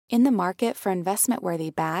In the market for investment-worthy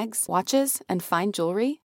bags, watches, and fine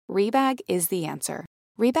jewelry, Rebag is the answer.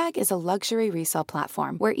 Rebag is a luxury resale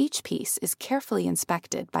platform where each piece is carefully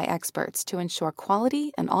inspected by experts to ensure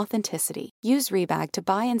quality and authenticity. Use Rebag to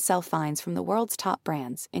buy and sell finds from the world's top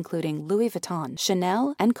brands, including Louis Vuitton,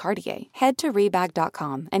 Chanel, and Cartier. Head to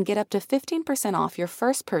Rebag.com and get up to 15% off your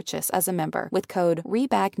first purchase as a member with code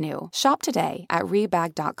REBAGNEW. Shop today at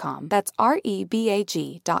Rebag.com. That's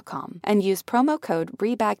REBAG.com. And use promo code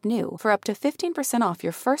REBAGNEW for up to 15% off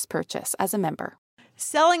your first purchase as a member.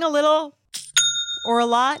 Selling a little or a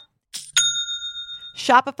lot?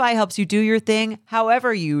 Shopify helps you do your thing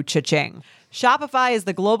however you cha-ching. Shopify is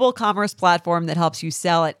the global commerce platform that helps you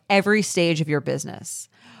sell at every stage of your business.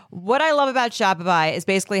 What I love about Shopify is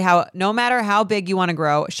basically how no matter how big you want to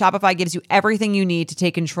grow, Shopify gives you everything you need to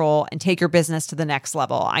take control and take your business to the next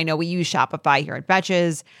level. I know we use Shopify here at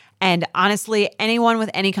Betches, and honestly, anyone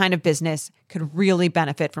with any kind of business could really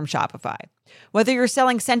benefit from Shopify. Whether you're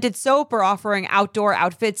selling scented soap or offering outdoor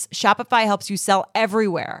outfits, Shopify helps you sell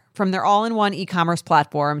everywhere, from their all-in-one e-commerce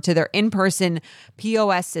platform to their in-person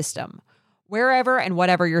POS system. Wherever and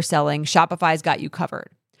whatever you're selling, Shopify's got you covered.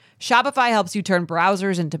 Shopify helps you turn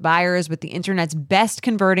browsers into buyers with the internet's best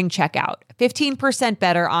converting checkout, 15%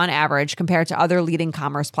 better on average compared to other leading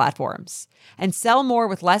commerce platforms. And sell more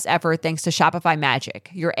with less effort thanks to Shopify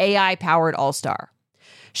Magic, your AI-powered all-star.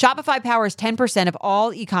 Shopify powers 10% of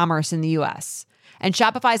all e-commerce in the U.S., and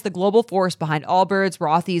Shopify is the global force behind Allbirds,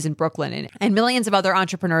 Rothy's, and Brooklyn, and millions of other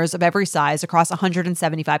entrepreneurs of every size across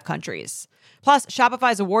 175 countries. Plus,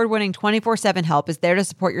 Shopify's award-winning 24/7 help is there to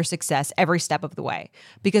support your success every step of the way,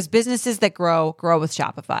 because businesses that grow, grow with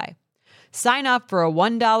Shopify. Sign up for a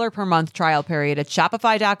 $1 per month trial period at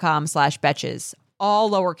shopify.com/betches,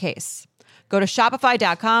 all lowercase. Go to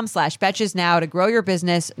shopify.com/betches now to grow your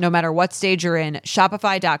business no matter what stage you're in.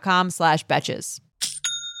 Shopify.com/betches.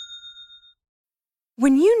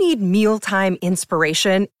 When you need mealtime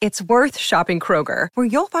inspiration, it's worth shopping Kroger, where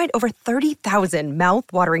you'll find over 30,000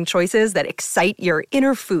 mouth-watering choices that excite your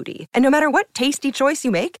inner foodie. And no matter what tasty choice you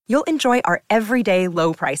make, you'll enjoy our everyday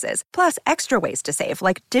low prices, plus extra ways to save,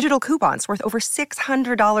 like digital coupons worth over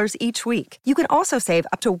 $600 each week. You can also save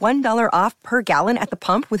up to $1 off per gallon at the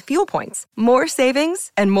pump with fuel points. More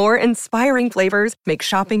savings and more inspiring flavors make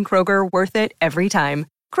shopping Kroger worth it every time.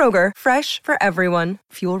 Kroger, fresh for everyone.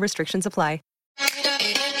 Fuel restrictions apply.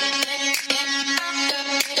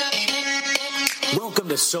 Welcome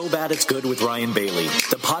to So Bad It's Good with Ryan Bailey,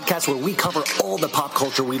 the podcast where we cover all the pop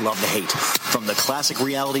culture we love to hate, from the classic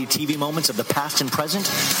reality TV moments of the past and present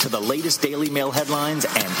to the latest Daily Mail headlines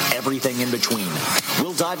and everything in between.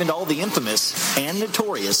 We'll dive into all the infamous and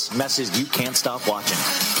notorious messes you can't stop watching.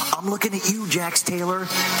 I'm looking at you, Jax Taylor.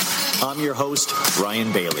 I'm your host,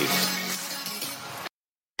 Ryan Bailey.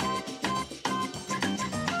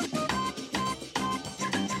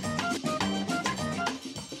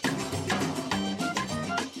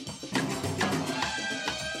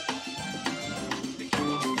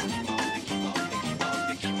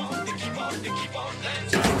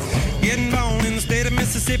 Getting born in the state of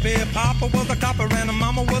Mississippi. Papa was a copper and her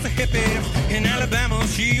mama was a hippie. In Alabama,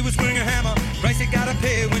 she was swinging a hammer. Price you gotta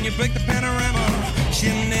pay when you break the panorama. She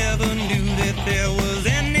never knew that there was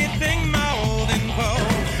anything more than gold.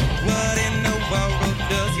 What in the world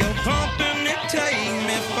does your company take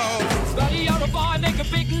me for? Buddy, you're a boy, make a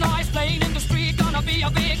big noise. Playing in the street, gonna be a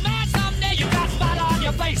big man someday. You got spot on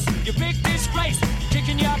your face, you big disgrace.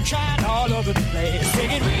 Kicking your can all over the place.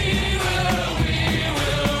 Singing, we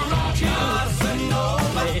will rock you.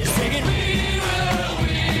 Casanova. Singing, we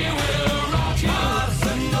will rock you.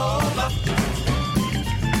 Casanova.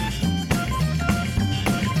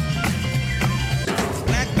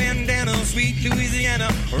 Black bandana, sweet Louisiana.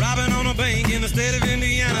 Robbing on a bank in the state of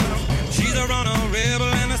Indiana. She's a runner,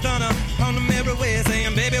 rebel and a stunner. On the merry way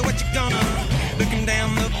saying, baby, what you gonna? Looking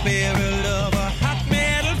down the barrel of a hot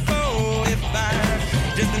metal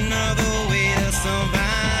 45. Just another way to survive.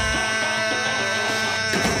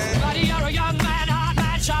 Buddy, you're a young man, hot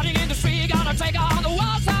man, shouting in the street. Gonna take on the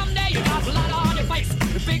world someday. You got blood on your face,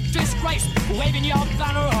 the big disgrace. Waving your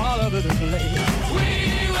banner all over the place.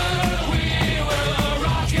 We will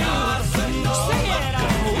rock you. Casanova. Sing it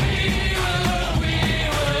out. We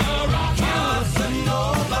will rock you.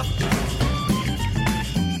 Casanova.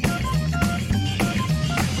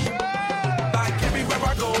 Like everywhere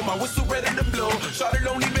I go, my whistle ready to blow. Shawty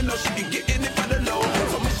don't even know she be getting it for the low.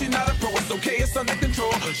 Told me she not a pro, it's okay, it's under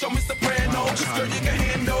control. Show me soprano, just girl you can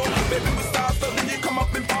handle. Baby we start so then you come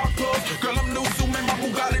up in park clothes. Girl I'm new, so man, my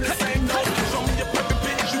Bugatti the same note. Show me your perfect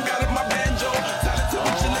pitch, you got it, my banjo. Silent to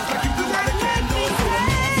me, chillin' like you do light a candle. So the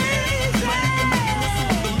music, now you can make it whistle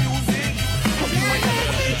with the music. Hope you ain't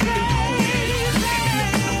never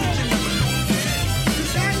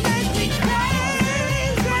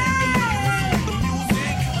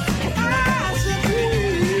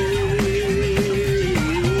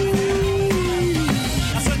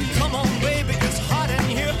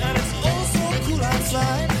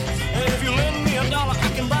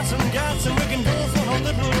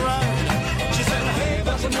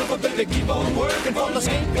baby, keep on working for us,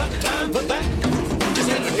 ain't got time for that. Just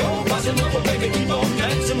let go, bossa nova, baby, keep on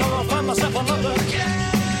dancing, or I'll find myself another.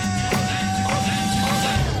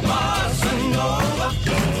 Bossa nova,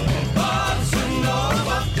 bossa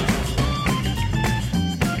nova.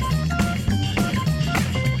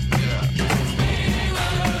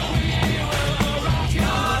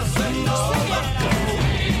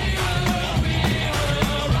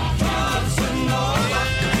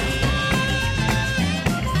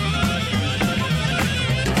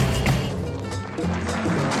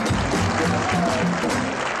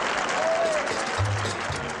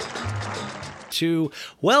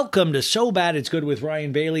 Welcome to So Bad It's Good with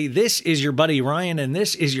Ryan Bailey. This is your buddy Ryan, and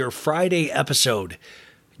this is your Friday episode.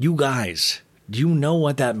 You guys, do you know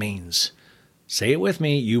what that means? Say it with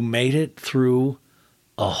me. You made it through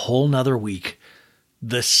a whole nother week.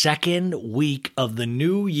 The second week of the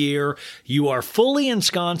new year. You are fully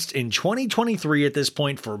ensconced in 2023 at this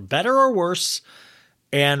point, for better or worse.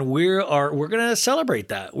 And we're going to celebrate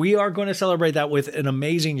that. We are going to celebrate that with an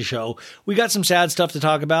amazing show. We got some sad stuff to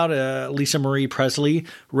talk about. Lisa Marie Presley,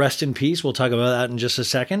 rest in peace. We'll talk about that in just a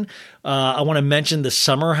second. I want to mention the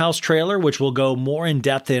Summer House trailer, which we'll go more in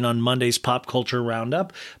depth in on Monday's Pop Culture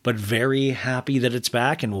Roundup. But very happy that it's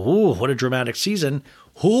back. And ooh, what a dramatic season.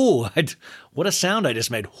 Ooh, what a sound I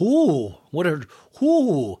just made. Ooh,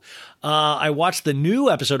 I watched the new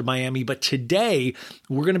episode of Miami, but today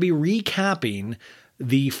we're going to be recapping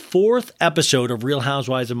the fourth episode of Real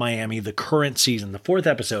Housewives of Miami, the current season, the fourth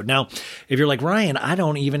episode. Now, if you're like, Ryan, I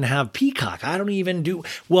don't even have Peacock. I don't even do...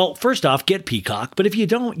 Well, first off, get Peacock. But if you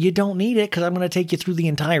don't need it, because I'm going to take you through the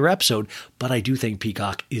entire episode. But I do think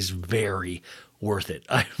Peacock is very worth it.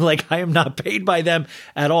 I am not paid by them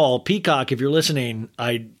at all. Peacock, if you're listening,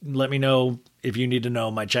 let me know if you need to know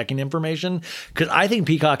my checking information, because I think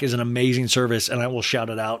Peacock is an amazing service, and I will shout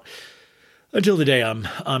it out until the day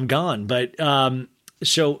I'm gone. But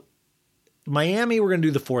so Miami, we're going to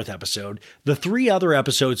do the fourth episode. The three other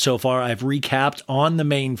episodes so far I've recapped on the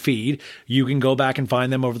main feed. You can go back and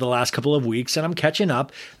find them over the last couple of weeks, and I'm catching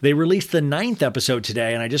up. They released the ninth episode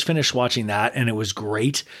today, and I just finished watching that, and it was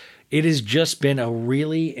great. It has just been a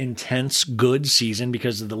really intense, good season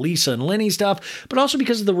because of the Lisa and Lenny stuff, but also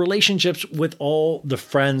because of the relationships with all the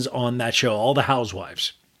friends on that show, all the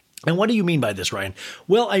housewives. And what do you mean by this, Ryan?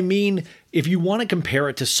 Well, I mean, if you want to compare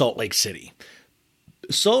it to Salt Lake City,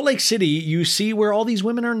 you see where all these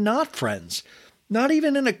women are not friends, not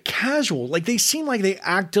even in a casual, they seem like they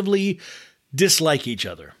actively dislike each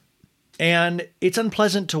other. And it's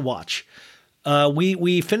unpleasant to watch.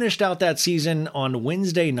 We finished out that season on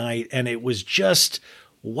Wednesday night, and it was just,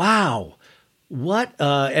 wow. What?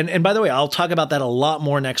 And by the way, I'll talk about that a lot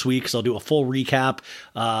more next week, because I'll do a full recap.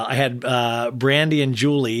 I had Brandy and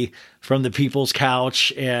Julie from the People's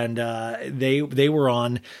Couch, and they were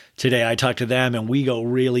on today. I talked to them, and we go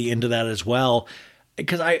really into that as well,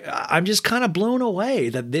 because I'm just kind of blown away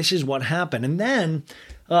that this is what happened. And then,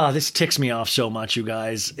 this ticks me off so much, you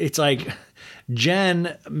guys. It's like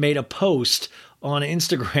Jen made a post on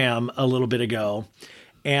Instagram a little bit ago,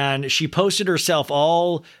 and she posted herself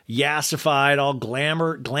all yassified, all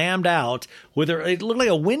glammed out with her. It looked like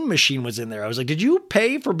a wind machine was in there. I was like, did you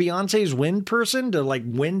pay for Beyonce's wind person to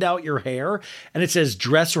wind out your hair? And it says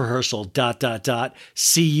dress rehearsal, ...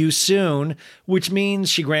 See you soon, which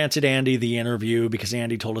means she granted Andy the interview, because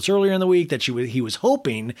Andy told us earlier in the week that he was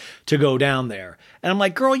hoping to go down there. And I'm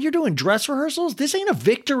like, girl, you're doing dress rehearsals? This ain't a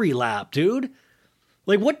victory lap, dude.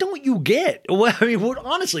 What don't you get?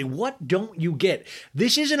 Honestly, what don't you get?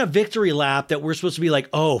 This isn't a victory lap that we're supposed to be like,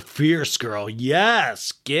 oh, fierce girl.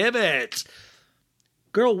 Yes, give it.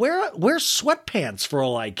 Girl, wear sweatpants for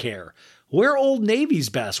all I care. Wear Old Navy's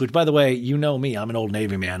best, which, by the way, you know me. I'm an Old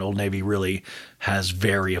Navy man. Old Navy really has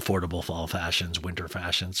very affordable fall fashions, winter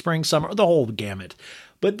fashions, spring, summer, the whole gamut.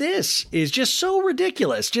 But this is just so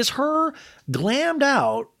ridiculous. Just her glammed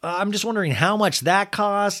out. I'm just wondering how much that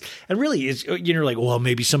cost. And really, you're like, well,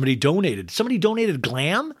 maybe somebody donated. Somebody donated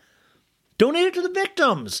glam? Donated to the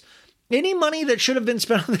victims. Any money that should have been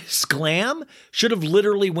spent on this glam should have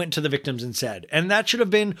literally went to the victims instead. And that should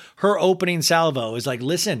have been her opening salvo. Is like,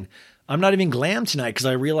 listen, I'm not even glam tonight because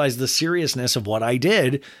I realized the seriousness of what I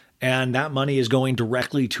did. And that money is going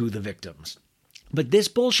directly to the victims. But this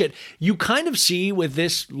bullshit, you kind of see with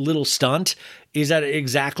this little stunt, is that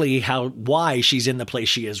exactly why she's in the place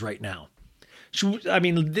she is right now.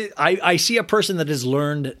 I see a person that has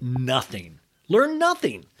learned nothing.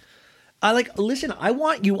 Listen, I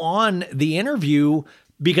want you on the interview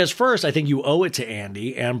Because first, I think you owe it to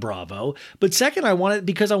Andy and Bravo. But second, I want it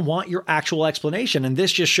because I want your actual explanation. And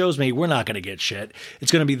this just shows me we're not going to get shit.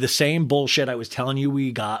 It's going to be the same bullshit I was telling you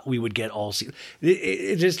we would get all season.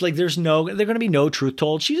 It's just like there's going to be no truth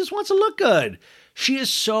told. She just wants to look good. She is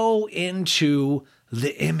so into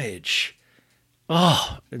the image.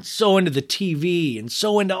 Oh, and so into the TV and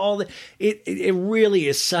so into all the, it really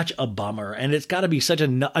is such a bummer. And it's got to be such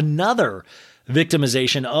another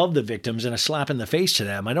victimization of the victims and a slap in the face to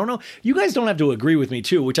them. I don't know. You guys don't have to agree with me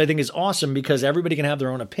too, which I think is awesome because everybody can have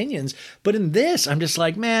their own opinions. But in this, I'm just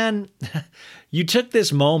like, man, you took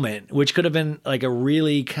this moment, which could have been like a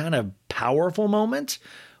really kind of powerful moment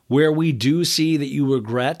where we do see that you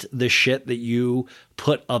regret the shit that you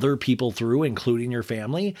put other people through, including your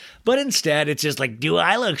family. But instead, it's just like, do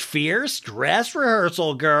I look fierce? Dress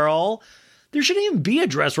rehearsal, girl. There shouldn't even be a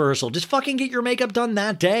dress rehearsal. Just fucking get your makeup done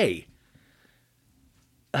that day.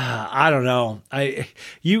 I don't know.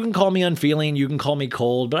 You can call me unfeeling. You can call me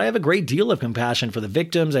cold, but I have a great deal of compassion for the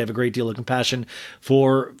victims. I have a great deal of compassion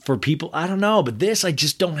for people. I don't know, but this I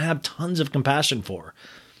just don't have tons of compassion for.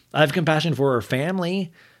 I have compassion for her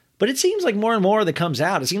family. But it seems like more and more that comes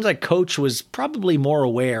out. It seems like Coach was probably more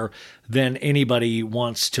aware than anybody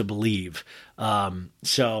wants to believe.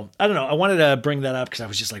 So I don't know. I wanted to bring that up because I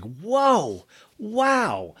was just like, whoa,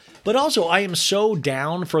 wow. But also I am so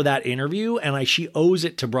down for that interview and she owes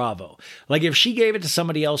it to Bravo. Like if she gave it to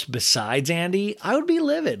somebody else besides Andy, I would be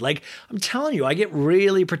livid. Like I'm telling you, I get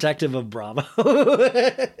really protective of Bravo.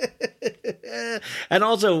 And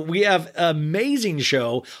also we have an amazing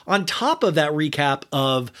show on top of that recap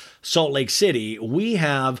of Salt Lake City. We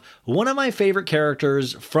have one of my favorite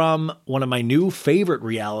characters from one of my new favorite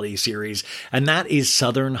reality series, and that is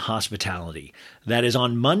Southern Hospitality. That is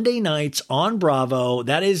on Monday nights on Bravo.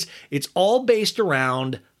 It's all based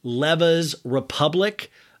around Leva's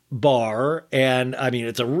Republic bar. And I mean,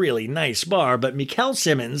 it's a really nice bar, but Mikel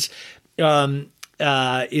Simmons,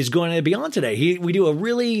 is going to be on today. We do a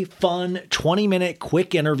really fun 20-minute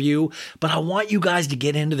quick interview, but I want you guys to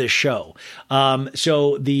get into this show.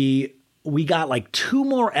 We got like 2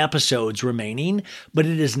 more episodes remaining, but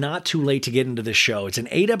it is not too late to get into this show. It's an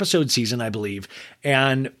 8-episode season, I believe,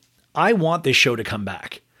 and I want this show to come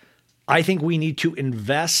back. I think we need to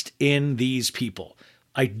invest in these people.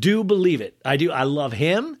 I do believe it. I do. I love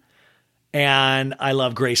him, and I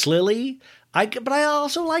love Grace Lilly. But I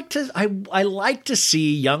also like to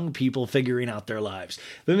see young people figuring out their lives.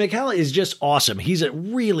 But Mikel is just awesome. He's a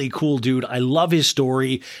really cool dude. I love his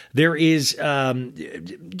story. There is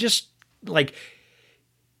just like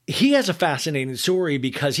he has a fascinating story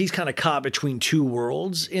because he's kind of caught between 2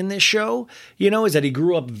 worlds in this show. Is that he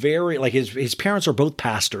grew up very like his parents are both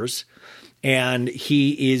pastors, and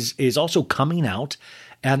he is also coming out,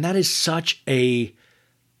 and that is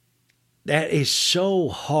so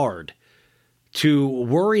hard to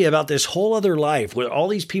worry about this whole other life with all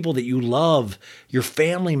these people that you love, your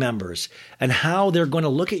family members, and how they're going to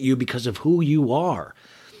look at you because of who you are.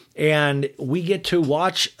 And we get to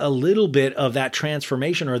watch a little bit of that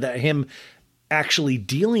transformation, or that him actually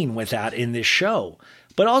dealing with that in this show.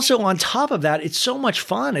 But also on top of that, it's so much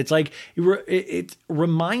fun. It's like, it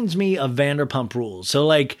reminds me of Vanderpump Rules. So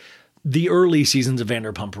like the early seasons of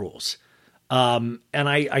Vanderpump Rules. And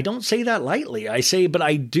I don't say that lightly. But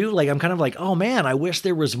I do, like, I'm kind of like, oh man, I wish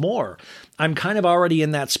there was more. I'm kind of already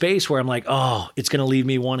in that space where I'm like, oh, it's going to leave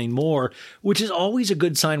me wanting more, which is always a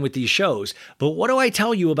good sign with these shows. But what do I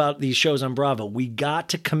tell you about these shows on Bravo? We got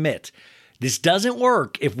to commit. This doesn't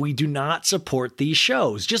work if we do not support these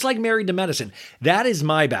shows. Just like Married to Medicine. That is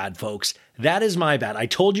my bad, folks. That is my bad. I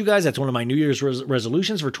told you guys that's one of my New Year's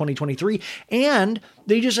resolutions for 2023. And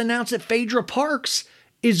they just announced that Phaedra Parks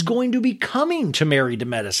is going to be coming to Married to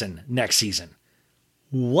Medicine next season.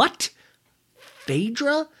 What?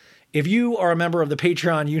 Phaedra? If you are a member of the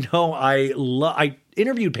Patreon, you know I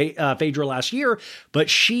interviewed Phaedra last year, but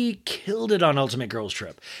she killed it on Ultimate Girls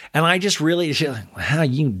Trip. And I just really, she's like, how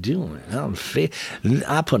you doing?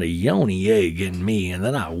 I put a yoni egg in me, and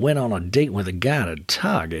then I went on a date with a guy at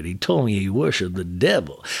Target. He told me he worshiped the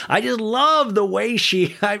devil. I just love the way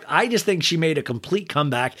I just think she made a complete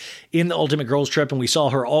comeback in the Ultimate Girls Trip, and we saw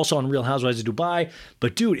her also on Real Housewives of Dubai.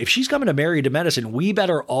 But dude, if she's coming to Married to Medicine, we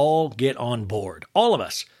better all get on board. All of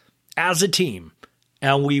us, as a team,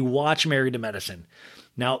 and we watch Married to Medicine.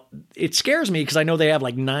 Now, it scares me because I know they have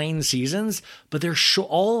like 9 seasons, but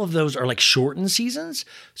all of those are like shortened seasons.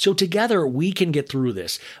 So together we can get through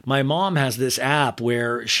this. My mom has this app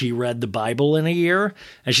where she read the Bible in a year,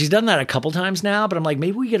 and she's done that a couple times now, but I'm like,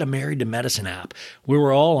 maybe we get a Married to Medicine app where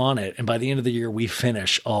we're all on it. And by the end of the year, we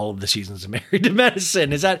finish all of the seasons of Married to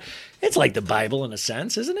Medicine. It's like the Bible in a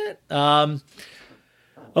sense, isn't it?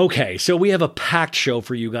 Okay, so we have a packed show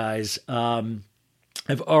for you guys.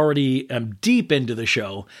 I've already am deep into the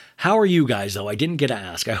show. How are you guys, though? I didn't get to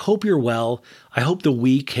ask. I hope you're well. I hope the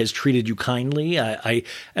week has treated you kindly.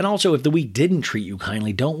 And also, if the week didn't treat you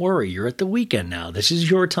kindly, don't worry. You're at the weekend now. This is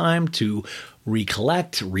your time to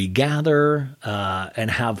recollect, regather,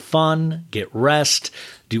 and have fun, get rest,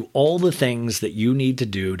 do all the things that you need to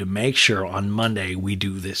do to make sure on Monday we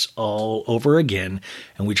do this all over again,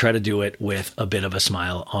 and we try to do it with a bit of a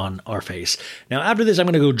smile on our face. Now, after this, I'm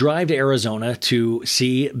going to go drive to Arizona to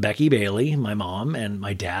see Becky Bailey, my mom, and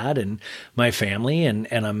my dad, and my family, and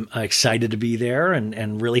I'm excited to be there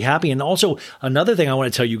and really happy. And also, another thing I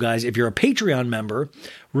want to tell you guys, if you're a Patreon member,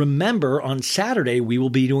 remember, on Saturday, we will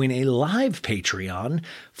be doing a live Patreon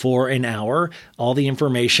for an hour. All the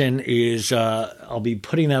information is, I'll be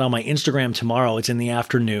putting that on my Instagram tomorrow. It's in the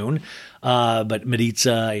afternoon. But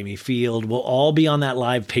Maritza, Amy Field will all be on that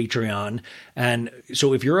live Patreon. And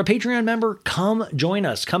so if you're a Patreon member, come join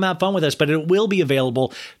us. Come have fun with us. But it will be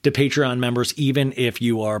available to Patreon members even if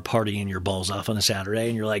you are partying your balls off on a Saturday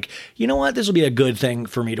and you're like, you know what, this will be a good thing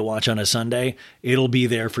for me to watch on a Sunday. It'll be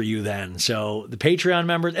there for you then. So the Patreon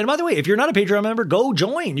members, and by the way, if you're not a Patreon member, go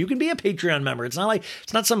join. You can be a Patreon member. It's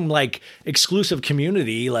not some like exclusive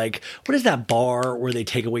community. Like, what is that bar where they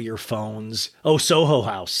take away your phones? Oh, Soho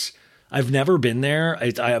House. I've never been there.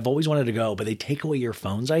 I've always wanted to go, but they take away your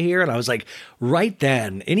phones, I hear. And I was like, right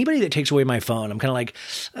then, anybody that takes away my phone, I'm kind of like,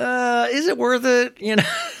 is it worth it? You know,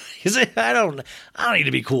 I don't need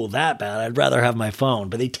to be cool that bad. I'd rather have my phone.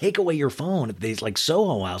 But they take away your phone at these like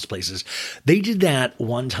Soho House places. They did that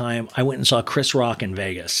one time. I went and saw Chris Rock in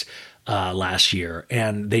Vegas last year,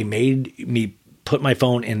 and they made me put my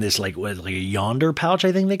phone in this like a yonder pouch,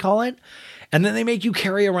 I think they call it. And then they make you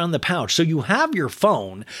carry around the pouch. So you have your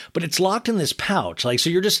phone, but it's locked in this pouch. Like, so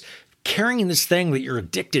you're just carrying this thing that you're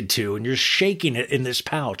addicted to and you're shaking it in this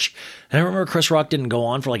pouch. And I remember Chris Rock didn't go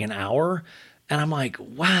on for like an hour. And I'm like,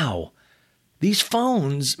 wow, these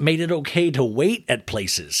phones made it okay to wait at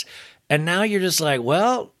places. And now you're just like,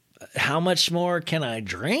 well, how much more can I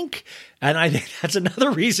drink? And I think that's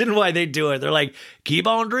another reason why they do it. They're like, keep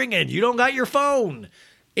on drinking. You don't got your phone.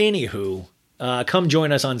 Anywho. Come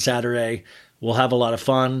join us on Saturday. We'll have a lot of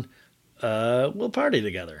fun. We'll party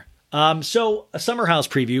together. So a summer house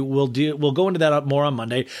preview. We'll go into that more on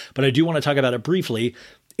Monday, but I do want to talk about it briefly.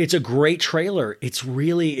 It's a great trailer.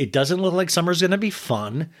 It doesn't look like summer's going to be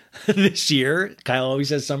fun this year. Kyle always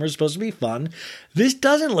says summer's supposed to be fun. This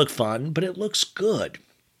doesn't look fun, but it looks good.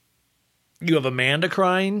 You have Amanda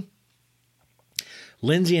crying.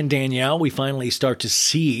 Lindsay and Danielle, we finally start to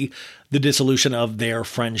see the dissolution of their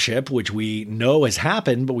friendship, which we know has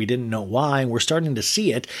happened, but we didn't know why, and we're starting to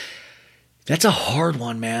see it. That's a hard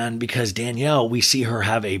one, man, because Danielle, we see her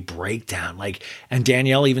have a breakdown. And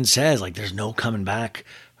Danielle even says, there's no coming back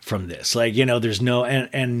from this. There's no,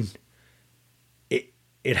 and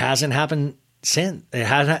it hasn't happened since. It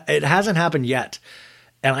hasn't happened yet.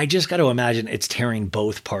 And I just got to imagine it's tearing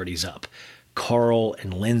both parties up. Carl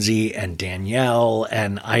and Lindsay and Danielle.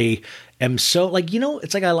 And I am so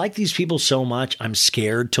it's like I like these people so much. I'm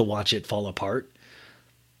scared to watch it fall apart.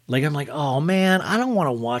 I'm like, oh man, I don't want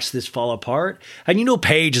to watch this fall apart. And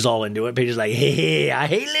Paige is all into it. Paige is like, hey, I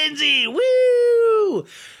hate Lindsay. Woo!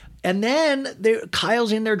 And then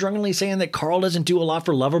Kyle's in there drunkenly saying that Carl doesn't do a lot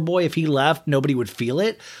for Loverboy. If he left, nobody would feel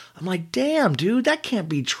it. I'm like, damn, dude, that can't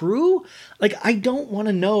be true. I don't want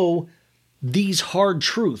to know these hard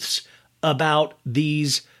truths about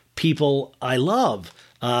these people I love.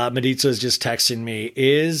 Mediza is just texting me,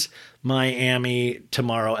 is Miami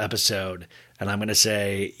tomorrow episode? And I'm going to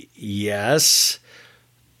say, yes,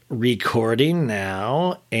 recording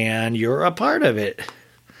now, and you're a part of it.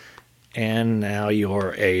 And now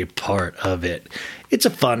you're a part of it. It's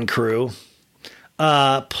a fun crew.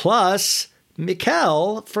 Plus,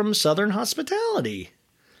 Mikel from Southern Hospitality.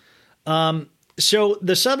 So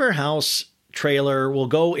the Summer House trailer will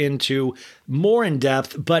go into more in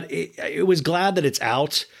depth, but it was glad that it's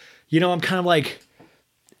out. I'm kind of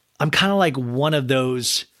like one of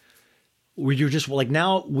those where you're just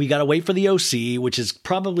now we got to wait for the OC, which is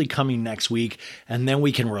probably coming next week. And then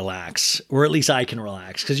we can relax, or at least I can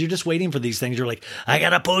relax, because you're just waiting for these things. You're like, I got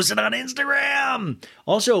to post it on Instagram.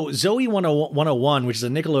 Also, Zoe 101, which is a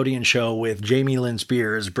Nickelodeon show with Jamie Lynn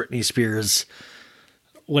Spears, Britney Spears,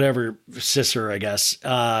 whatever sister, I guess.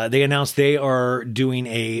 They announced they are doing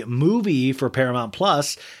a movie for Paramount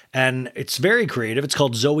Plus, and it's very creative. It's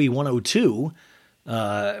called Zoe 102.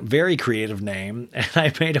 Very creative name. And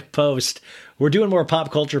I made a post. We're doing more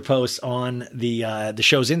pop culture posts on the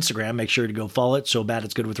show's Instagram. Make sure to go follow it. So Bad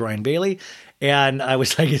It's Good with Ryan Bailey. And I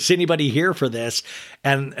was like, is anybody here for this?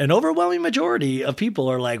 And an overwhelming majority of people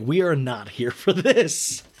are like, we are not here for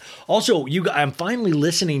this. Also, I'm finally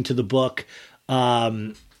listening to the book.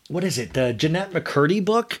 What is it? The Jeanette McCurdy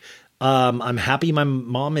book. I'm Happy My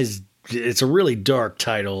Mom Is. It's a really dark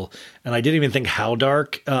title, and I didn't even think how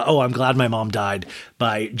dark. I'm Glad My Mom Died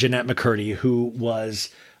by Jeanette McCurdy, who was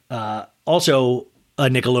also a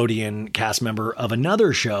Nickelodeon cast member of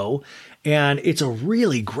another show. And it's a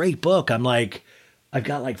really great book. I've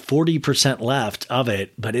got like 40% left of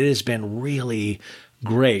it, but it has been really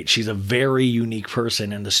great. She's a very unique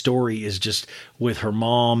person, and the story is just with her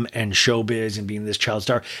mom and showbiz and being this child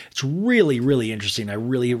star. It's really, really interesting. I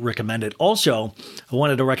really recommend it. Also, I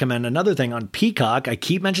wanted to recommend another thing on Peacock. I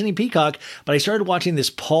keep mentioning Peacock, but I started watching this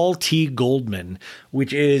Paul T. Goldman,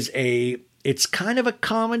 which is it's kind of a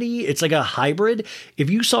comedy. It's like a hybrid. If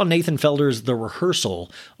you saw Nathan Felder's The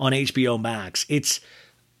Rehearsal on HBO Max, it's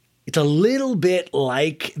a little bit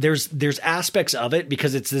like there's aspects of it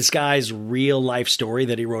because it's this guy's real life story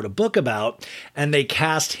that he wrote a book about, and they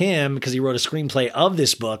cast him because he wrote a screenplay of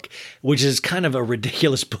this book, which is kind of a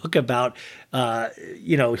ridiculous book about,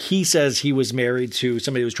 he says he was married to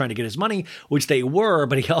somebody who was trying to get his money, which they were,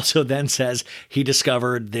 but he also then says he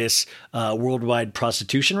discovered this worldwide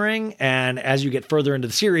prostitution ring. And as you get further into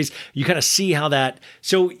the series, you kind of see how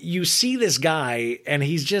so you see this guy, and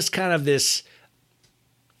he's just kind of this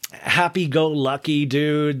happy-go-lucky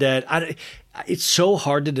dude that it's so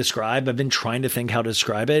hard to describe. I've been trying to think how to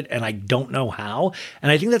describe it, and I don't know how.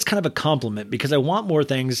 And I think that's kind of a compliment, because I want more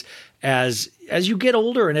things as you get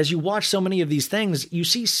older and as you watch so many of these things, you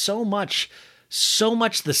see so much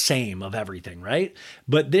the same of everything, right?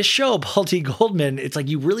 But this show, Paul T. Goldman, it's like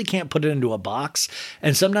you really can't put it into a box.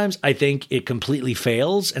 And sometimes I think it completely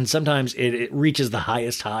fails, and sometimes it reaches the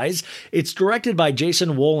highest highs. It's directed by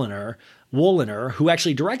Jason Woliner, who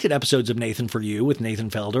actually directed episodes of Nathan For You with Nathan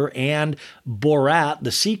Felder and Borat, the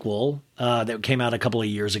sequel that came out a couple of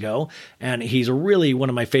years ago. And he's really one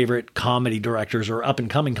of my favorite comedy directors, or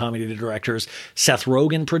up-and-coming comedy directors. Seth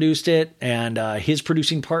Rogen produced it, and his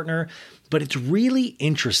producing partner. But it's really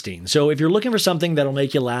interesting. So if you're looking for something that'll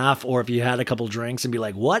make you laugh, or if you had a couple drinks and be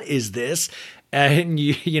like, what is this? And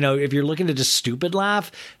if you're looking to just stupid laugh,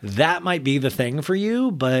 that might be the thing for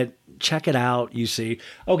you, but check it out, you see.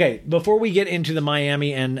 Okay, before we get into the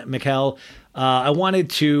Miami and Mikel, I wanted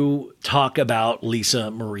to talk about Lisa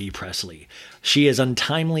Marie Presley. She is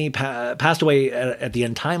untimely passed away at the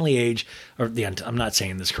untimely age, I'm not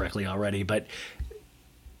saying this correctly already, but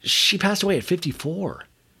she passed away at 54.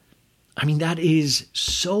 I mean, that is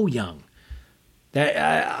so young. That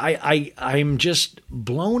I'm just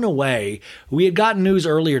blown away. We had gotten news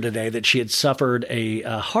earlier today that she had suffered a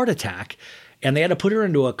heart attack, and they had to put her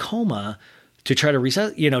into a coma to try to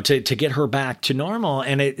reset, to get her back to normal.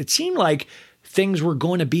 And it seemed like things were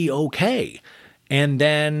going to be okay. And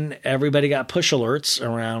then everybody got push alerts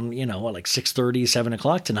around, like 6:30, 7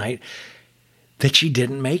 o'clock tonight, that she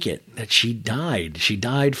didn't make it, that she died. She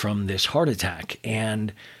died from this heart attack.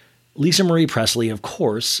 And Lisa Marie Presley, of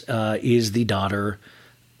course, is the daughter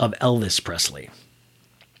of Elvis Presley.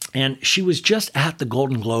 And she was just at the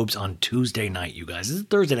Golden Globes on Tuesday night, you guys. This is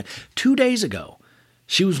Thursday night. 2 days ago,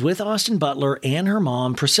 she was with Austin Butler and her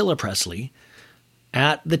mom, Priscilla Presley,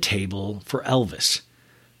 at the table for Elvis.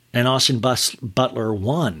 And Austin Butler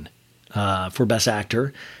won for Best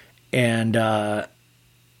Actor. And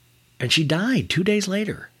she died 2 days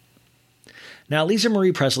later. Now, Lisa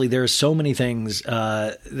Marie Presley, there are so many things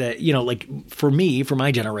that, like for me, for my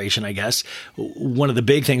generation, I guess, one of the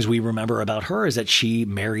big things we remember about her is that she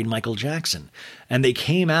married Michael Jackson. And they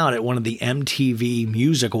came out at one of the MTV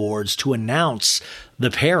Music Awards to announce the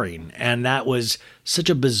pairing. And that was such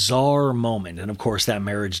a bizarre moment. And of course, that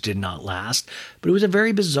marriage did not last. But it was a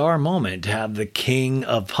very bizarre moment to have the king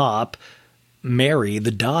of pop marry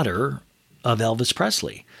the daughter of Elvis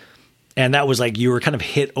Presley. And that was like you were kind of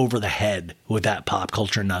hit over the head with that pop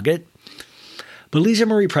culture nugget. But Lisa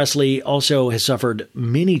Marie Presley also has suffered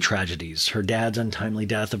many tragedies. Her dad's untimely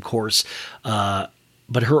death, of course,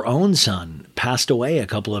 but her own son passed away a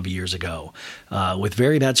couple of years ago with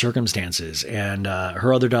very bad circumstances. And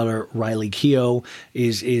her other daughter, Riley Keough,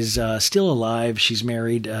 is still alive. She's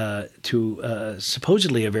married to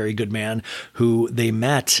supposedly a very good man who they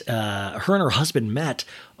met. Her and her husband met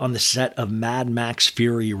on the set of Mad Max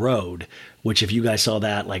Fury Road, which if you guys saw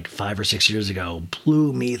that like 5 or 6 years ago,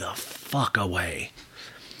 blew me the fuck away.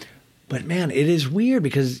 But man, it is weird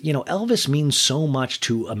because, Elvis means so much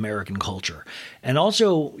to American culture. And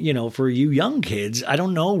also, for you young kids, I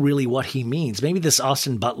don't know really what he means. Maybe this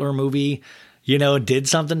Austin Butler movie, did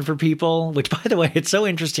something for people, which, by the way, it's so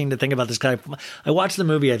interesting to think about this guy. I watched the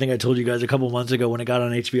movie, I think I told you guys a couple months ago when it got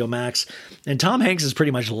on HBO Max, and Tom Hanks is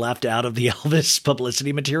pretty much left out of the Elvis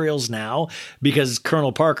publicity materials now because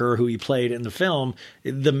Colonel Parker, who he played in the film,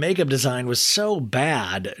 the makeup design was so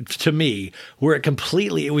bad to me where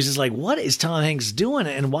it was just like, what is Tom Hanks doing?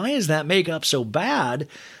 And why is that makeup so bad?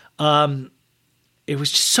 It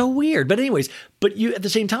was just so weird. But anyways, at the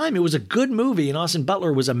same time, it was a good movie and Austin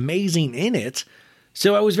Butler was amazing in it.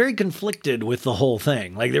 So I was very conflicted with the whole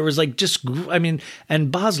thing. Like there was and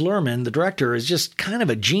Baz Luhrmann, the director, is just kind of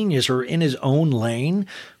a genius or in his own lane,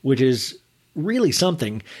 which is really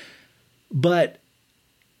something. But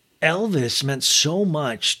Elvis meant so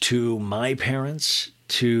much to my parents,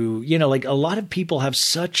 to, a lot of people have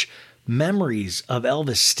such memories of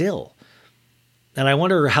Elvis still. And I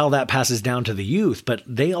wonder how that passes down to the youth, but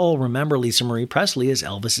they all remember Lisa Marie Presley as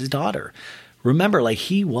Elvis's daughter. Remember,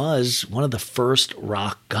 he was one of the first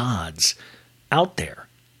rock gods out there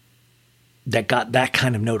that got that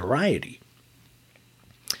kind of notoriety.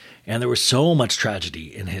 And there was so much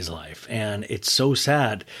tragedy in his life. And it's so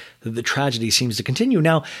sad that the tragedy seems to continue.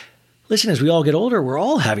 Now, listen, as we all get older, we're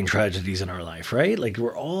all having tragedies in our life, right?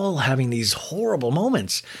 We're all having these horrible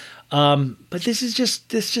moments. But this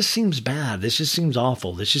just seems bad. This just seems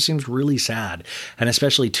awful. This just seems really sad. And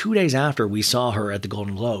especially 2 days after we saw her at the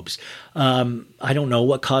Golden Globes. I don't know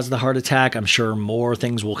what caused the heart attack. I'm sure more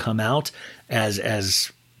things will come out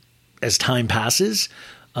as time passes.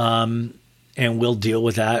 And we'll deal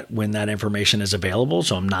with that when that information is available.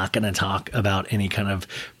 So I'm not going to talk about any kind of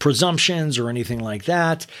presumptions or anything like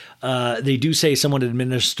that. They do say someone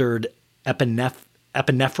administered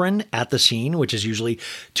epinephrine at the scene, which is usually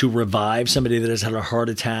to revive somebody that has had a heart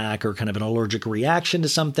attack or kind of an allergic reaction to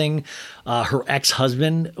something. Her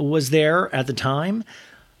ex-husband was there at the time,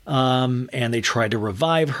 and they tried to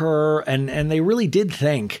revive her, and they really did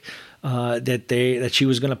think that she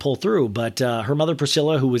was going to pull through. But her mother,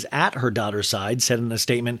 Priscilla, who was at her daughter's side, said in a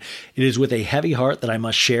statement, "It is with a heavy heart that I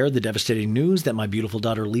must share the devastating news that my beautiful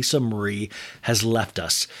daughter, Lisa Marie, has left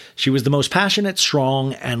us. She was the most passionate,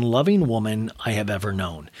 strong, and loving woman I have ever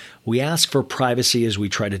known. We ask for privacy as we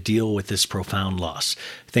try to deal with this profound loss.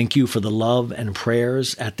 Thank you for the love and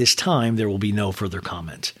prayers. At this time, there will be no further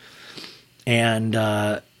comment." And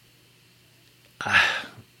I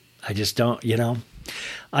just don't,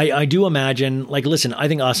 I do imagine, listen, I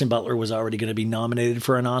think Austin Butler was already going to be nominated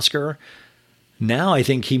for an Oscar. Now I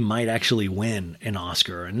think he might actually win an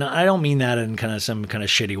Oscar. And I don't mean that in kind of some kind of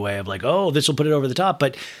shitty way of this will put it over the top.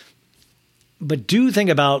 But do think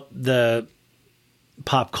about the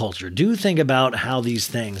pop culture. Do think about how these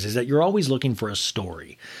things is that you're always looking for a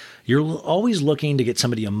story. You're always looking to get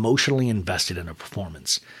somebody emotionally invested in a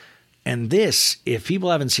performance. And this, if people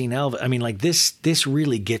haven't seen Elvis, this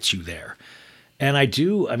really gets you there. And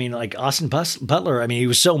Austin Butler, he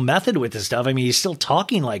was so method with this stuff. He's still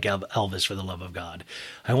talking like Elvis, for the love of God.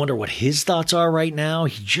 I wonder what his thoughts are right now.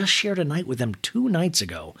 He just shared a night with them 2 nights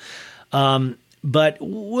ago. But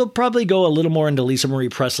we'll probably go a little more into Lisa Marie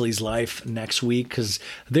Presley's life next week because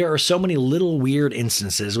there are so many little weird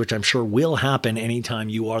instances, which I'm sure will happen anytime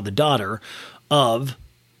you are the daughter of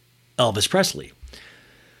Elvis Presley.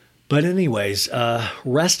 But anyways,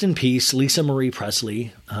 rest in peace, Lisa Marie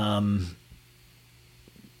Presley.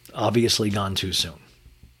 Obviously gone too soon.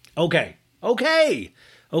 Okay. We're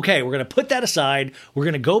going to put that aside. We're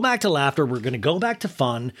going to go back to laughter. We're going to go back to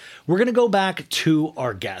fun. We're going to go back to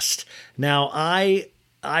our guest. Now, I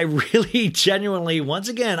really genuinely, once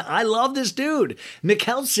again, I love this dude,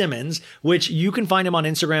 Mikel Simmons, which you can find him on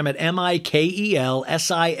Instagram at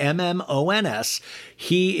MikelSimmons.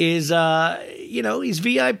 He is, he's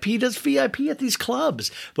VIP, does VIP at these clubs.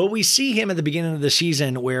 But we see him at the beginning of the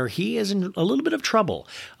season where he is in a little bit of trouble.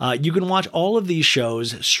 You can watch all of these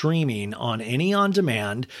shows streaming on any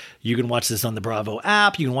on-demand. You can watch this on the Bravo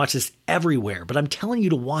app. You can watch this everywhere. But I'm telling you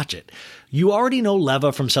to watch it. You already know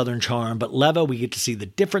Leva from Southern Charm, but Leva, we get to see the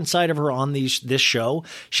different side of her on this show.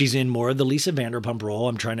 She's in more of the Lisa Vanderpump role.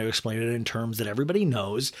 I'm trying to explain it in terms that everybody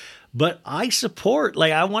knows. But I support,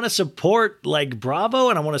 I want to support Bravo,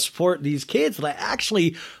 and I want to support these kids that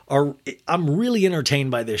I'm really entertained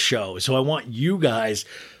by this show. So I want you guys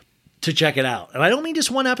to check it out. And I don't mean just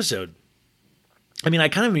one episode. I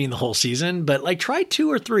kind of mean the whole season, but try 2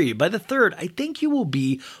 or 3. By the third, I think you will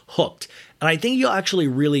be hooked. And I think you'll actually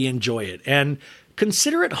really enjoy it. And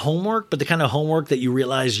consider it homework, but the kind of homework that you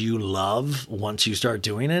realize you love once you start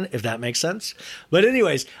doing it, if that makes sense. But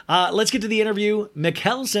anyways, let's get to the interview.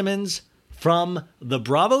 Mikel Simmons from the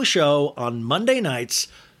Bravo show on Monday nights,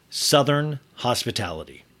 Southern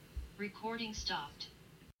Hospitality. Recording stopped.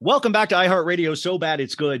 Welcome back to iHeartRadio, So Bad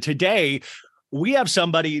It's Good. Today, we have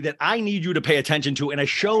somebody that I need you to pay attention to and a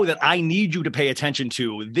show that I need you to pay attention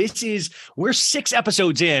to. We're 6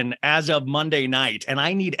 episodes in as of Monday night, and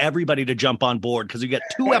I need everybody to jump on board because we got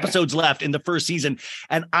 2 episodes left in the first season,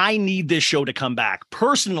 and I need this show to come back.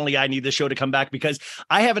 Personally, I need this show to come back because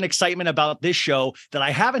I have an excitement about this show that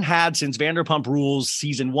I haven't had since Vanderpump Rules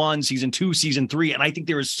season 1, season 2, season 3, and I think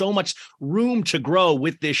there is so much room to grow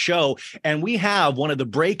with this show, and we have one of the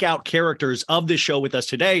breakout characters of this show with us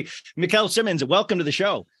today, Mikel Simmons. Welcome to the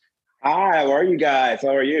show. Hi, how are you guys?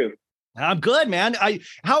 How are you? I'm good, man.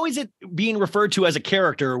 How is it being referred to as a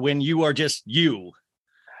character when you are just you?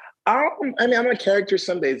 I mean, I'm a character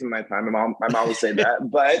some days in my time. My mom would say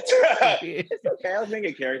that, but it's okay. I was being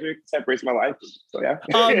a character. It separates my life. So yeah.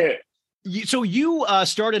 So you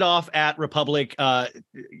started off at Republic,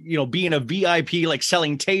 being a VIP, like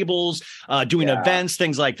selling tables, doing events,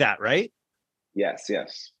 things like that, right? Yes.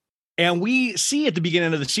 And we see at the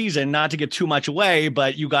beginning of the season, not to give too much away,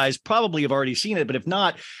 but you guys probably have already seen it. But if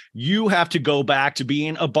not, you have to go back to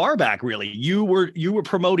being a barback, really. You were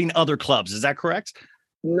promoting other clubs. Is that correct?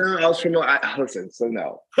 No, I was promoting. Listen, so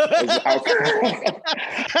no. The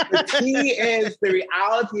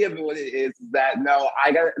reality of what it is that no,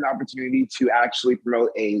 I got an opportunity to actually promote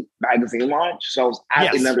a magazine launch. So I was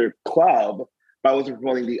at another club, but I wasn't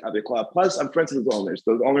promoting the other club. Plus, I'm friends with the owners.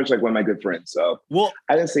 Those owners are like one of my good friends. So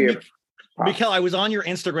I didn't see it. Mikel, I was on your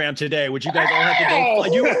Instagram today, which you guys all have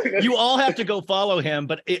to go. You all have to go follow him.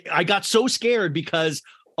 But I got so scared because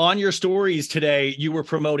on your stories today, you were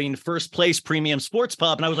promoting First Place Premium Sports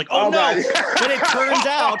Pub, and I was like, "Oh no!" But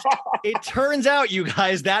it turns out, you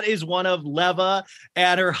guys, that is one of Leva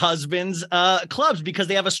and her husband's clubs because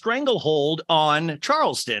they have a stranglehold on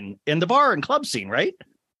Charleston in the bar and club scene, right?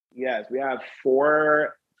 Yes, we have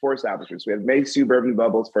four establishments. We have May Sue, Bourbon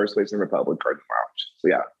Bubbles, First Place, and Republic Cardinal Lounge. So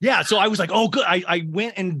yeah. So I was like, oh, good. I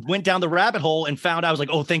went down the rabbit hole and found I was like,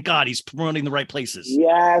 oh, thank God he's promoting the right places.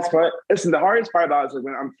 Yes, but listen, the hardest part about it is like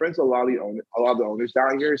when I'm friends with a lot of the owners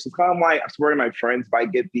down here, so it's kind of like I'm supporting my friends, but I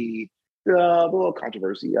get the little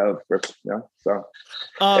controversy of so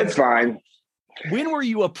it's fine. When were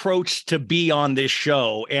you approached to be on this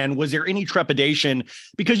show? And was there any trepidation?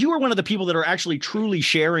 Because you were one of the people that are actually truly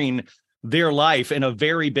sharing their life in a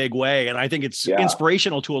very big way. And I think it's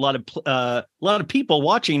inspirational to a lot of people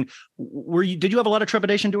watching. Did you have a lot of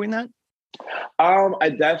trepidation doing that? I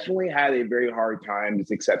definitely had a very hard time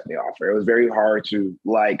just accepting the offer. It was very hard to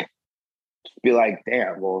be like,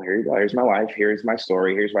 damn, well, here you go. Here's my life. Here's my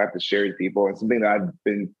story. Here's what I have to share with people. And something that I've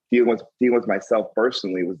been dealing with myself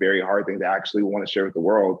personally was a very hard thing to actually want to share with the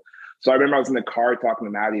world. So I remember I was in the car talking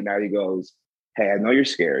to Maddie. Maddie goes, hey, I know you're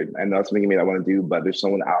scared. I know it's something I want to do, but there's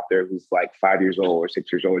someone out there who's like 5 years old or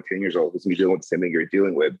 6 years old or 10 years old who's dealing with the same thing you're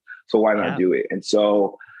dealing with. So why not do it? And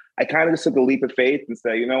so I kind of just took a leap of faith and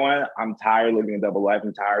said, you know what? I'm tired of living a double life.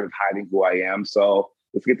 I'm tired of hiding who I am. So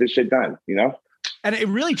let's get this shit done, And it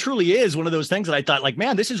really, truly is one of those things that I thought, like,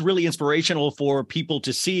 man, this is really inspirational for people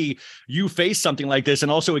to see you face something like this.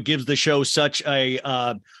 And also it gives the show such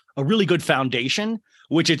a really good foundation,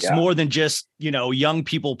 which it's more than just, young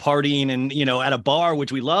people partying and, at a bar,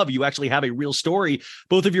 which we love. You actually have a real story.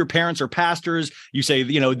 Both of your parents are pastors. You say,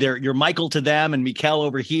 you're Michael to them and Mikel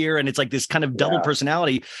over here. And it's like this kind of double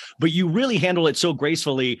personality, but you really handle it so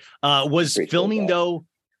gracefully. Was filming though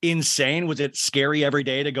insane? Was it scary every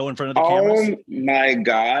day to go in front of the cameras? Oh my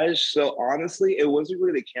gosh. So honestly, it wasn't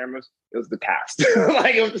really the cameras. It was the cast.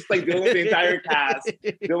 It was just like dealing with the entire cast.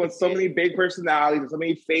 There was so many big personalities, so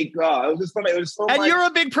many fake. It was just so much. And you're a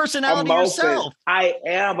big personality yourself. I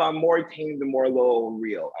am. I'm more tame and more little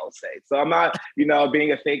real, I would say. So I'm not,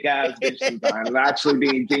 being a fake ass bitch sometimes. I'm actually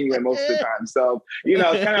being genuine most of the time. So,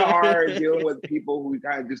 it's kind of hard dealing with people who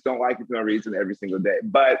kind of just don't like you for no reason every single day.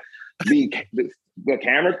 But the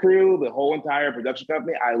camera crew, the whole entire production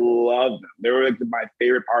company, I love them. They were my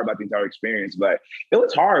favorite part about the entire experience. But it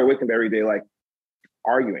was hard waking up every day,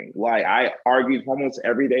 arguing. I argued almost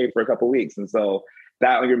every day for a couple of weeks. And so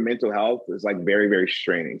that on your mental health is very, very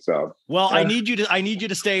straining. So I need you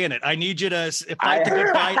to stay in it. I need you to fight the good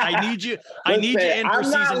fight. I need you in for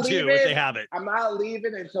season 2 if they have it. I'm not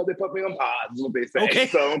leaving until they put me on pause, is what they say. Okay.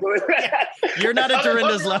 So you're not at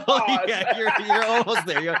Dorinda's level. Yeah, you're almost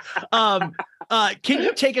there. Can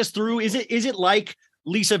you take us through? Is it like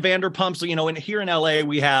Lisa Vanderpump's, and here in LA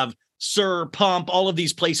we have Sir, Pump, all of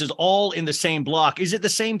these places, all in the same block. Is it the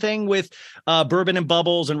same thing with Bourbon and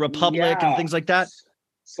Bubbles and Republic and things like that?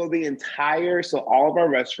 So all of our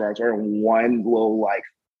restaurants are in one little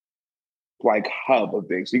like hub of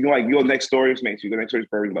things. So you can you go next door to Main Street, you go next door to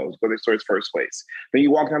Bourbon and Bubbles, go next door to First Place. Then you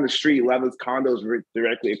walk down the street, Levin's condos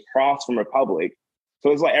directly across from Republic. So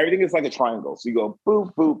it's like everything is like a triangle. So you go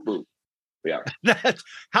boop, boop, boop. Yeah.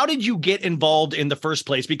 How did you get involved in the first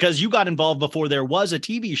place? Because you got involved before there was a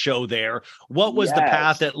TV show there. What was the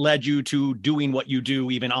path that led you to doing what you do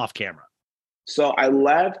even off camera? So I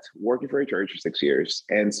left working for a church for 6 years.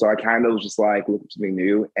 And so I kind of was just like looking for something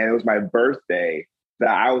new. And it was my birthday that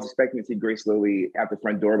I was expecting to see Grace Lilly at the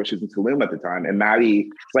front door, but she was in Tulum at the time. And Maddie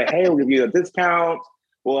was like, hey, we'll give you a discount.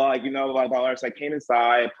 Well, so I came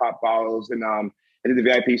inside, popped bottles, and I did the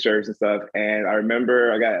VIP service and stuff. And I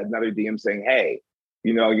remember I got another DM saying, hey,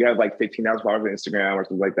 you have like 15,000 followers on Instagram or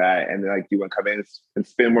something like that. And then you want to come in and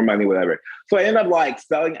spend more money, whatever. So I ended up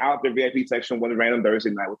selling out their VIP section one random Thursday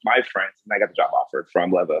night with my friends. And I got the job offer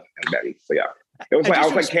from Leva and Betty. So yeah, it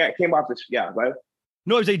was came off this. Yeah. Right?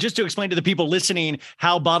 No, I was saying, just to explain to the people listening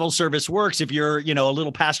how bottle service works, if you're, a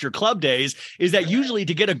little past your club days, is that usually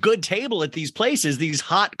to get a good table at these places, these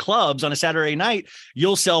hot clubs on a Saturday night,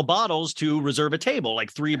 you'll sell bottles to reserve a table,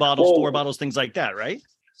 like 3 bottles, 4 bottles, things like that, right?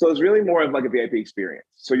 So it's really more of like a VIP experience.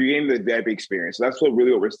 So you're getting the VIP experience. So that's what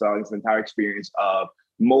we're selling. It's an entire experience of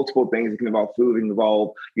multiple things. It can involve food, it can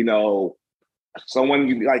involve, someone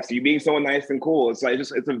you being someone nice and cool. It's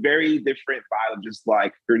it's a very different vibe of just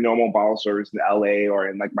like your normal bottle service in LA or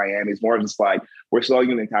in like Miami. It's more just like we're selling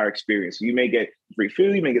you an entire experience. So you may get free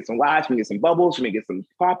food, you may get some laughs, you may get some bubbles, you may get some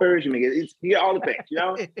poppers, you get all the things,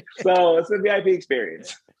 So it's a VIP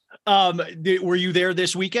experience. Were you there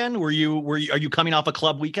this weekend? Are you coming off a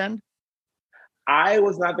club weekend? I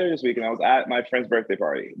was not there this weekend. I was at my friend's birthday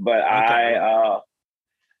party, but okay.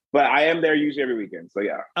 But I am there usually every weekend. So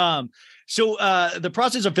yeah. So the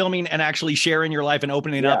process of filming and actually sharing your life and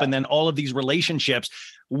opening up, and then all of these relationships,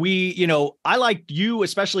 I liked you,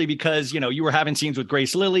 especially because, you were having scenes with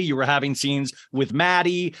Grace Lilly, you were having scenes with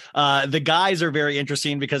Maddie. The guys are very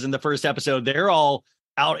interesting because in the first episode, they're all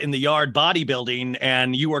out in the yard bodybuilding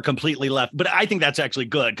and you were completely left. But I think that's actually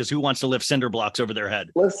good because who wants to lift cinder blocks over their head?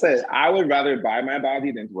 Listen, I would rather buy my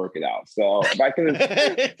body than to work it out. So if I can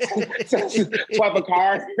swap a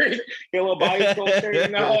car, get a little body sculpture,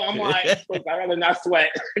 I'm like, I'd rather not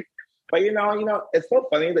sweat. But it's so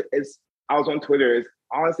funny that I was on Twitter.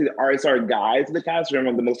 Honestly, the artists are guys. The cast are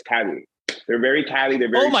the most catty. They're very catty.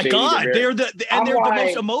 They're very shady, God. They're the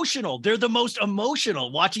most emotional. They're the most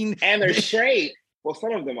emotional watching. And they're straight. Well,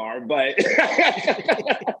 some of them are, but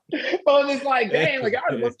it's like, dang, like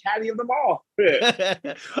I'm the most catty of them all.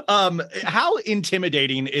 How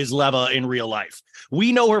intimidating is Leva in real life?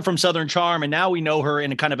 We know her from Southern Charm, and now we know her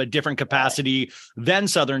in a kind of a different capacity than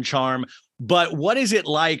Southern Charm. But what is it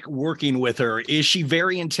like working with her? Is she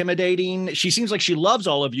very intimidating? She seems like she loves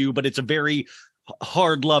all of you, but it's a very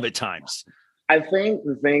hard love at times. I think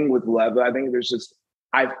the thing with Leva, I think there's just,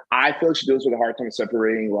 I feel like she deals with a hard time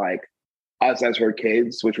separating us as her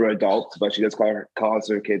kids, which were adults, but she does call us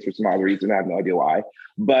her kids for some odd reason. I have no idea why.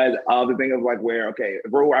 But the thing of if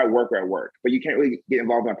we're at work, but you can't really get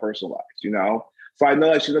involved in our personal lives, So I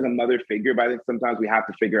know she's like a mother figure, but I think sometimes we have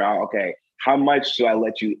to figure out, okay, how much should I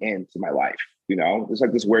let you into my life? It's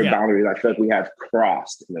like this weird boundary that I feel like we have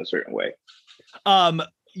crossed in a certain way.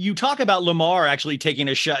 You talk about Lamar actually taking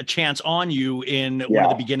a chance on you in one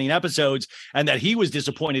of the beginning episodes and that he was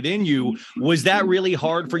disappointed in you. Was that really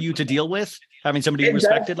hard for you to deal with, having somebody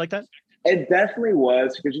respected like that? It definitely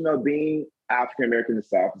was because, being African-American in the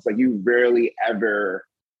South, it's like you rarely ever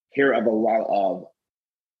hear of a lot of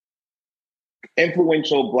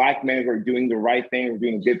influential Black men who are doing the right thing, who are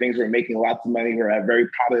doing good things, who are making lots of money, who are very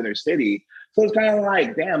popular in their city. So it's kind of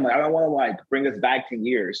like, damn, I don't want to bring us back 10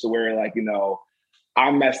 years to where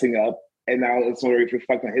I'm messing up and now it's already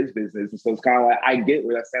reflecting on his business. And so it's kind of like, I get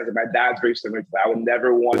where that stands. My dad's very similar to that. I would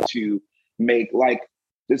never want to make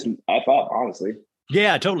this F up, honestly.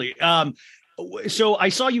 Yeah, totally. So I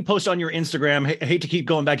saw you post on your Instagram. I hate to keep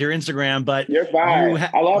going back to your Instagram, but you're fine.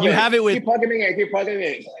 I love it. Have it with, keep plugging me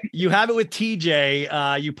in. You have it with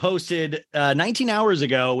TJ. You posted 19 hours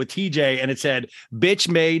ago with TJ and it said, bitch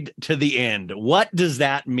made to the end. What does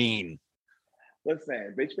that mean?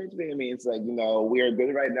 Listen, bitch to me means we are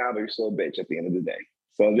good right now, but you're still a bitch at the end of the day.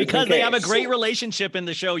 So because they have a great relationship in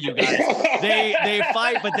the show, you guys. they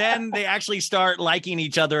fight, but then they actually start liking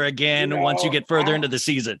each other again once you get further into the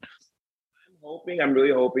season. I'm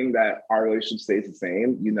really hoping that our relationship stays the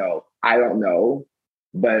same. I don't know,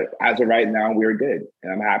 but as of right now, we're good,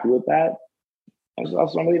 and I'm happy with that. That's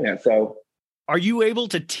what I'm leaving at. So Are you able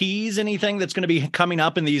to tease anything that's going to be coming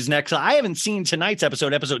up in these next? I haven't seen tonight's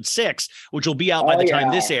episode 6, which will be out by the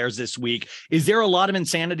time this airs this week. Is there a lot of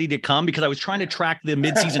insanity to come? Because I was trying to track the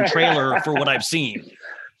midseason trailer for what I've seen.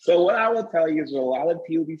 So what I will tell you is a lot of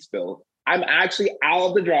tea will be spilled. I'm actually out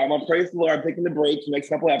of the drama. Praise the Lord. I'm taking the break for the next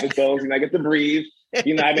couple episodes, and I get to breathe. I've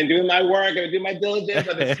been doing my work. I've been doing my diligence.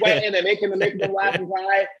 I've been sweating and making them laugh and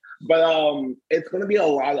cry. But it's going to be a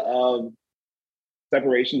lot of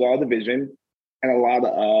separation, a lot of division, and a lot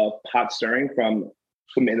of pot stirring from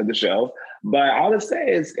the end of the show. But all I'll say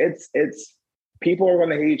is it's people are going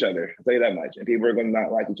to hate each other. I'll tell you that much. And people are going to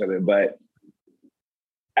not like each other. But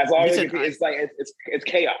as long as it's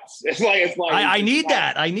chaos. It's like I need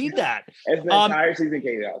that. I need that. It's the entire season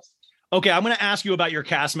chaos. Okay, I'm going to ask you about your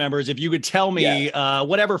cast members. If you could tell me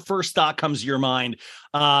whatever first thought comes to your mind.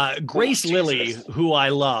 Grace Lilly, who I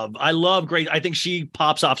love Grace. I think she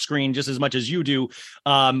pops off screen just as much as you do.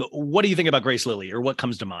 What do you think about Grace Lilly, or what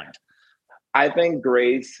comes to mind? I think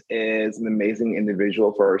Grace is an amazing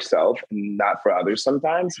individual for herself, not for others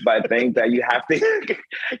sometimes. But I think that you have to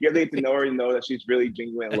get to know her and know that she's really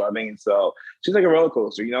genuine and loving. And so she's like a roller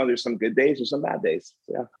coaster. There's some good days, there's some bad days.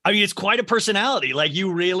 Yeah. I mean, it's quite a personality. Like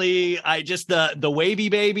the wavy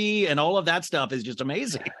baby and all of that stuff is just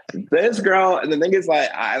amazing. This girl, and the thing is,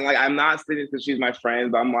 I'm not saying because she's my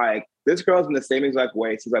friend, but I'm like, this girl's in the same exact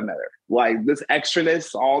way since I met her. Like this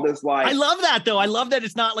extraness, all this I love that though. I love that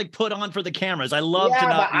it's not like put on for the cameras. I love to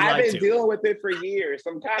not. But I've been dealing with it for years. So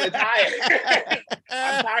I'm kind of tired.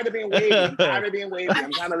 I'm tired of being wavy.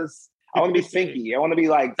 I'm kind of this. I want to be sinky. I want to be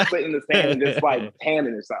like sitting in the sand and just like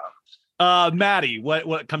tanning or something. Maddie,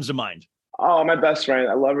 what comes to mind? Oh, my best friend.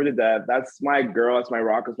 I love her to death. That's my girl. That's my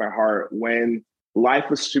rock. That's my heart. When life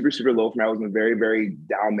was super, super low for me, I was in a very, very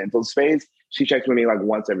down mental space. She checks with me like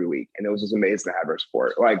once every week, and it was just amazing to have her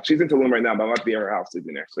support. Like she's in Tulum right now, but I'm about to be at her house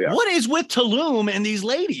sleeping there. So yeah. What is with Tulum and these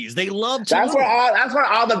ladies? They love Tulum. That's where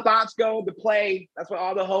all the thoughts go to play. That's where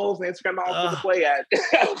all the hoes and Instagram models go to play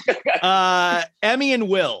at. Emmy and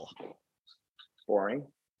Will. Boring,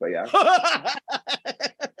 but yeah.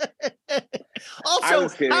 Also,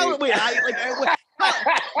 you're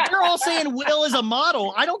all saying Will is a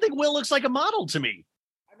model. I don't think Will looks like a model to me.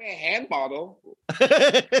 A hand model. Our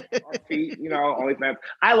feet, OnlyFans.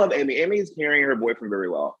 I love Amy. Amy's carrying her boyfriend very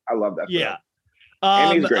well. I love that. Yeah.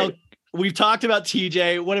 Amy's great. We've talked about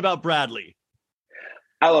TJ. What about Bradley?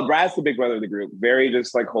 I love Brad's the big brother of the group. Very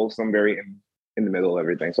just like wholesome, very in the middle of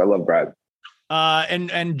everything. So I love Brad.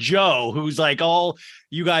 And Joe, who's like all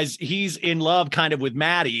you guys, he's in love kind of with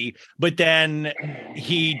Maddie, but then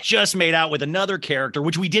he just made out with another character,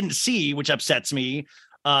 which we didn't see, which upsets me.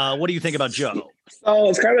 What do you think about Joe? So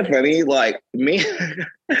it's kind of funny. Like me,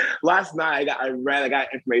 last night I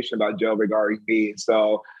got information about Joe regarding me.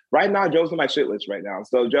 So right now, Joe's on my shit list right now.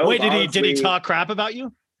 So Joe, wait, did he talk crap about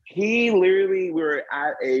you? He literally, we were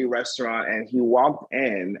at a restaurant and he walked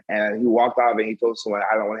in and he walked out and he told someone,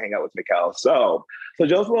 I don't want to hang out with Mikel. So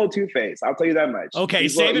Joe's a little two-faced. I'll tell you that much. Okay,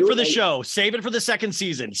 save it for the show. Save it for the second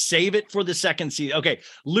season. Okay,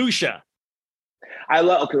 Lucia.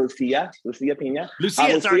 Lucia Pena.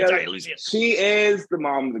 Lucia. She is the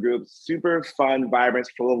mom of the group. Super fun, vibrant,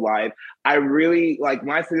 full of life. I really like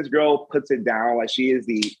when I see this girl puts it down. Like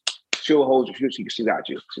she'll hold you. She got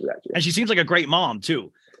you. And she seems like a great mom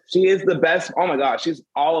too. She is the best. Oh my gosh, she's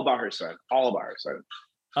all about her son.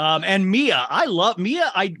 And Mia, I love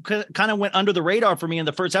Mia. I kind of went under the radar for me in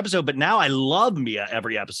the first episode, but now I love Mia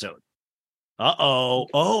every episode. Oh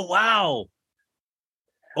wow.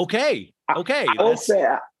 Okay. I'll say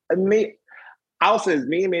me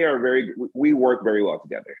and Mia we work very well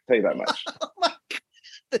together. I'll tell you that much. Oh my God.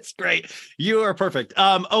 That's great. You are perfect.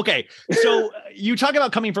 Okay. So you talk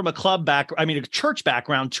about coming from a church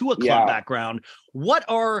background to a club background.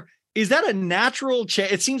 Is that a natural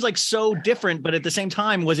change? It seems like so different, but at the same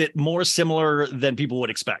time, was it more similar than people would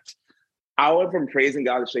expect? I went from praising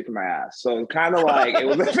God to shaking my ass. So kind of like it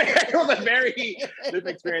was a very different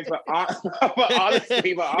experience. But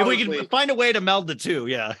honestly, if we can find a way to meld the two,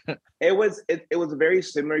 yeah. It was a very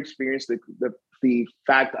similar experience. The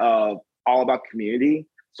fact of all about community.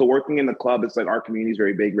 So working in the club, it's like our community is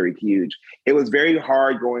very big, very huge. It was very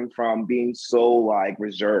hard going from being so like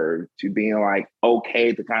reserved to being like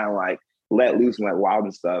okay to kind of like let loose and like wild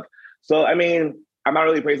and stuff. So I mean, I'm not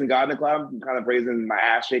really praising God in the club. I'm kind of praising my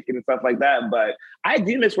ass shaking and stuff like that. But I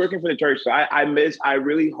do miss working for the church. So I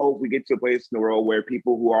really hope we get to a place in the world where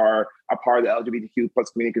people who are a part of the LGBTQ plus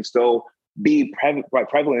community can still be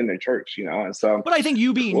prevalent in their church, And so, but I think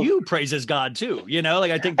you being you praises God too,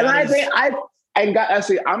 Like I think, And God,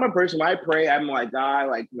 actually, I'm a person, when I pray, I'm like, God,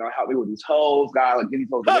 like, help me with these hoes. God, like, get these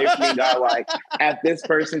hoes away from me. God, like, at this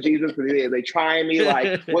person, Jesus, they trying me.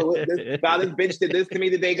 Like, God, this bitch did this to me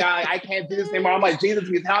today. God, I can't do this anymore. I'm like, Jesus,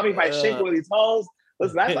 please help me if I shake one of these hoes.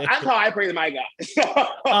 Listen, that's how I pray to my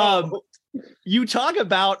God. You talk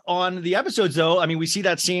about on the episodes, though. I mean, we see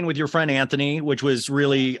that scene with your friend Anthony, which was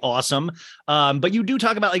really awesome. But you do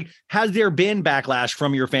talk about, like, has there been backlash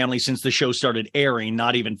from your family since the show started airing,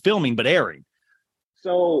 not even filming, but airing?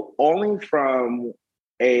 So only from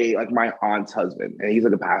my aunt's husband, and he's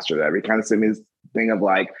like a pastor there. He kind of sent me this thing of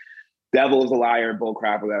like, devil is a liar, bull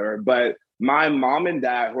crap, whatever. But my mom and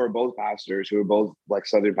dad, who are both pastors, who are both like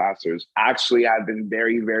Southern pastors, actually have been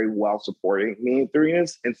very, very well supporting me through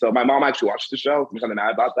this. And so my mom actually watched the show. I'm kind of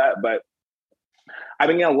mad about that, but I've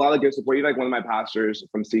been getting a lot of good support. Like one of my pastors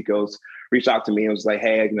from Seacoast reached out to me and was like,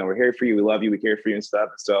 hey, we're here for you. We love you. We care for you and stuff.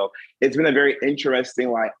 So it's been a very interesting,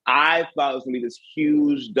 like, I thought it was gonna be this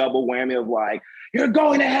huge double whammy of like, you're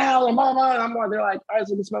going to hell and blah, blah. And I'm like, they're like, all right,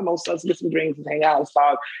 so let's get some most let's get some drinks and hang out, let's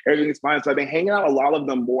talk. Everything's fine. So I've been hanging out a lot of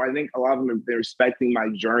them more. I think a lot of them have been respecting my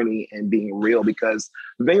journey and being real, because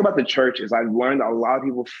the thing about the church is I've learned that a lot of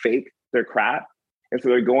people fake their crap. And so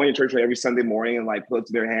they're going to church every Sunday morning and like put it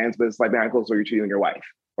to their hands, but it's like, man, close, or you're cheating on your wife,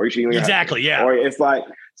 or you're cheating on your exactly, husband. Yeah. Or it's like,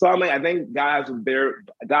 so I'm like, I think God has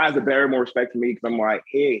a better, more respect for me, because I'm like,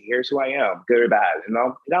 hey, here's who I am, good or bad,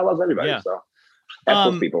 God loves everybody. Yeah. So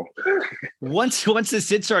that's those people. Once the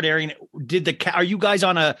Sid started airing, are you guys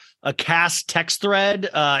on a cast text thread?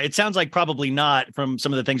 It sounds like probably not from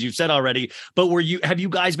some of the things you've said already, but have you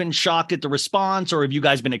guys been shocked at the response, or have you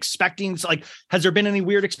guys been expecting, like, has there been any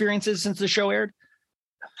weird experiences since the show aired?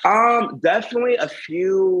 Definitely a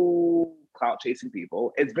few clout chasing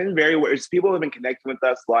people. It's been very weird. People have been connecting with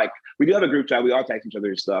us. Like, we do have a group chat. We all text each other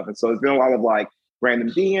and stuff. And so it's been a lot of like random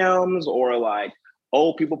DMs, or like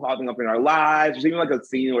old people popping up in our lives. There's even like a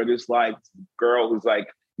scene where this like girl who's like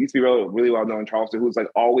used to be really, really well known in Charleston, who's like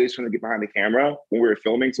always trying to get behind the camera when we were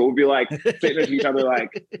filming. So we'll be like sitting next to each other, like,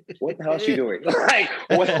 what the hell is she doing? Like,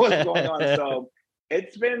 what's going on? So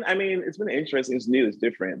it's been interesting. It's new, it's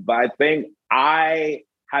different. But I think I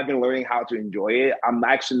have been learning how to enjoy it. I'm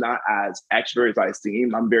actually not as extrovert as I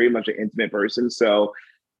seem. I'm very much an intimate person. So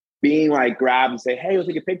being like grabbed and say, hey, let's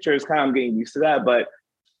take a picture, is kind of, I'm getting used to that. But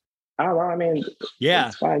I don't know. I mean, yeah,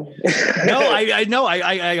 it's fine. No, I know.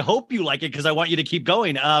 I hope you like it, because I want you to keep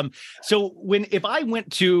going. So if I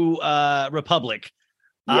went to Republic,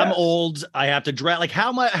 yes. I'm old. I have to dress. Like,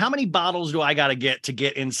 how many bottles do I got to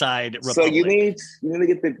get inside Republic? So you need to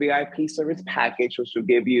get the VIP service package, which will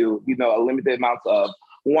give you, a limited amount of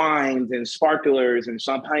wines and sparklers and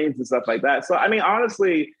champagnes and stuff like that. So, I mean,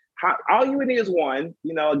 honestly, all you would need is one,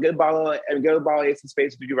 a good bottle of Ace of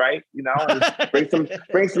Spades to do right, and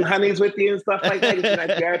bring some honeys with you and stuff like that. Get in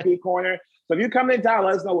that VIP corner. So if you come in town,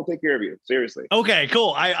 let us know. We'll take care of you. Seriously. Okay,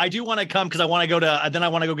 cool. I do want to come, because I want to go to, then I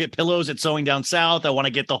want to go get pillows at Sewing Down South. I want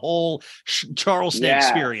to get the whole Charleston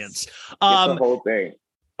experience. Get the whole thing.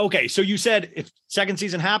 Okay, so you said if second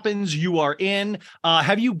season happens, you are in.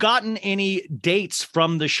 Have you gotten any dates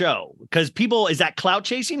from the show? Because is that clout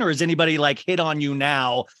chasing, or is anybody like hit on you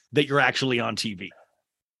now that you're actually on TV?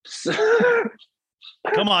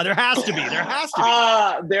 Come on, there has to be. There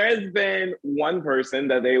has been one person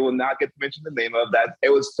that they will not get to mention the name of. That it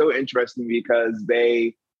was so interesting, because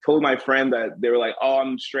they told my friend that they were like, "Oh,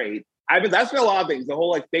 I'm straight." That's been a lot of things. The whole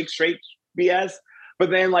like fake straight BS. But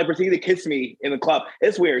then like proceeded to kiss me in the club.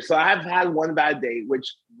 It's weird. So I have had one bad date,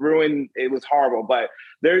 which ruined, it was horrible. But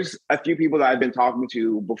there's a few people that I've been talking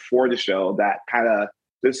to before the show that kind of,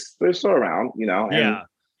 they're still around, And, yeah.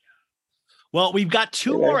 Well, we've got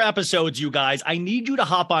 2 more episodes, you guys. I need you to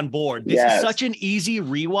hop on board. This is such an easy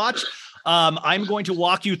rewatch. I'm going to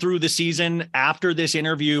walk you through the season after this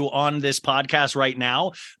interview on this podcast right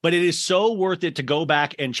now, but it is so worth it to go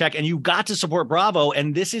back and check. And you got to support Bravo.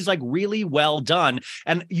 And this is like really well done.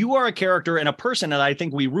 And you are a character and a person that I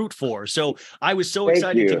think we root for. So I was so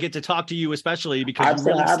excited to get to talk to you, especially because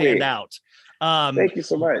you really stand out. Thank you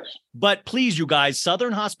so much. But please, you guys,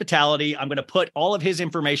 Southern Hospitality, I'm going to put all of his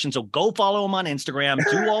information. So go follow him on Instagram,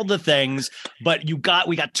 do all the things, but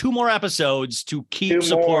we got 2 more episodes to keep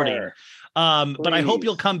supporting. But I hope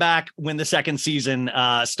you'll come back when the second season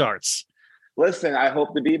starts. Listen, I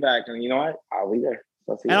hope to be back. And you know what? I'll be there.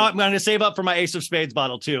 And I'm going to save up for my Ace of Spades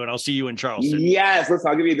bottle too, and I'll see you in Charleston. Yes, listen,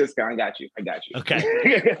 I'll give you a discount. I got you.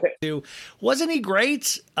 Okay. Wasn't he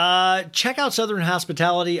great? Check out Southern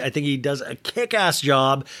Hospitality. I think he does a kick-ass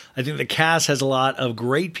job. I think the cast has a lot of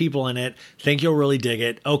great people in it. Think you'll really dig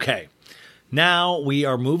it. Okay. Now we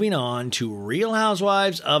are moving on to Real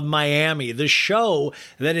Housewives of Miami, the show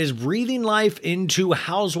that is breathing life into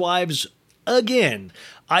housewives again.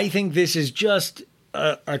 I think this is just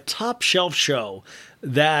a top shelf show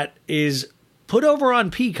that is put over on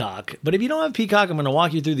Peacock. But if you don't have Peacock, I'm going to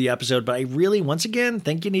walk you through the episode. But I really, once again,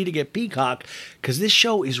 think you need to get Peacock because this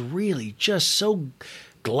show is really just so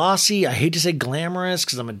glossy. I hate to say glamorous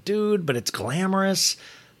because I'm a dude, but it's glamorous.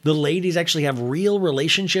 The ladies actually have real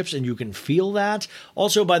relationships and you can feel that.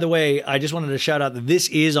 Also, by the way, I just wanted to shout out that this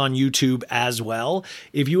is on YouTube as well.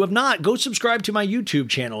 If you have not, go subscribe to my YouTube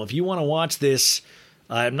channel. If you want to watch this,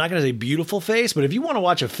 I'm not going to say beautiful face, but if you want to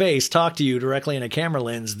watch a face talk to you directly in a camera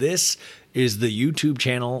lens, this is the YouTube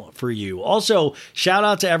channel for you. Also, shout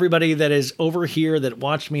out to everybody that is over here that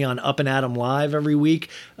watched me on Up and Adam Live every week,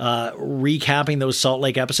 recapping those Salt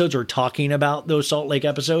Lake episodes or talking about those Salt Lake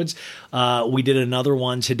episodes. We did another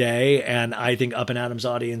one today, and I think Up and Adam's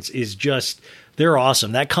audience is just... they're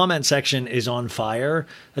awesome. That comment section is on fire.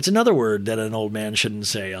 That's another word that an old man shouldn't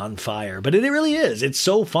say, on fire. But it really is. It's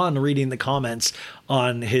so fun reading the comments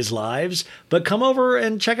on his lives. But come over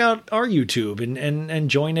and check out our YouTube and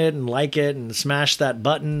join it and like it and smash that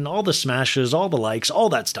button, all the smashes, all the likes, all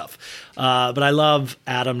that stuff. But I love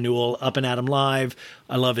Adam Newell, Up and Adam Live.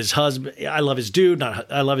 I love his husband. I love his dude.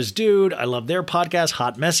 I love his dude. I love their podcast,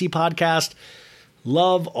 Hot Messy Podcast.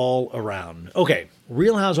 Love all around. Okay,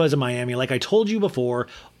 Real Housewives of Miami. Like I told you before,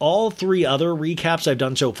 all 3 other recaps I've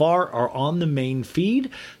done so far are on the main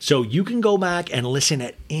feed, so you can go back and listen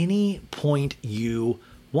at any point you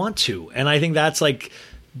want to. And I think that's like,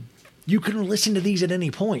 you can listen to these at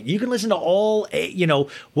any point. You can listen to all,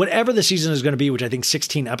 whatever the season is going to be, which I think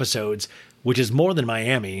 16 episodes, which is more than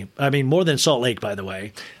Miami. I mean, more than Salt Lake, by the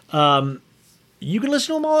way. You can listen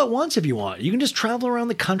to them all at once if you want. You can just travel around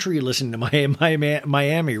the country listening to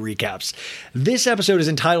Miami recaps. This episode is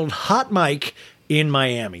entitled Hot Mic in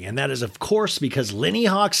Miami. And that is, of course, because Lenny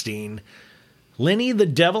the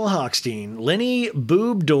Devil Hochstein, Lenny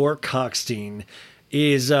Boob Dork Hochstein,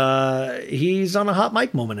 is he's on a hot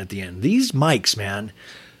mic moment at the end. These mics, man,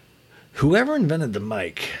 whoever invented the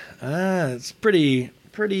mic, it's pretty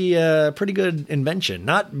good invention.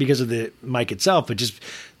 Not because of the mic itself, but just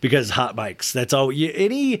because hot mics. That's all.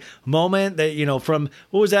 Any moment that, from,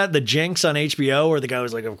 what was that? The Jinx on HBO where the guy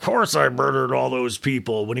was like, of course I murdered all those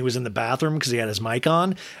people when he was in the bathroom because he had his mic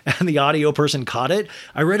on and the audio person caught it.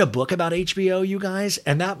 I read a book about HBO, you guys,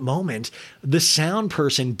 and that moment, the sound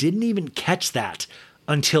person didn't even catch that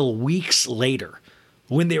until weeks later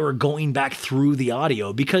when they were going back through the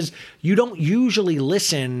audio, because you don't usually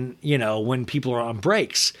listen, when people are on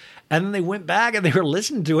breaks. And then they went back and they were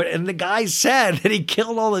listening to it. And the guy said that he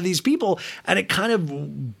killed all of these people. And it kind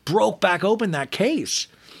of broke back open that case.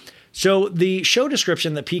 So the show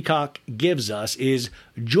description that Peacock gives us is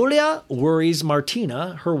Julia worries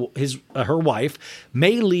Martina, her wife,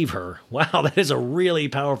 may leave her. Wow, that is a really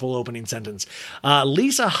powerful opening sentence.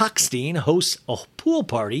 Lisa Hochstein hosts a pool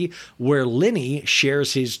party where Lenny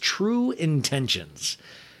shares his true intentions.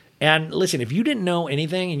 And listen, if you didn't know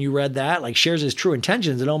anything and you read that, like shares his true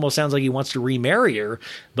intentions, it almost sounds like he wants to remarry her.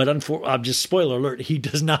 But just spoiler alert, he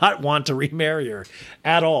does not want to remarry her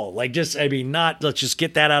at all. Let's just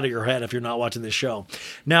get that out of your head if you're not watching this show.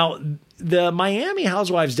 Now, the Miami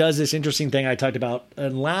Housewives does this interesting thing I talked about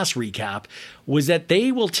in last recap, was that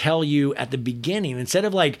they will tell you at the beginning, instead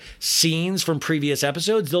of like scenes from previous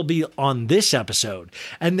episodes, they'll be on this episode.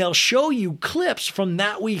 And they'll show you clips from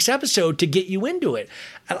that week's episode to get you into it.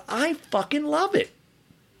 And I fucking love it.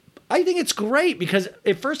 I think it's great because,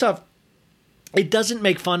 first off, it doesn't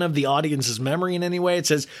make fun of the audience's memory in any way. It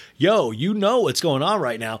says, yo, you know what's going on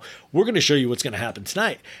right now. We're going to show you what's going to happen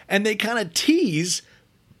tonight. And they kind of tease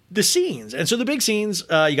the scenes. And so the big scenes,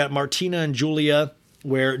 you got Martina and Julia,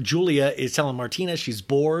 where Julia is telling Martina she's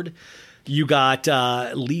bored. You got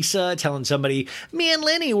Lisa telling somebody, me and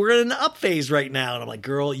Lenny, we're in an up phase right now. And I'm like,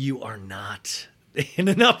 girl, you are not in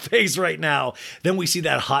an up phase right now. Then we see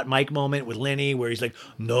that hot mic moment with Lenny where he's like,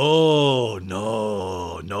 no,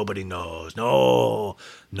 nobody knows. No.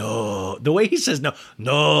 The way he says no,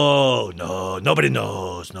 nobody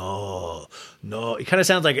knows. No. It kind of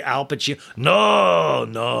sounds like Al Pacino.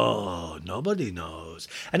 No, nobody knows.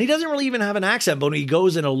 And he doesn't really even have an accent, but when he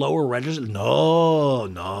goes in a lower register,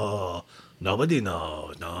 no, nobody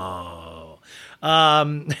knows. No.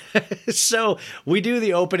 So we do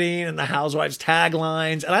the opening and the Housewives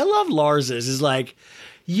taglines, and I love Lars's. Is like,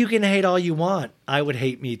 you can hate all you want. I would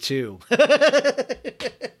hate me too.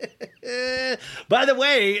 By the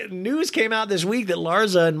way, news came out this week that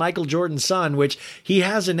Larsa and Michael Jordan's son, which he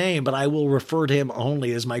has a name, but I will refer to him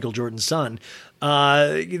only as Michael Jordan's son,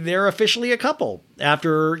 they're officially a couple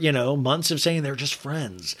after, months of saying they're just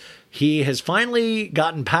friends. He has finally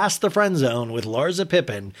gotten past the friend zone with Larsa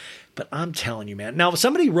Pippen. But I'm telling you, man. Now,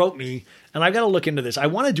 somebody wrote me and I've got to look into this. I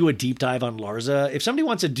want to do a deep dive on Larsa. If somebody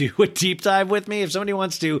wants to do a deep dive with me, if somebody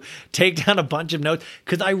wants to take down a bunch of notes,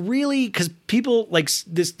 because people like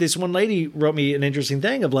this one lady wrote me an interesting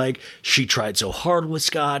thing of like, she tried so hard with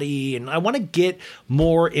Scotty, and I want to get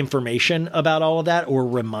more information about all of that or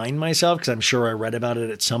remind myself, because I'm sure I read about it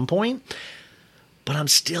at some point. But I'm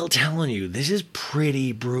still telling you, this is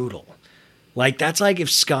pretty brutal. Like, that's like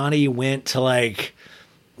if Scotty went to like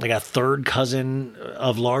a third cousin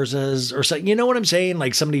of Larsa's or something. You know what I'm saying?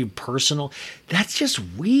 Like somebody personal. That's just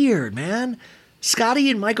weird, man.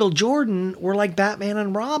 Scotty and Michael Jordan were like Batman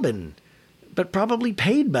and Robin, but probably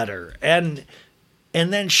paid better. And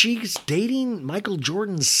then she's dating Michael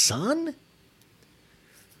Jordan's son?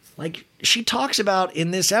 Like, she talks about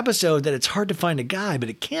in this episode that it's hard to find a guy, but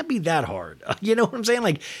it can't be that hard. You know what I'm saying?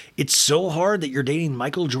 Like, it's so hard that you're dating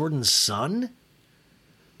Michael Jordan's son?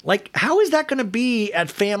 Like, how is that going to be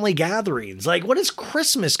at family gatherings? Like, what is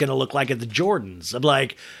Christmas going to look like at the Jordans? I'm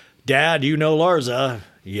like, Dad, you know Larsa?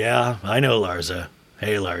 Yeah, I know Larsa.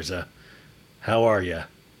 Hey, Larsa. How are you?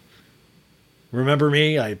 Remember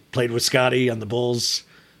me? I played with Scotty on the Bulls.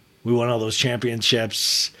 We won all those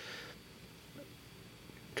championships.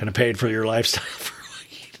 Kind of paid for your lifestyle for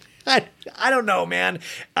I don't know, man.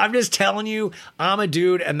 I'm just telling you, I'm a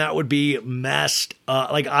dude, and that would be messed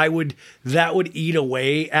up. Like, that would eat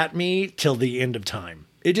away at me till the end of time.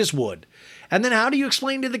 It just would. And then how do you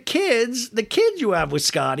explain to the kids you have with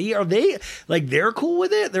Scotty, are they, like, they're cool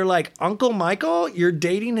with it? They're like, Uncle Michael, you're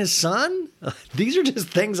dating his son? These are just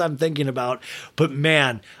things I'm thinking about. But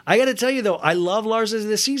man, I got to tell you though, I love Larsa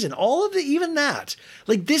this season. Even that.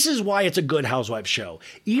 Like, this is why it's a good housewife show.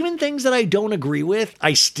 Even things that I don't agree with,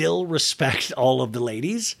 I still respect all of the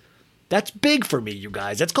ladies. That's big for me, you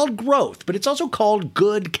guys. That's called growth, but it's also called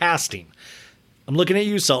good casting. I'm looking at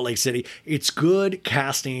you, Salt Lake City. It's good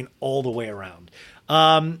casting all the way around.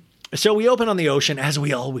 So we open on the ocean, as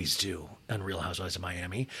we always do on Real Housewives of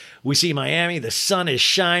Miami. We see Miami, the sun is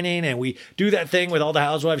shining, and we do that thing with all the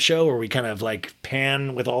Housewives show where we kind of like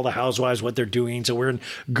pan with all the housewives, what they're doing. So we're in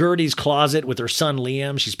Gertie's closet with her son,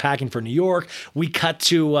 Liam. She's packing for New York. We cut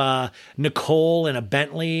to Nicole in a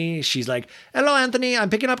Bentley. She's like, hello, Anthony. I'm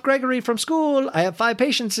picking up Gregory from school. I have 5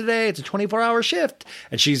 patients today. It's a 24-hour shift.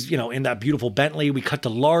 And she's, in that beautiful Bentley. We cut to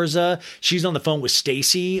Larsa. She's on the phone with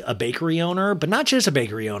Stacy, a bakery owner, but not just a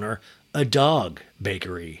bakery owner, a dog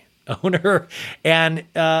bakery owner. And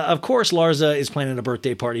of course, Larsa is planning a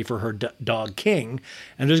birthday party for her dog King,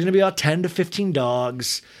 and there's going to be about 10 to 15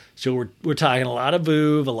 dogs. So we're talking a lot of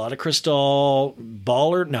Vouv, a lot of Crystal,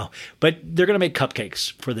 Baller. No, but they're going to make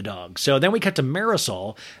cupcakes for the dog. So then we cut to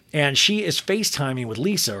Marisol, and she is FaceTiming with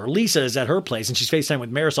Lisa, or Lisa is at her place, and she's FaceTiming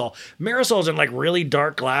with Marisol. Marisol's in like really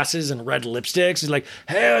dark glasses and red lipsticks. She's like,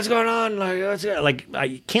 hey, what's going on? Like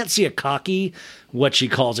I can't see a cocky, what she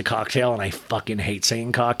calls a cocktail, and I fucking hate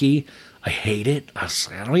saying cocky. I hate it. I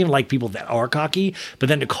don't even like people that are cocky, but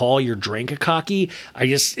then to call your drink a cocky,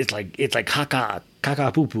 it's like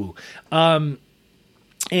caca poo poo.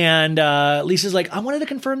 And Lisa's like, I wanted to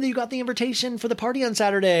confirm that you got the invitation for the party on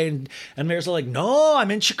Saturday. And Marisol's like, no,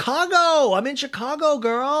 I'm in Chicago,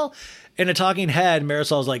 girl. In a talking head,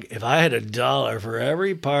 Marisol's like, if I had $1 for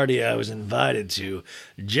every party I was invited to,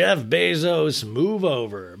 Jeff Bezos, move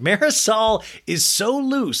over. Marisol is so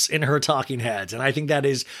loose in her talking heads, and I think that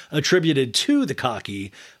is attributed to the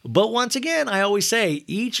cocky. But once again, I always say,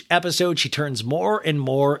 each episode she turns more and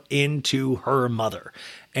more into her mother.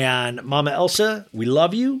 And Mama Elsa, we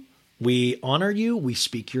love you. We honor you. We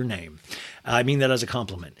speak your name. I mean that as a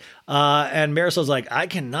compliment. And Marisol's like, I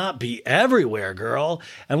cannot be everywhere, girl.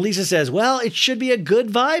 And Lisa says, well, it should be a good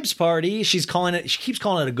vibes party. She keeps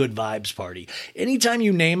calling it a good vibes party. Anytime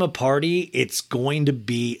you name a party, it's going to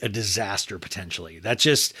be a disaster potentially. That's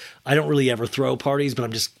just, I don't really ever throw parties, but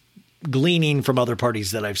I'm just gleaning from other parties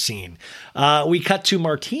that I've seen. We cut to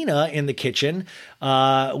Martina in the kitchen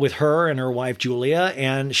with her and her wife, Julia,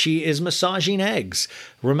 and she is massaging eggs.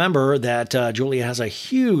 Remember that Julia has a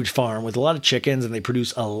huge farm with a lot of chickens, and they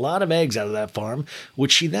produce a lot of eggs out of that farm,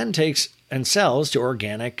 which she then takes and sells to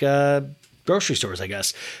organic grocery stores, I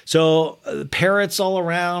guess. So parrots all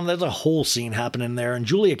around. There's a whole scene happening there, and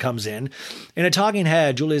Julia comes in a talking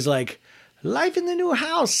head. Julia's like, life in the new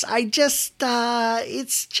house.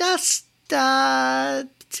 It's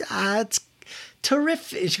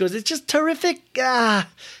terrific. She goes, it's just terrific.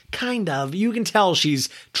 Kind of. You can tell she's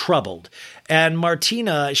troubled. And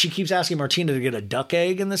Martina, she keeps asking Martina to get a duck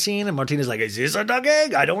egg in the scene. And Martina's like, is this a duck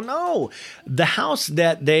egg? I don't know. The house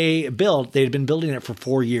that they built, they'd been building it for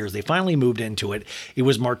 4 years. They finally moved into it. It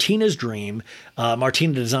was Martina's dream.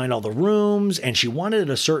 Martina designed all the rooms, and she wanted it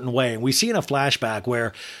a certain way. And we see in a flashback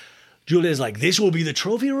where Julia's like, this will be the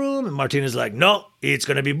trophy room. And Martina's like, no, it's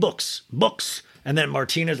going to be books. And then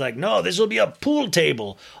Martina's like, no, this will be a pool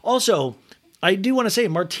table. Also, I do want to say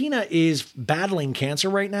Martina is battling cancer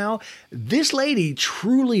right now. This lady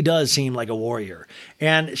truly does seem like a warrior.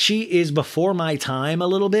 And she is before my time a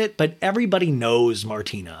little bit, but everybody knows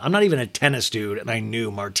Martina. I'm not even a tennis dude, and I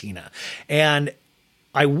knew Martina. And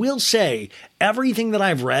I will say everything that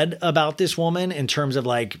I've read about this woman in terms of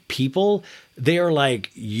like people, they are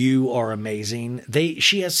like, you are amazing.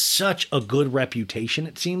 She has such a good reputation,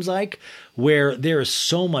 it seems like, where there is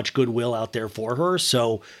so much goodwill out there for her.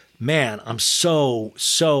 So, man, I'm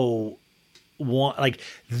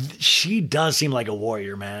she does seem like a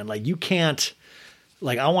warrior, man. Like you can't,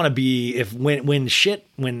 like I want to be,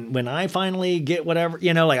 when I finally get whatever,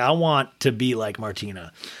 you know, like I want to be like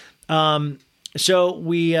Martina. So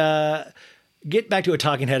we get back to a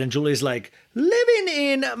talking head, and Julie's like, living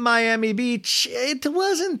in Miami Beach, it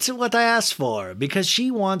wasn't what I asked for, because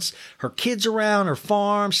she wants her kids around her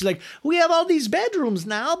farm. She's like, we have all these bedrooms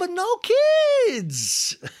now, but no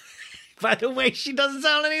kids. By the way, she doesn't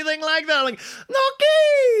sound anything like that. Like, no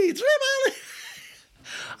kids.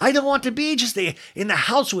 I don't want to be just in the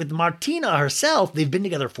house with Martina herself. They've been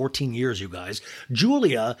together 14 years, you guys.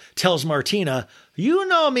 Julia tells Martina, you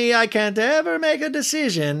know me, I can't ever make a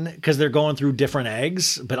decision, because they're going through different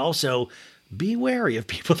eggs, but also be wary of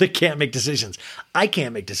people that can't make decisions. I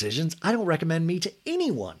can't make decisions. I don't recommend me to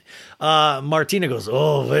anyone. Martina goes,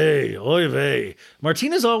 oh, vey, oy vey.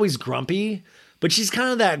 Martina's always grumpy, but she's kind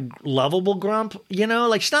of that lovable grump, you know?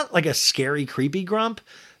 Like, she's not like a scary, creepy grump.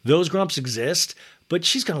 Those grumps exist. But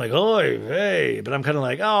she's kind of like, oy vey. But I'm kind of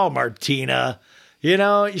like, oh, Martina. You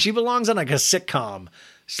know, she belongs on like a sitcom.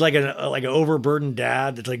 She's like an overburdened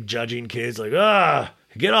dad that's like judging kids. Like,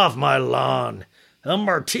 get off my lawn. I'm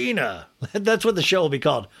Martina. That's what the show will be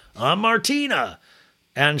called. I'm Martina.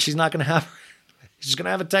 And she's not going to have, she's going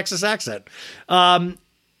to have a Texas accent.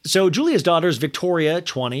 So Julia's daughters, Victoria,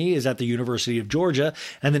 20, is at the University of Georgia.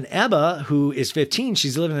 And then Emma, who is 15,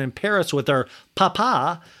 she's living in Paris with her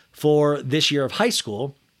papa for this year of high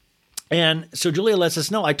school. And so Julia lets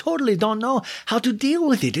us know, I totally don't know how to deal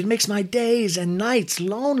with it. It makes my days and nights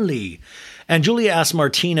lonely. And Julia asks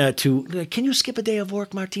Martina can you skip a day of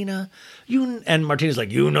work, Martina? And Martina's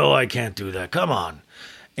like, you know I can't do that. Come on.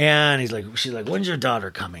 And she's like, when's your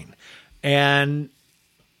daughter coming? And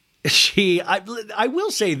I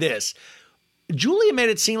will say this. Julia made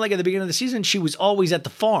it seem like at the beginning of the season, she was always at the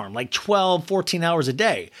farm, like 12, 14 hours a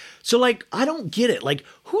day. So like, I don't get it. Like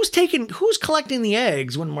who's collecting the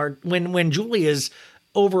eggs when Julia's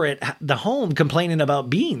over at the home complaining about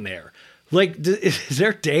being there? Like, is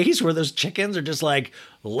there days where those chickens are just like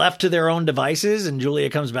left to their own devices and Julia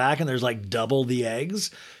comes back and there's like double the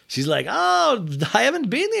eggs? She's like, oh, I haven't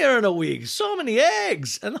been here in a week. So many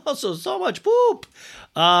eggs and also so much poop.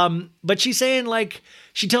 But she's saying like,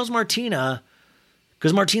 she tells Martina,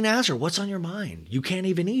 because Martina asks her, what's on your mind? You can't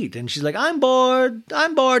even eat. And she's like, I'm bored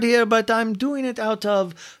here, but I'm doing it out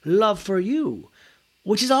of love for you.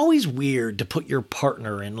 Which is always weird to put your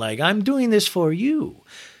partner in, like, I'm doing this for you.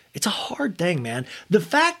 It's a hard thing, man. The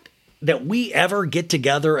fact that we ever get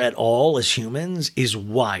together at all as humans is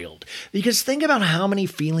wild. Because think about how many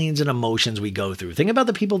feelings and emotions we go through. Think about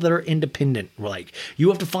the people that are independent. Like, you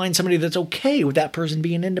have to find somebody that's okay with that person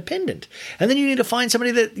being independent. And then you need to find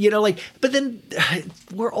somebody that, you know, like, but then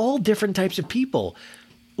we're all different types of people.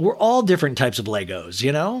 We're all different types of Legos,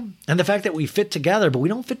 you know? And the fact that we fit together, but we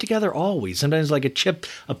don't fit together always. Sometimes like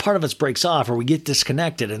a part of us breaks off or we get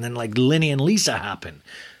disconnected and then like Lenny and Lisa happen.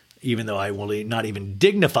 Even though I will not even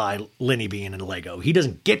dignify Lenny being a Lego. He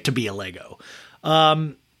doesn't get to be a Lego.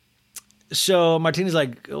 So Martina's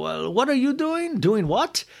like, well, what are you doing? Doing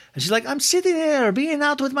what? And she's like, I'm sitting here being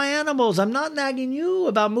out with my animals. I'm not nagging you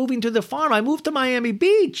about moving to the farm. I moved to Miami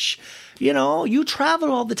Beach. You know, you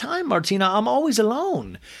travel all the time, Martina. I'm always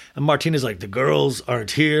alone. And Martina's like, the girls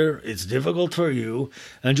aren't here. It's difficult for you.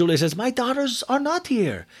 And Julia says, my daughters are not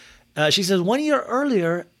here. She says, 1 year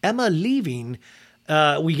earlier, Emma leaving,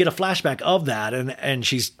 we get a flashback of that, and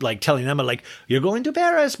she's like telling Emma, like, you're going to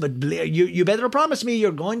Paris, but you better promise me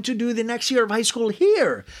you're going to do the next year of high school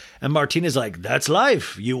here. And Martina's like, that's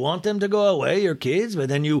life. You want them to go away, your kids, but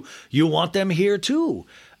then you want them here too.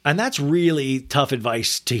 And that's really tough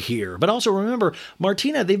advice to hear. But also remember,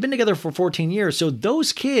 Martina, they've been together for 14 years. So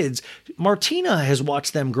those kids, Martina has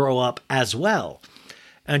watched them grow up as well.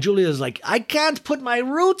 And Julia's like, I can't put my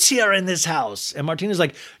roots here in this house. And Martina's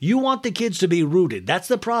like, you want the kids to be rooted. That's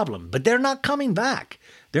the problem. But they're not coming back.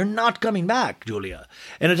 They're not coming back, Julia.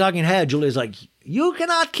 In a talking head, Julia's like, you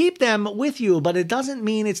cannot keep them with you, but it doesn't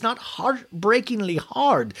mean it's not heartbreakingly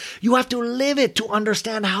hard. You have to live it to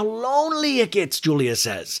understand how lonely it gets, Julia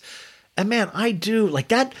says. And man, I do. Like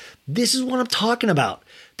that, this is what I'm talking about.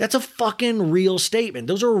 That's a fucking real statement.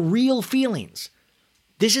 Those are real feelings.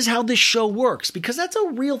 This is how this show works, because that's a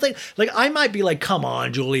real thing. Like, I might be like, come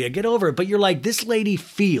on, Julia, get over it. But you're like, this lady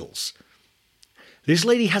feels. This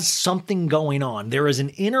lady has something going on. There is an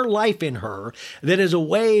inner life in her that is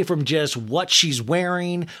away from just what she's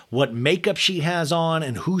wearing, what makeup she has on,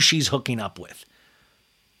 and who she's hooking up with.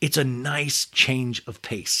 It's a nice change of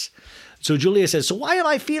pace. So Julia says, so why am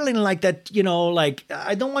I feeling like that, like,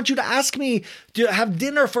 I don't want you to ask me to have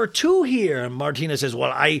dinner for two here. And Martina says,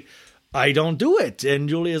 well, I don't do it. And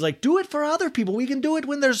Julia's like, do it for other people. We can do it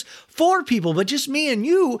when there's 4 people, but just me and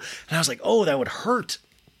you. And I was like, oh, that would hurt.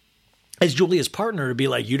 As Julia's partner to be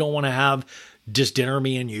like, you don't want to have just dinner,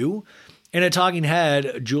 me and you? In a talking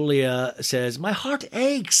head, Julia says, my heart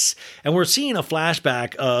aches. And we're seeing a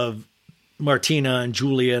flashback of Martina and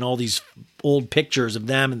Julia and all these old pictures of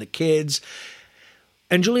them and the kids.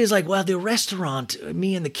 And Julia's like, well, the restaurant,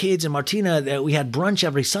 me and the kids and Martina, we had brunch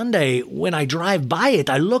every Sunday. When I drive by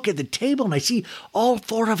it, I look at the table and I see all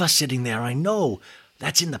 4 of us sitting there. I know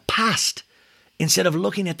that's in the past. Instead of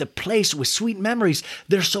looking at the place with sweet memories,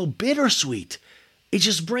 they're so bittersweet. It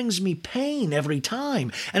just brings me pain every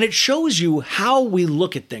time. And it shows you how we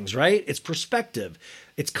look at things, right? It's perspective.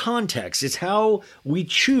 It's context. It's how we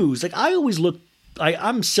choose. Like, I always look,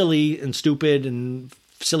 I'm silly and stupid and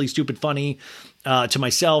silly, stupid, funny to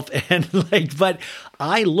myself. And but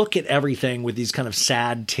I look at everything with these kind of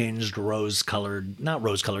sad tinged not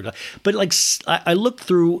rose colored, but like I look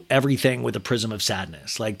through everything with a prism of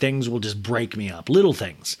sadness. Like things will just break me up, little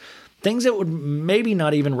things that would maybe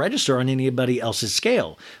not even register on anybody else's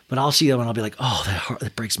scale, but I'll see them and I'll be like, oh,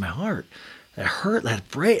 that breaks my heart. That hurt, that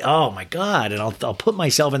break. Oh my God. And I'll put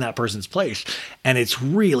myself in that person's place. And it's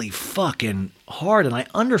really fucking hard. And I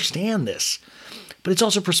understand this. But it's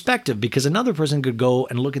also perspective, because another person could go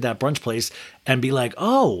and look at that brunch place and be like,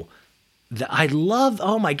 oh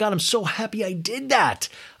my God, I'm so happy I did that.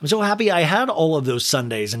 I'm so happy I had all of those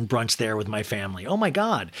Sundays and brunch there with my family. Oh my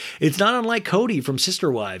God. It's not unlike Cody from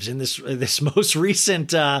Sister Wives in this most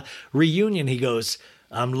recent reunion. He goes,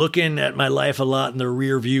 I'm looking at my life a lot in the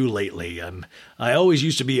rear view lately. I always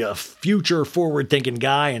used to be a future forward thinking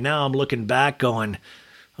guy. And now I'm looking back going,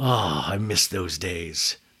 oh, I miss those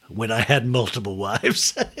days when I had multiple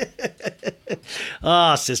wives.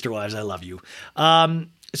 Sister Wives, I love you.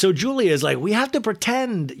 So Julia is like, we have to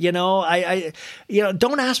pretend, don't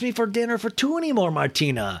ask me for dinner for 2 anymore,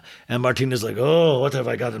 Martina. And Martina's like, oh, what have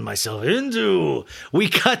I gotten myself into? We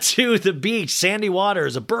cut to the beach, sandy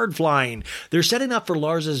waters, a bird flying. They're setting up for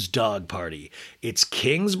Lars's dog party. It's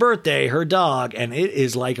King's birthday, her dog, and it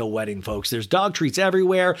is like a wedding, folks. There's dog treats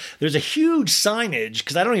everywhere. There's a huge signage,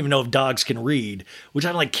 because I don't even know if dogs can read, which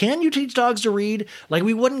I'm like, can you teach dogs to read? Like,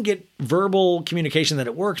 we wouldn't get verbal communication that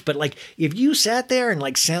it works, but like, if you sat there and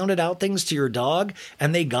like sounded out things to your dog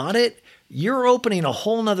and they got it, you're opening a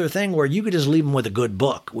whole nother thing where you could just leave them with a good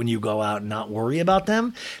book when you go out and not worry about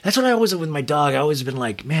them. That's what I always with my dog. I always been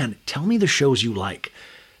like, man, tell me the shows you like,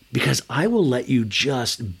 because I will let you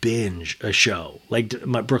just binge a show. Like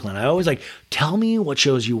my Brooklyn, I always like, tell me what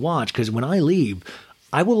shows you watch, because when I leave,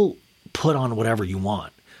 I will put on whatever you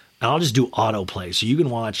want. I'll just do autoplay. So you can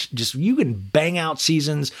you can bang out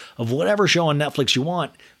seasons of whatever show on Netflix you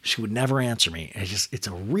want. She would never answer me. It's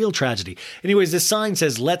a real tragedy. Anyways, this sign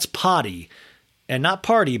says, let's potty. And not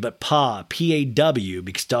party, but paw, P-A-W,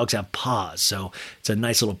 because dogs have paws. So it's a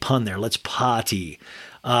nice little pun there. Let's potty.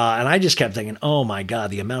 And I just kept thinking, oh my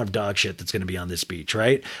God, the amount of dog shit that's going to be on this beach,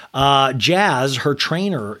 right? Jazz, her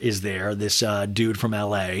trainer, is there, this dude from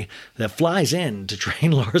LA that flies in to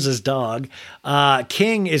train Lars's dog.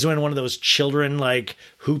 King is in one of those children, like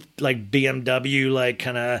BMW, like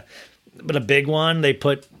kind of, but a big one. They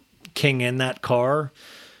put King in that car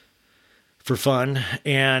for fun.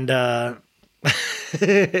 And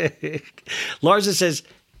Larsa says,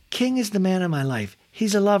 King is the man of my life.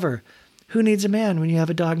 He's a lover. Who needs a man when you have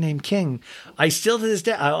a dog named King? I still to this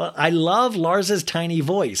day, I love Larsa's tiny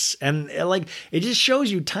voice. And like, it just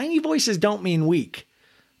shows you tiny voices don't mean weak.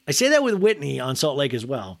 I say that with Whitney on Salt Lake as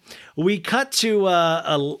well. We cut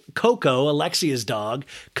to Coco, Alexia's dog,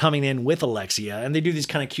 coming in with Alexia. And they do these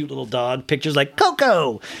kind of cute little dog pictures like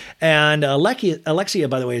Coco. And Alexia,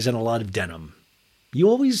 by the way, is in a lot of denim. You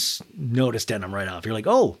always notice denim right off. You're like,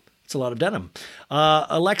 oh, It's a lot of denim.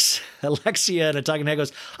 Alexia in a talking head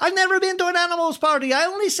goes, I've never been to an animals party. I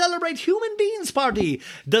only celebrate human beings party.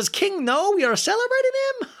 Does King know we are celebrating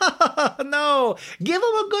him? No. Give him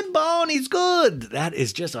a good bone. He's good. That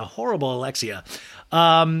is just a horrible Alexia.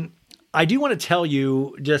 I do want to tell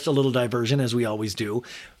you just a little diversion, as we always do.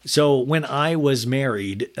 So when I was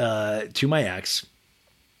married to my ex,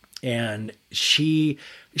 and she's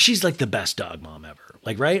like the best dog mom ever.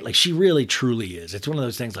 Like, right? Like, she really, truly is. It's one of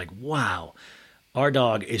those things like, wow, our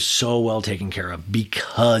dog is so well taken care of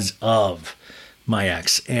because of my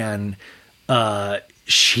ex. And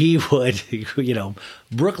she would,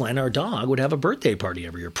 Brooklyn, our dog, would have a birthday party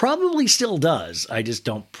every year. Probably still does. I just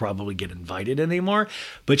don't probably get invited anymore.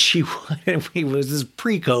 But she would, it was this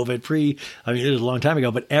pre-COVID, it was a long time ago,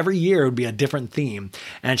 but every year it would be a different theme.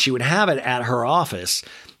 And she would have it at her office.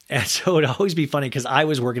 And so it would always be funny because I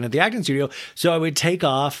was working at the acting studio. So I would take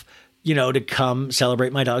off, to come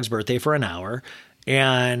celebrate my dog's birthday for an hour.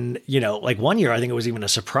 And, like one year, I think it was even a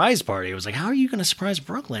surprise party. It was like, how are you going to surprise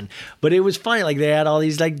Brooklyn? But it was funny. Like, they had all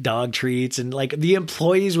these like dog treats and like the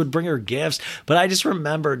employees would bring her gifts. But I just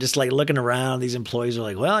remember just like looking around, these employees were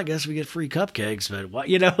like, well, I guess we get free cupcakes. But what,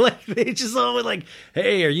 like they just always like,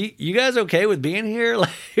 hey, are you guys okay with being here? Like,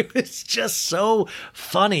 it was just so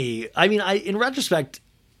funny. I mean, in retrospect,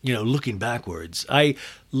 looking backwards, it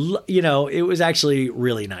was actually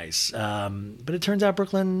really nice. But it turns out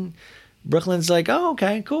Brooklyn's like, oh,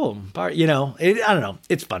 okay, cool. I don't know.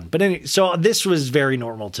 It's fun. But anyway, so this was very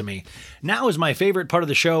normal to me. Now is my favorite part of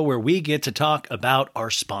the show where we get to talk about our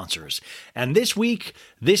sponsors. And this week,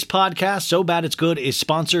 this podcast, So Bad It's Good, is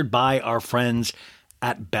sponsored by our friends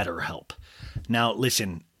at BetterHelp. Now,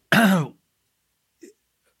 listen,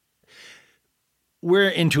 we're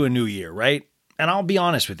into a new year, right? And I'll be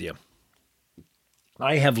honest with you.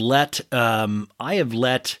 I have let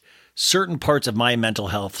certain parts of my mental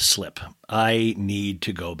health slip. I need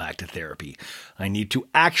to go back to therapy. I need to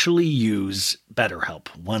actually use BetterHelp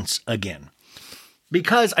once again.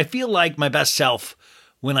 Because I feel like my best self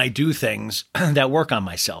when I do things that work on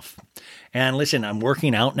myself. And listen, I'm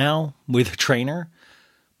working out now with a trainer,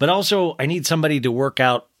 but also I need somebody to work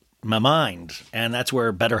out my mind. And that's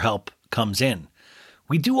where BetterHelp comes in.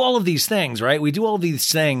 We do all of these things, right? We do all of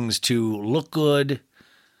these things to look good,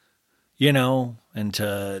 and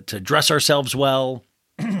to dress ourselves well,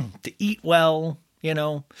 to eat well,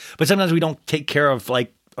 But sometimes we don't take care of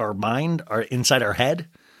like our mind, our inside our head,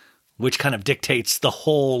 which kind of dictates the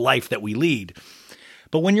whole life that we lead.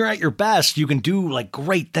 But when you're at your best, you can do like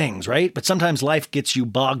great things, right? But sometimes life gets you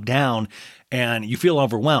bogged down and you feel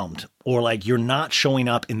overwhelmed or like you're not showing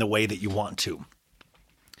up in the way that you want to.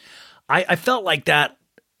 I felt like that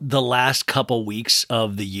the last couple weeks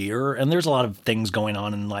of the year, and there's a lot of things going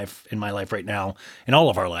on in my life right now, in all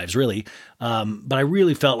of our lives, really. But I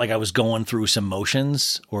really felt like I was going through some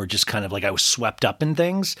motions, or just kind of like I was swept up in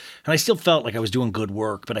things. And I still felt like I was doing good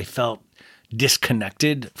work, but I felt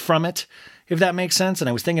disconnected from it, if that makes sense. And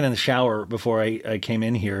I was thinking in the shower before I came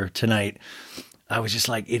in here tonight, I was just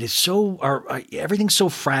like, it is everything's so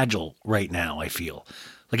fragile right now. I feel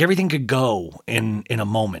like everything could go in a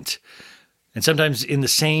moment. And sometimes in the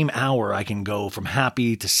same hour, I can go from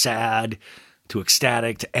happy to sad to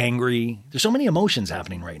ecstatic to angry. There's so many emotions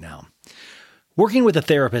happening right now. Working with a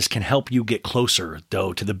therapist can help you get closer,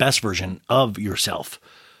 though, to the best version of yourself,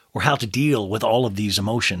 or how to deal with all of these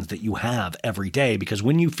emotions that you have every day. Because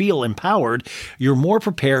when you feel empowered, you're more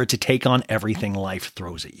prepared to take on everything life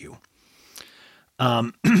throws at you.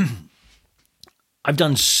 I've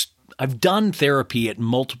done therapy at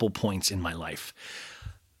multiple points in my life.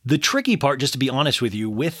 The tricky part, just to be honest with you,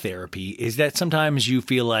 with therapy is that sometimes you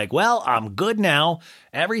feel like, well, I'm good now.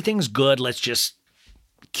 Everything's good. Let's just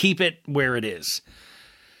keep it where it is.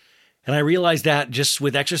 And I realized that just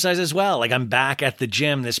with exercise as well. Like I'm back at the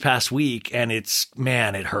gym this past week and it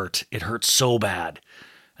hurt. It hurt so bad.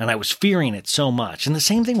 And I was fearing it so much. And the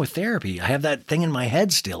same thing with therapy. I have that thing in my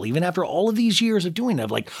head still, even after all of these years of doing it. I'm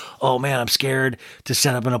like, oh man, I'm scared to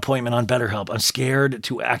set up an appointment on BetterHelp. I'm scared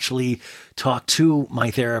to actually talk to my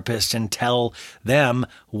therapist and tell them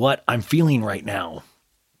what I'm feeling right now.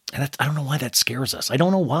 And I don't know why that scares us. I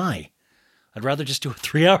don't know why. I'd rather just do a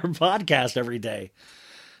 3-hour podcast every day.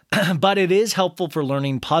 But it is helpful for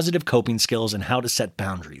learning positive coping skills and how to set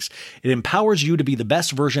boundaries. It empowers you to be the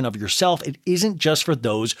best version of yourself. It isn't just for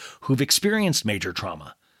those who've experienced major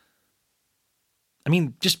trauma. I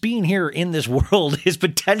mean, just being here in this world is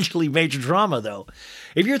potentially major trauma, though.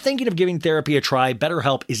 If you're thinking of giving therapy a try,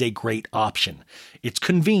 BetterHelp is a great option. It's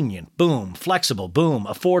convenient, boom, flexible, boom,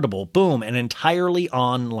 affordable, boom, and entirely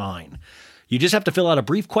online. You just have to fill out a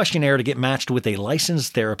brief questionnaire to get matched with a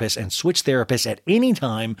licensed therapist and switch therapists at any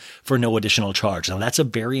time for no additional charge. Now, that's a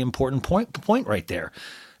very important point right there.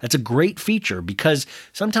 That's a great feature because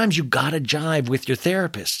sometimes you got to jive with your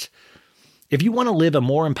therapist. If you want to live a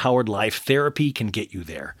more empowered life, therapy can get you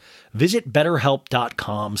there. Visit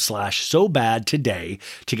betterhelp.com/sobad today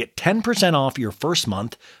to get 10% off your first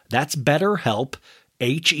month. That's BetterHelp,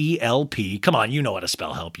 H-E-L-P. Come on, you know how to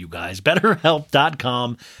spell help, you guys.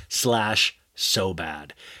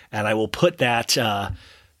 betterhelp.com/sobad. And I will put that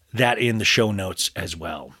in the show notes as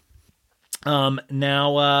well.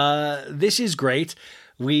 Now, this is great.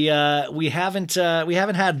 We haven't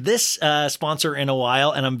had this sponsor in a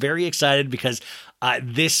while, and I'm very excited because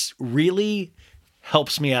this really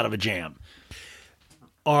helps me out of a jam.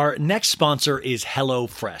 Our next sponsor is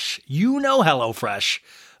HelloFresh. You know HelloFresh,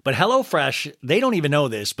 but HelloFresh, they don't even know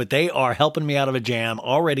this, but they are helping me out of a jam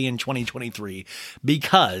already in 2023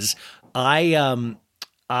 because I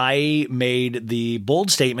made the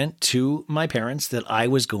bold statement to my parents that I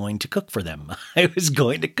was going to cook for them.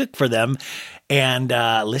 And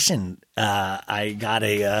listen, I got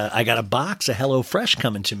a box of HelloFresh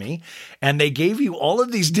coming to me, and they gave you all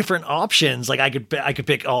of these different options. Like I could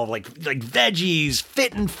pick all like veggies,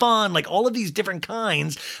 fit and fun, like all of these different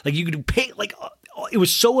kinds. Like you could pick like. It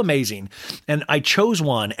was so amazing. And I chose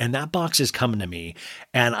one, and that box is coming to me,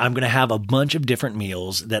 and I'm going to have a bunch of different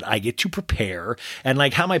meals that I get to prepare. And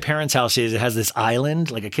like how my parents' house is, it has this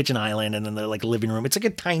island, like a kitchen island, and then like a living room. It's like a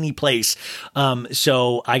tiny place.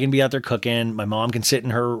 So I can be out there cooking. My mom can sit in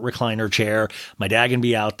her recliner chair. My dad can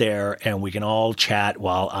be out there, and we can all chat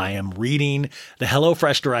while I am reading the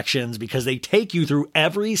HelloFresh directions because they take you through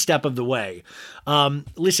every step of the way.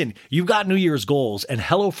 Listen, you've got New Year's goals, and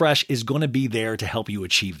HelloFresh is going to be there to help you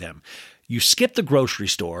achieve them. You skip the grocery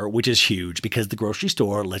store, which is huge because the grocery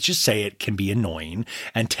store, let's just say it, can be annoying,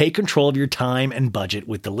 and take control of your time and budget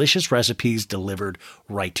with delicious recipes delivered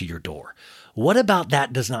right to your door. What about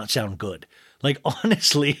that does not sound good? Like,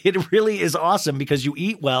 honestly, it really is awesome because you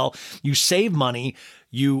eat well, you save money,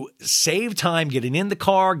 you save time getting in the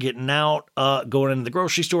car, getting out, going into the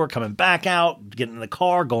grocery store, coming back out, getting in the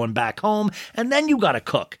car, going back home, and then you got to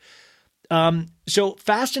cook. So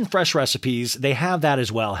fast and fresh recipes, they have that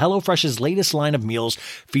as well. HelloFresh's latest line of meals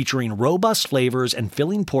featuring robust flavors and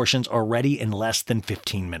filling portions are ready in less than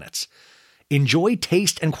 15 minutes. Enjoy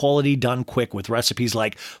taste and quality done quick with recipes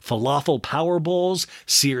like falafel power bowls,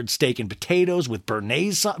 seared steak and potatoes with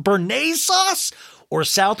béarnaise sauce, or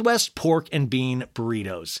Southwest pork and bean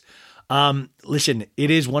burritos. Listen,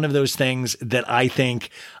 it is one of those things that I think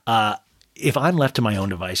if I'm left to my own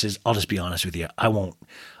devices, I'll just be honest with you, I'll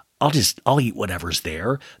eat whatever's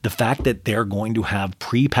there. The fact that they're going to have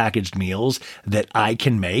prepackaged meals that I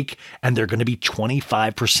can make and they're going to be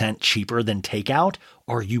 25% cheaper than takeout.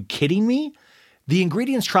 Are you kidding me? The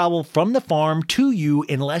ingredients travel from the farm to you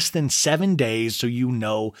in less than 7 days, so you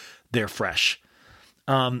know they're fresh.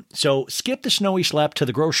 So skip the snowy schlep to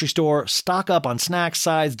the grocery store, stock up on snacks,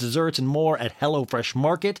 sides, desserts, and more at HelloFresh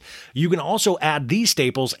Market. You can also add these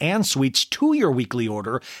staples and sweets to your weekly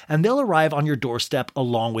order, and they'll arrive on your doorstep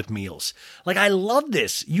along with meals. Like, I love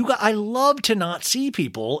this. I love to not see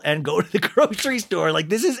people and go to the grocery store. Like,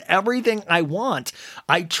 this is everything I want.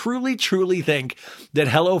 I truly, truly think that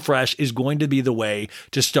HelloFresh is going to be the way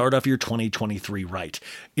to start off your 2023 right.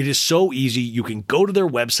 It is so easy. You can go to their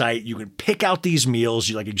website. You can pick out these meals.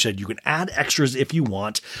 Like you said, you can add extras if you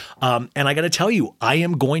want. And I got to tell you, I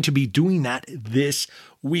am going to be doing that this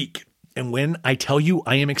week. And when I tell you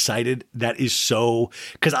I am excited, that is so,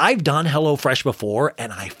 because I've done HelloFresh before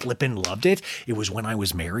and I flippin' loved it. It was when I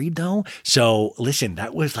was married though. So listen,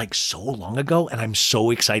 that was like so long ago and I'm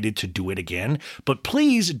so excited to do it again. But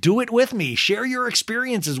please do it with me. Share your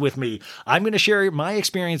experiences with me. I'm going to share my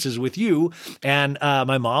experiences with you. And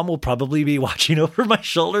my mom will probably be watching over my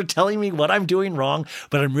shoulder telling me what I'm doing wrong.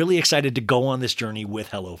 But I'm really excited to go on this journey with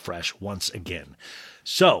HelloFresh once again.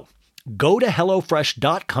 So go to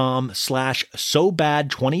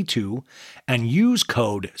HelloFresh.com/SoBad22 and use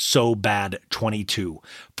code SoBad22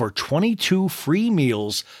 for 22 free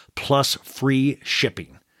meals plus free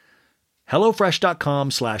shipping.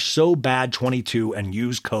 HelloFresh.com/SoBad22 and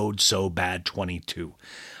use code SoBad22.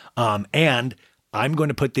 And I'm going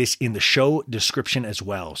to put this in the show description as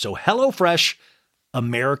well. So HelloFresh,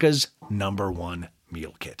 America's #1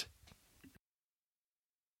 meal kit.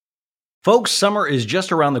 Folks, summer is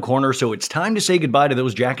just around the corner, so it's time to say goodbye to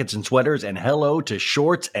those jackets and sweaters and hello to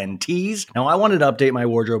shorts and tees. Now, I wanted to update my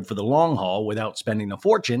wardrobe for the long haul without spending a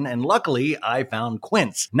fortune, and luckily, I found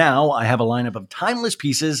Quince. Now, I have a lineup of timeless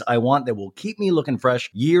pieces I want that will keep me looking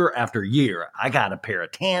fresh year after year. I got a pair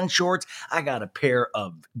of tan shorts, I got a pair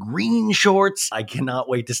of green shorts. I cannot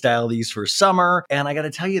wait to style these for summer, and I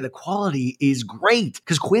gotta tell you, the quality is great,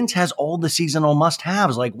 because Quince has all the seasonal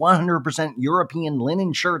must-haves, like 100% European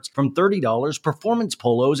linen shirts from $30, performance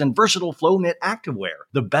polos, and versatile flow knit activewear.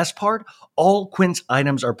 The best part? All Quince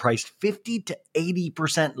items are priced 50 to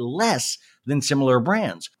 80% less than similar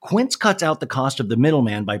brands. Quince cuts out the cost of the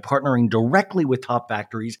middleman by partnering directly with top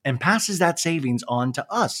factories and passes that savings on to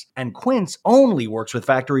us. And Quince only works with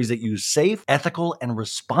factories that use safe, ethical, and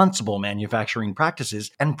responsible manufacturing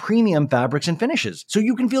practices and premium fabrics and finishes, so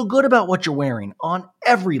you can feel good about what you're wearing on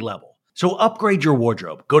every level. So upgrade your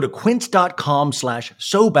wardrobe. Go to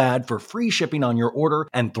quince.com/sobad for free shipping on your order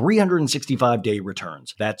and 365-day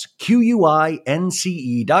returns. That's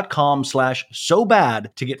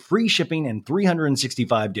QUINCE.com/sobad to get free shipping and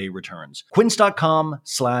 365-day returns.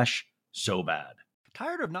 Quince.com/sobad.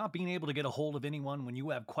 Tired of not being able to get a hold of anyone when you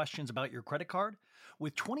have questions about your credit card?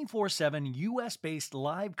 With 24/7 US-based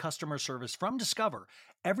live customer service from Discover,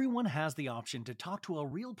 everyone has the option to talk to a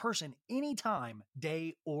real person anytime,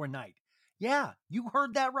 day or night. Yeah, you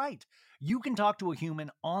heard that right. You can talk to a human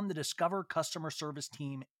on the Discover customer service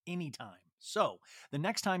team anytime. So, the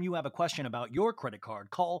next time you have a question about your credit card,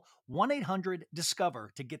 call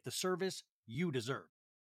 1-800-DISCOVER to get the service you deserve.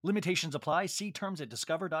 Limitations apply. See terms at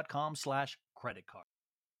discover.com/credit card.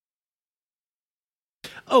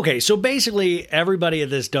 Okay, so basically everybody at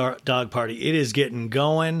this dog party, it is getting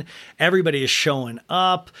going. Everybody is showing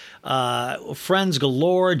up. Friends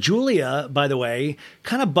galore. Julia, by the way,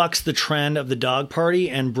 kind of bucks the trend of the dog party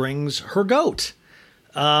and brings her goat.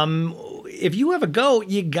 If you have a goat,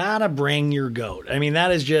 you gotta bring your goat. I mean,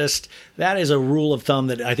 that is a rule of thumb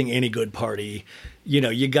that I think any good party,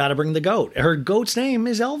 you gotta bring the goat. Her goat's name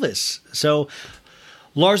is Elvis. So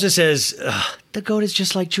Larsa says, the goat is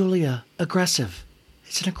just like Julia, aggressive.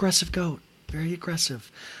 It's an aggressive goat, very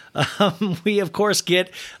aggressive. We, of course,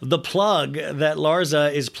 get the plug that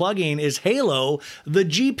Larsa is plugging is Halo, the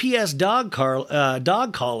GPS dog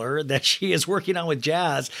collar that she is working on with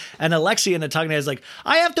Jazz. And Alexia in the talking head is like,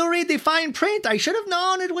 I have to read the fine print. I should have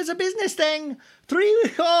known it was a business thing.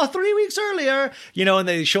 3 weeks earlier, and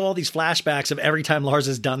they show all these flashbacks of every time Lars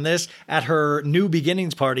has done this at her new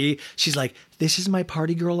beginnings party. She's like, this is my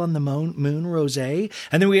party girl on the moon, Rose. And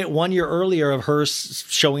then we get 1 year earlier of her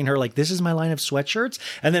showing her like, this is my line of sweatshirts.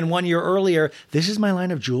 And then 1 year earlier, this is my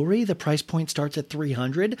line of jewelry. The price point starts at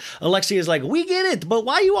 $300. Alexia is like, we get it, but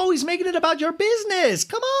why are you always making it about your business?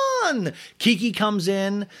 Come on. Kiki comes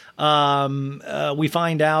in. We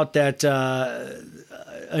find out that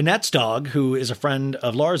Annette's dog, who is a friend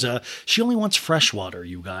of Larsa, she only wants fresh water,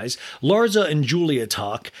 you guys. Larsa and Julia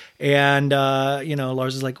talk, and,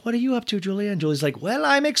 Larsa's like, what are you up to, Julia? And Julia's like, well,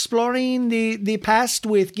 I'm exploring the past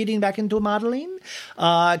with getting back into modeling.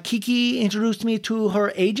 Kiki introduced me to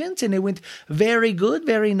her agent, and it went very good,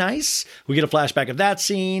 very nice. We get a flashback of that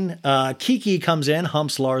scene. Kiki comes in,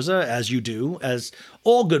 humps Larsa, as you do, as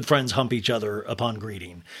all good friends hump each other upon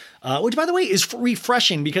greeting. Which, by the way, is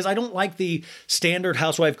refreshing because I don't like the standard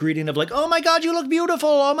housewife greeting of like, oh my God, you look beautiful.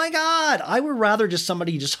 Oh my God. I would rather just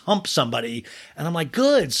somebody just hump somebody. And I'm like,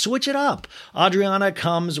 good, switch it up. Adriana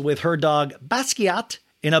comes with her dog Basquiat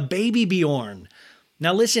in a baby Bjorn.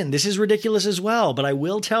 Now listen, this is ridiculous as well, but I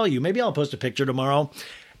will tell you, maybe I'll post a picture tomorrow,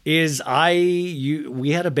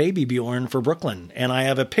 we had a baby Bjorn for Brooklyn, and I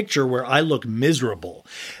have a picture where I look miserable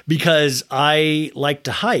because I like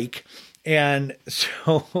to hike. And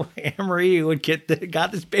so Anne-Marie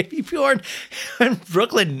got this baby Bjorn, and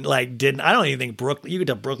Brooklyn didn't. I don't even think Brooklyn. You could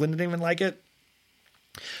tell Brooklyn didn't even like it,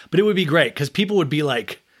 but it would be great because people would be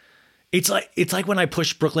like, it's like when I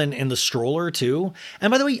push Brooklyn in the stroller too.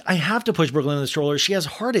 And by the way, I have to push Brooklyn in the stroller. She has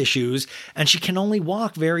heart issues and she can only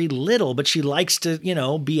walk very little, but she likes to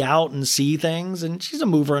be out and see things. And she's a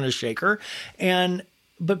mover and a shaker.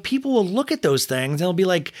 But people will look at those things and they'll be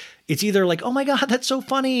like, it's either like, oh my God, that's so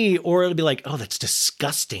funny. Or it'll be like, oh, that's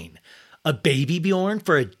disgusting. A baby Bjorn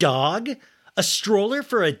for a dog? A stroller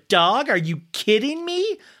for a dog? Are you kidding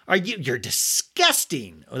me? You're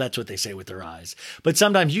disgusting. Oh, that's what they say with their eyes. But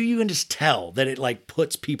sometimes you can just tell that it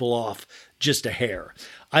puts people off just a hair.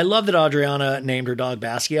 I love that Adriana named her dog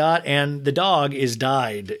Basquiat, and the dog is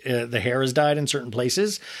dyed. The hair is dyed in certain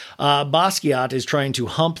places. Basquiat is trying to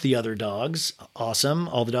hump the other dogs. Awesome.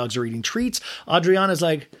 All the dogs are eating treats. Adriana's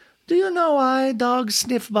like, do you know why dogs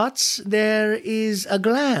sniff butts? There is a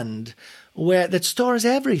gland that stores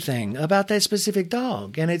everything about that specific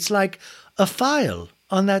dog. And it's like a file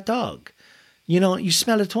on that dog. You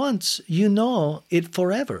smell it once, you know it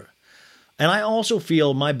forever. And I also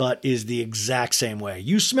feel my butt is the exact same way.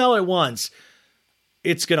 You smell it once,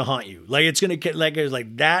 it's going to haunt you. Like, it's going to,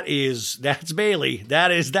 like, that's Bailey.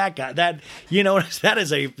 That is that guy.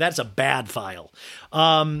 That's a bad file.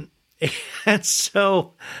 And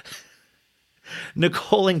so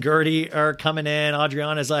Nicole and Gertie are coming in.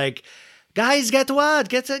 Adriana's like, guys, guess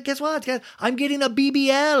what? I'm getting a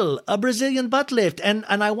BBL, a Brazilian butt lift, and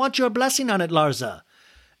I want your blessing on it, Larsa.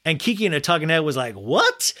 And Kiki in a talking head was like,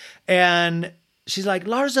 what? And she's like,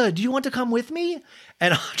 Larsa, do you want to come with me?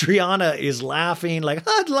 And Adriana is laughing like,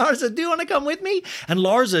 Larsa, do you want to come with me? And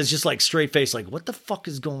Larsa is just like straight face, like, what the fuck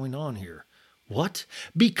is going on here? What?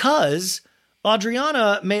 Because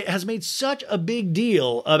Adriana has made such a big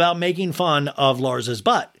deal about making fun of Larsa's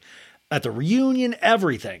butt at the reunion,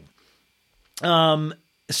 everything.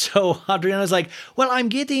 So Adriana's like, well, I'm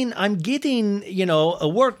getting, a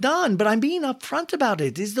work done, but I'm being upfront about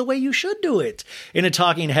it. This is the way you should do it. In a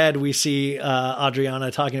talking head, we see Adriana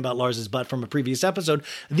talking about Larsa's butt from a previous episode.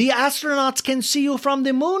 The astronauts can see you from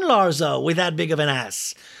the moon, Larsa, with that big of an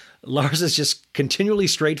ass. Larsa's just continually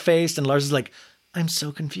straight-faced, and Larsa's like, I'm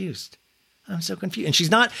so confused. And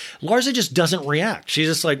Larsa just doesn't react. She's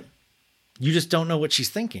just like, you just don't know what she's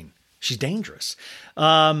thinking. She's dangerous.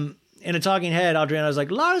 In a talking head, Adriana's like,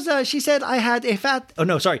 Larsa, she said I had a fat... Oh,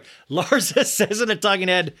 no, sorry. Larsa says in a talking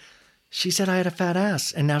head, she said I had a fat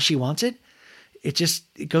ass, and now she wants it? It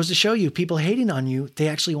goes to show you, people hating on you, they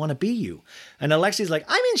actually want to be you. And Alexi's like,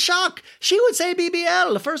 I'm in shock. She would say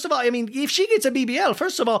BBL. First of all, if she gets a BBL,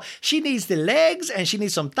 first of all, she needs the legs, and she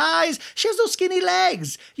needs some thighs. She has those skinny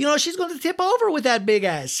legs. She's going to tip over with that big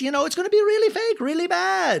ass. It's going to be really fake, really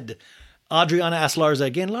bad. Adriana asks Larsa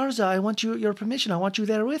again, Larsa, I want your permission. I want you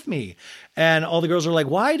there with me. And all the girls are like,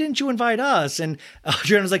 why didn't you invite us? And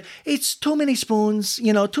Adriana's like, it's too many spoons,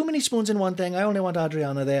 too many spoons in one thing. I only want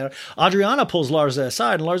Adriana there. Adriana pulls Larsa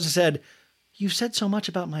aside, and Larsa said, you said so much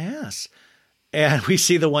about my ass. And we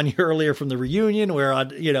see the 1 year earlier from the reunion where,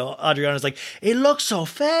 Adriana's like, it looks so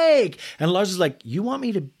fake. And Larsa's like, you want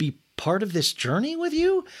me to be part of this journey with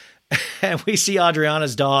you? And we see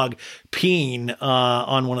Adriana's dog peeing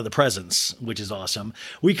on one of the presents, which is awesome.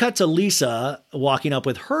 We cut to Lisa walking up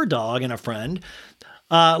with her dog and a friend.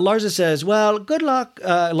 Larsa says, well, good luck.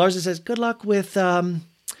 Larsa says, good luck with,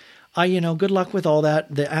 good luck with all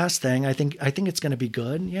that, the ass thing. I think it's going to be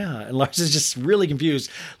good. Yeah. And Larsa's just really confused.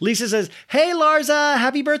 Lisa says, hey, Larsa,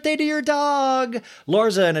 happy birthday to your dog.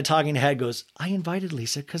 Larsa in a talking head goes, I invited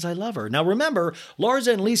Lisa because I love her. Now, remember,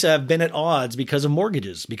 Larsa and Lisa have been at odds because of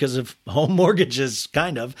mortgages, because of home mortgages,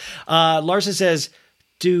 kind of. Larsa says,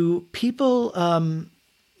 do people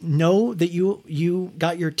know that you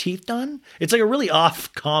got your teeth done? It's like a really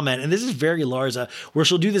off comment. And this is very Larsa, where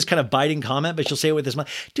she'll do this kind of biting comment, but she'll say it with this smile.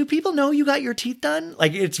 Do people know you got your teeth done?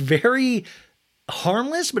 Like, it's very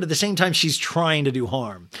harmless, but at the same time, she's trying to do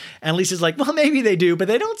harm. And Lisa's like, well, maybe they do, but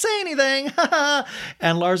they don't say anything.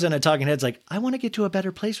 And Larsa in a talking head's like, I want to get to a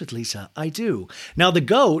better place with Lisa. I do. Now, the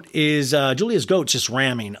goat is, Julia's goat's just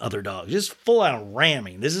ramming other dogs, just full out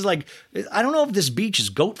ramming. This is like, I don't know if this beach is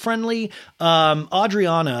goat friendly.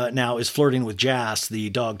 Adriana now is flirting with Jas, the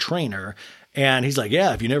dog trainer. And he's like,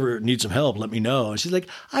 yeah, if you never need some help, let me know. And she's like,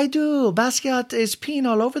 I do. Basquiat is peeing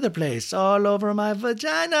all over the place, all over my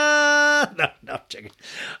vagina. No, I'm joking.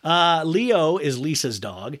 Leo is Lisa's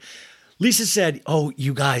dog. Lisa said, oh,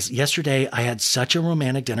 you guys, yesterday I had such a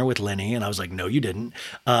romantic dinner with Lenny. And I was like, no, you didn't.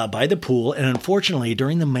 By the pool. And unfortunately,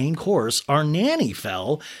 during the main course, our nanny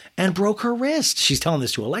fell and broke her wrist. She's telling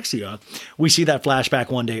this to Alexia. We see that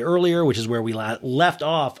flashback one day earlier, which is where we left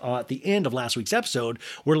off at the end of last week's episode,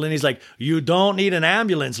 where Lenny's like, you don't need an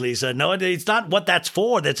ambulance, Lisa. No, it's not what that's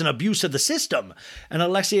for. That's an abuse of the system. And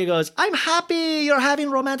Alexia goes, I'm happy you're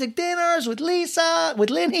having romantic dinners with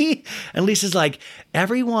Lenny. And Lisa's like,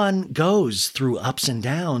 everyone goes through ups and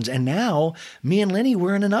downs. And now me and Lenny,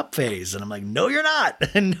 we're in an up phase. And I'm like, no, you're not.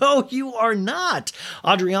 No, you are not.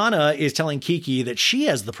 Adriana is telling Kiki that she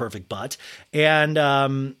has the perfect butt.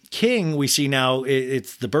 And King, we see now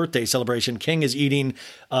it's the birthday celebration. King is eating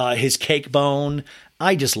his cake bone.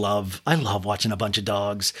 I love watching a bunch of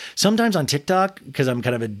dogs. Sometimes on TikTok, because I'm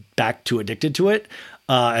kind of back to addicted to it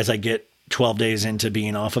as I get 12 days into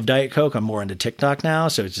being off of Diet Coke. I'm more into TikTok now.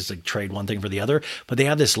 So it's just like trade one thing for the other. But they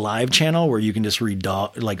have this live channel where you can just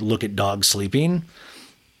look at dogs sleeping.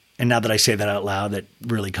 And now that I say that out loud, that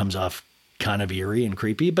really comes off kind of eerie and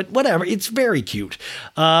creepy, but whatever. It's very cute.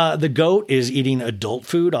 The goat is eating adult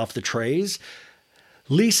food off the trays.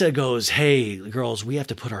 Lisa goes, hey, girls, we have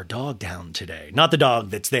to put our dog down today. Not the dog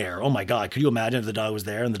that's there. Oh, my God. Could you imagine if the dog was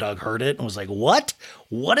there and the dog heard it and was like, what?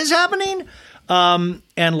 What is happening? And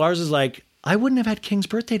Lars is like, I wouldn't have had King's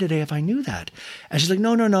birthday today if I knew that. And she's like,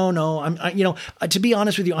 no. To be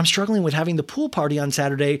honest with you, I'm struggling with having the pool party on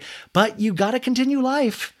Saturday, but you got to continue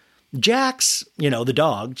life. Jax, the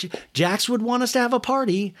dog, Jax would want us to have a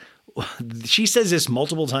party. She says this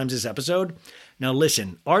multiple times this episode. Now,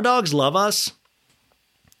 listen, our dogs love us.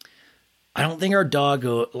 I don't think our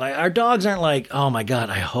dogs aren't like, oh my God,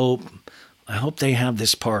 I hope they have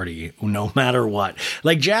this party no matter what.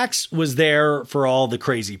 Like Jax was there for all the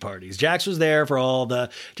crazy parties. Jax was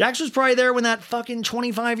was probably there when that fucking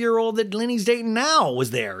 25-year-old that Lenny's dating now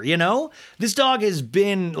was there, This dog has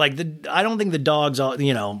been like I don't think the dogs,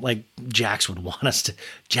 like Jax would want us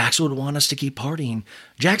to keep partying.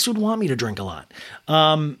 Jax would want me to drink a lot.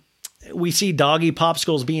 We see doggy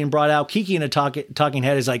popsicles being brought out. Kiki in a talking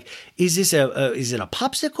head is like, is it a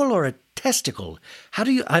popsicle or a testicle? How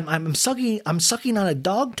do you, I'm sucking on a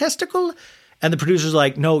dog testicle? And the producer's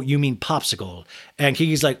like, no, you mean popsicle. And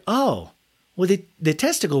Kiki's like, oh, well, the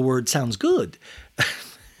testicle word sounds good.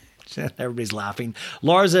 Everybody's laughing.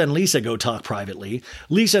 Larsa and Lisa go talk privately.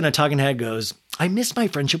 Lisa in a talking head goes, I miss my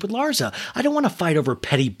friendship with Larsa. I don't want to fight over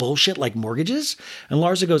petty bullshit like mortgages. And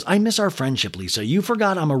Larsa goes, I miss our friendship, Lisa. You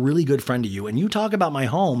forgot I'm a really good friend to you. And you talk about my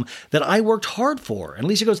home that I worked hard for. And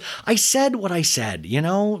Lisa goes, I said what I said,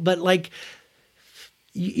 but like,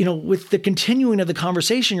 with the continuing of the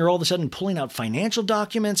conversation, you're all of a sudden pulling out financial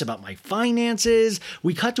documents about my finances.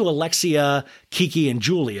 We cut to Alexia, Kiki, and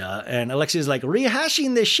Julia. And Alexia's like,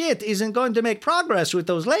 rehashing this shit isn't going to make progress with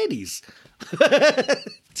those ladies.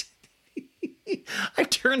 I've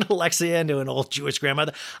turned Alexia into an old Jewish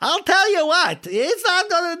grandmother. I'll tell you what, it's not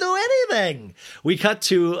going to do anything. We cut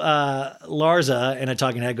to Larsa, and a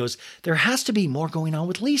talking head goes, there has to be more going on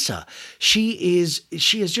with Lisa. She is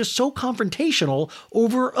just so confrontational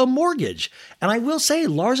over a mortgage. And I will say,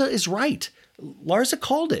 Larsa is right. Larsa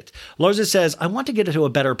called it. Larsa says, I want to get into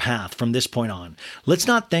a better path from this point on. Let's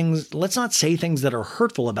not say things that are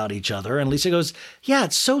hurtful about each other. And Lisa goes, yeah,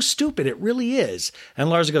 it's so stupid. It really is. And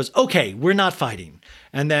Larsa goes, okay, we're not fighting.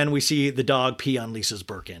 And then we see the dog pee on Lisa's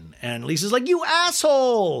Birkin. And Lisa's like, you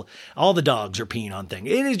asshole. All the dogs are peeing on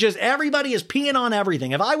things. It is just, everybody is peeing on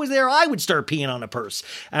everything. If I was there, I would start peeing on a purse.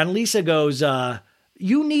 And Lisa goes,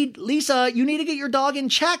 you need to get your dog in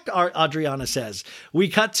check, Adriana says. We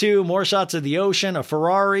cut to more shots of the ocean, a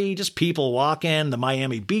Ferrari, just people walking, the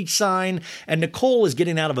Miami Beach sign, and Nicole is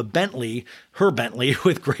getting out of her Bentley,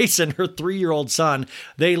 with Grace and her 3-year-old son.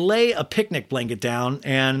 They lay a picnic blanket down,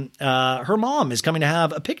 and her mom is coming to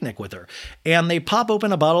have a picnic with her. And they pop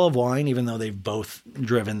open a bottle of wine, even though they've both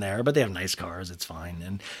driven there, but they have nice cars, it's fine.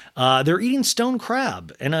 And they're eating stone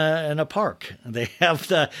crab in a park. They have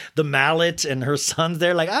the mallet and her son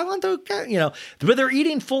there, like, I want to, but they're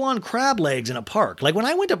eating full on crab legs in a park. Like when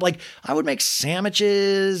I went up, like I would make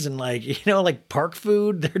sandwiches and like park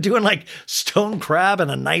food. They're doing like stone crab and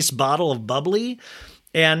a nice bottle of bubbly.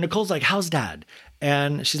 And Nicole's like, how's dad?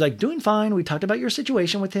 And she's like, doing fine. We talked about your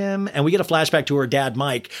situation with him. And we get a flashback to her dad,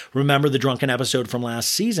 Mike. Remember the drunken episode from last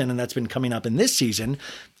season? And that's been coming up in this season,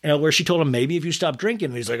 where she told him, maybe if you stop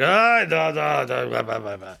drinking. And he's like,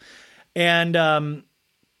 and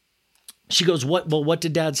she goes, what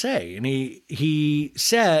did dad say? And he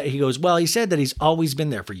said that he's always been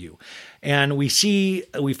there for you. And we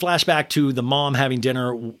flash back to the mom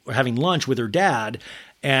having lunch with her dad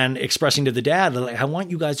and expressing to the dad, like, I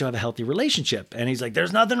want you guys to have a healthy relationship. And he's like,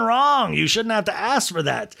 there's nothing wrong. You shouldn't have to ask for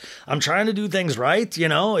that. I'm trying to do things right.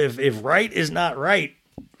 If right is not right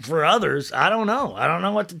for others, I don't know. I don't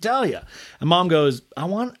know what to tell you. And mom goes, I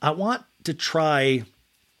want to try.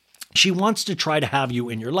 She wants to try to have you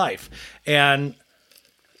in your life. And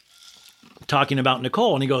talking about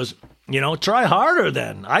Nicole, and he goes, try harder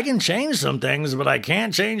then. I can change some things, but I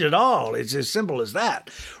can't change it all. It's as simple as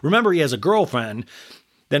that. Remember, he has a girlfriend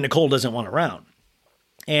that Nicole doesn't want around.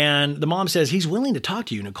 And the mom says, he's willing to talk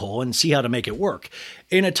to you, Nicole, and see how to make it work.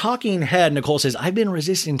 In a talking head, Nicole says, I've been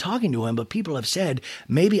resisting talking to him, but people have said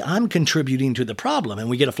maybe I'm contributing to the problem. And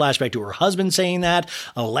we get a flashback to her husband saying that,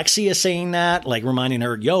 Alexia saying that, like reminding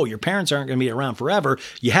her, your parents aren't going to be around forever.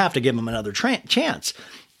 You have to give them another chance.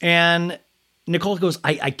 And Nicole goes,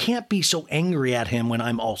 I can't be so angry at him when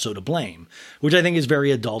I'm also to blame, which I think is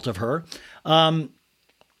very adult of her.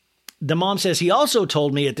 The mom says he also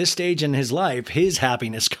told me at this stage in his life, his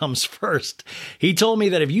happiness comes first. He told me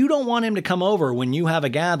that if you don't want him to come over when you have a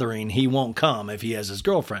gathering, he won't come if he has his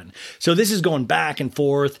girlfriend. So this is going back and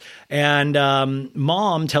forth. And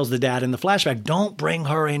mom tells the dad in the flashback, don't bring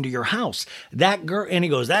her into your house. That girl, and he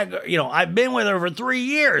goes, that girl, you know, I've been with her for 3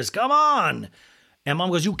 years. Come on. And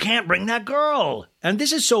mom goes, you can't bring that girl. And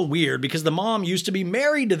this is so weird because the mom used to be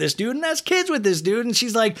married to this dude and has kids with this dude. And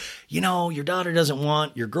she's like, you know, your daughter doesn't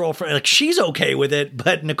want your girlfriend. Like, she's okay with it,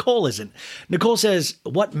 but Nicole isn't. Nicole says,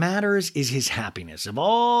 what matters is his happiness. Of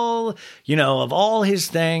all, you know, of all his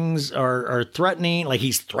things are threatening, like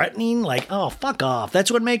he's threatening, like, oh, fuck off.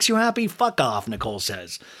 That's what makes you happy? Fuck off, Nicole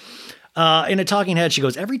says. In a talking head, she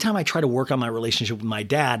goes, every time I try to work on my relationship with my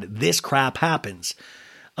dad, this crap happens.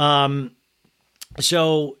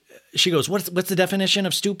 So she goes, what's the definition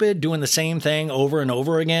of stupid? Doing the same thing over and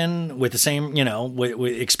over again with the same, you know, with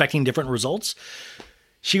expecting different results.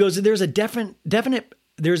 She goes, there's a definite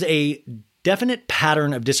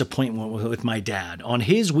pattern of disappointment with my dad. On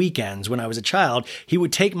his weekends when I was a child, he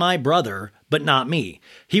would take my brother, but not me.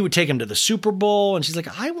 He would take him to the Super Bowl. And she's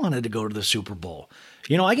like, I wanted to go to the Super Bowl.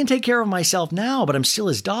 You know, I can take care of myself now, but I'm still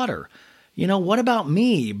his daughter. You know, what about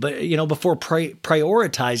me? But, you know, before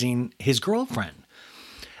prioritizing his girlfriend.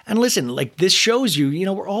 And listen, like this shows you, you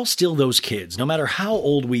know, we're all still those kids. No matter how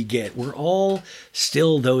old we get, we're all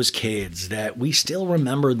still those kids that we still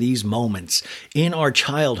remember these moments in our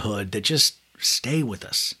childhood that just stay with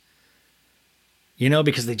us. You know,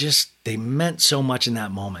 because they meant so much in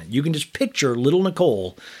that moment. You can just picture little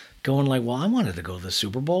Nicole going like, well, I wanted to go to the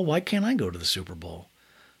Super Bowl. Why can't I go to the Super Bowl?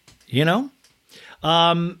 You know?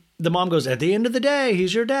 The mom goes, at the end of the day,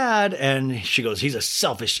 he's your dad. And she goes, he's a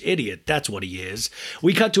selfish idiot. That's what he is.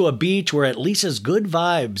 We cut to a beach. We're at Lisa's Good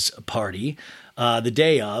Vibes party the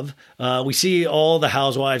day of. We see all the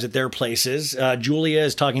housewives at their places. Julia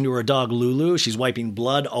is talking to her dog, Lulu. She's wiping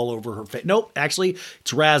blood all over her face. Nope, actually,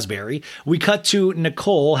 it's raspberry. We cut to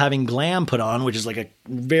Nicole having glam put on, which is like a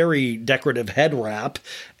very decorative head wrap.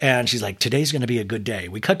 And she's like, today's going to be a good day.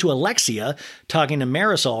 We cut to Alexia talking to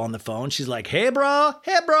Marisol on the phone. She's like, hey, bro.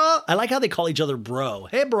 Hey, bro. I like how they call each other bro.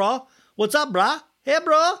 Hey, bro. What's up, bro? Hey,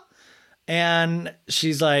 bro. And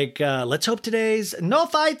she's like, let's hope today's no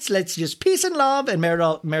fights. Let's just peace and love. And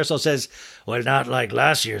Marisol says, well, not like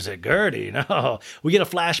last year's at Gertie. No, we get a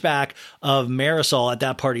flashback of Marisol at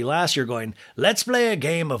that party last year going, let's play a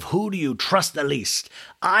game of who do you trust the least?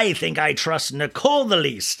 I think I trust Nicole the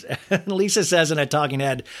least. And Lisa says in a talking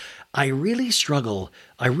head, I really have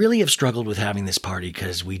struggled with having this party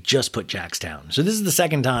because we just put Jax down. So this is the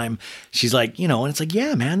second time she's like, you know, and it's like,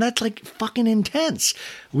 yeah, man, that's like fucking intense.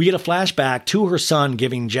 We get a flashback to her son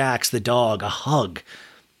giving Jax the dog a hug,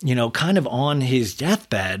 you know, kind of on his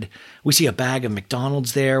deathbed. We see a bag of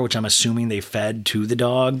McDonald's there, which I'm assuming they fed to the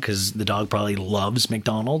dog because the dog probably loves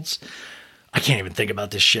McDonald's. I can't even think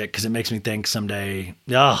about this shit because it makes me think someday,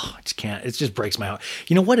 I just can't. It just breaks my heart.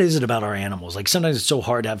 You know, what is it about our animals? Like sometimes it's so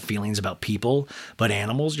hard to have feelings about people, but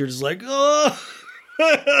animals, you're just like, oh.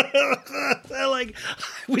 Like, I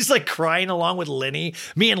was like crying along with Lenny.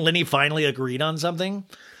 Me and Lenny finally agreed on something.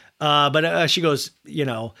 But she goes, you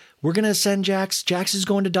know, we're going to send Jax. Jax is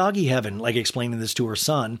going to doggy heaven, like explaining this to her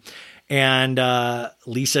son. And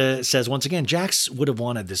Lisa says, once again, Jax would have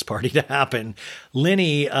wanted this party to happen.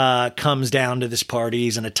 Lenny comes down to this party.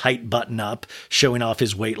 He's in a tight button up, showing off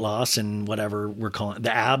his weight loss and whatever we're calling it,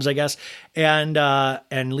 the abs, I guess. And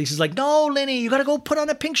Lisa's like, no, Lenny, you got to go put on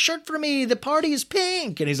a pink shirt for me. The party is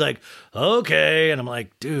pink. And he's like, okay. And I'm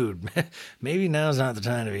like, dude, maybe now's not the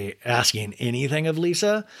time to be asking anything of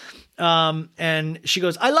Lisa. And she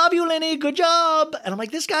goes, I love you, Lenny. Good job. And I'm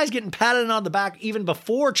like, this guy's getting patted on the back even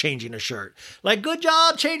before changing a shirt. Like, good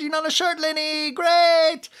job changing on a shirt, Lenny.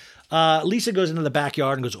 Great. Lisa goes into the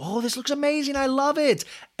backyard and goes, oh, this looks amazing. I love it.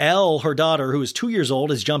 Elle, her daughter, who is 2 years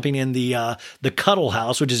old, is jumping in the cuddle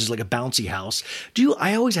house, which is just like a bouncy house.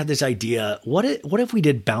 I always had this idea. What if we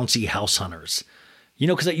did bouncy house hunters? You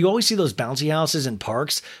know, because you always see those bouncy houses in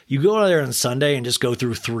parks. You go out there on Sunday and just go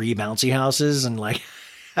through 3 bouncy houses and like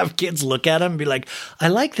have kids look at them and be like, I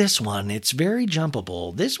like this one. It's very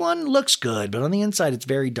jumpable. This one looks good, but on the inside, it's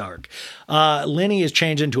very dark. Lenny is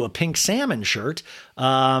changed into a pink salmon shirt.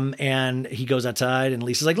 And he goes outside and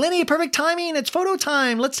Lisa's like, Lenny, perfect timing. It's photo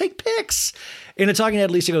time. Let's take pics. In a talking head,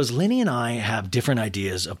 Lisa goes, Lenny and I have different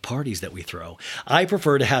ideas of parties that we throw. I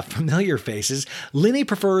prefer to have familiar faces. Lenny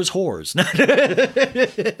prefers whores.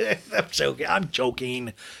 I'm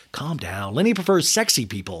joking. Calm down. Lenny prefers sexy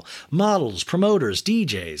people, models, promoters,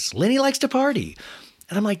 DJs. Lenny likes to party.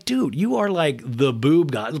 And I'm like, dude, you are like the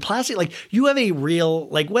boob guy. The plastic, like you have a real,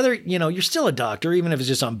 like whether, you're still a doctor, even if it's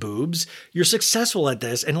just on boobs, you're successful at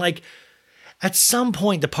this. And like at some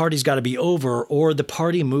point the party's got to be over or the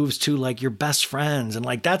party moves to like your best friends. And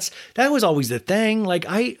like that was always the thing. Like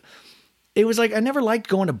it was like I never liked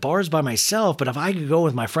going to bars by myself, but if I could go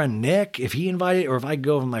with my friend Nick, if he invited, or if I could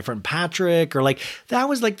go with my friend Patrick, or like that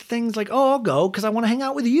was like the things like, oh, I'll go because I want to hang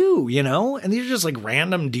out with you, And these are just like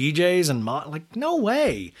random DJs and like no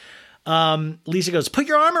way. Lisa goes, put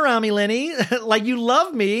your arm around me, Lenny, like you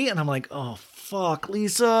love me, and I'm like, oh fuck,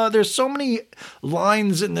 Lisa, there's so many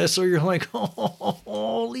lines in this where you're like,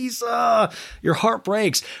 oh, Lisa, your heart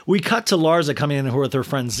breaks. We cut to Larsa coming in with her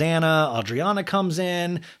friend Xana. Adriana comes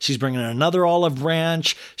in. She's bringing another olive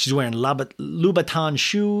branch. She's wearing Louboutin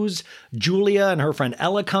shoes. Julia and her friend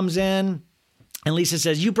Ella comes in. And Lisa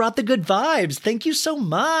says, you brought the good vibes. Thank you so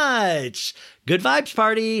much. Good vibes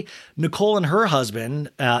party. Nicole and her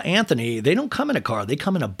husband, Anthony, they don't come in a car. They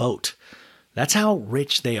come in a boat. That's how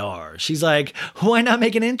rich they are. She's like, why not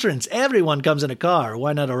make an entrance? Everyone comes in a car.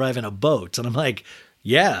 Why not arrive in a boat? And I'm like,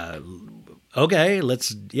 yeah, okay,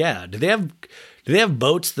 yeah. Do they have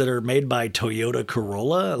boats that are made by Toyota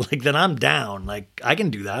Corolla? Like, then I'm down. Like, I can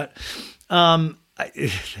do that.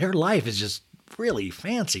 Their life is just really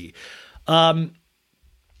fancy.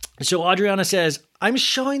 So Adriana says, I'm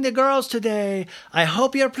showing the girls today. I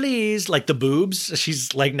hope you're pleased. Like the boobs.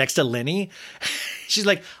 She's like next to Lenny. She's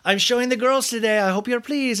like, I'm showing the girls today. I hope you're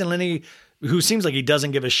pleased. And Lenny, who seems like he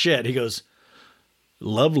doesn't give a shit, he goes,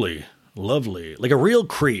 lovely, lovely. Like a real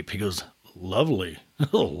creep. He goes, lovely.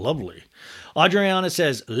 Oh, lovely. Adriana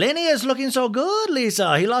says, Lenny is looking so good,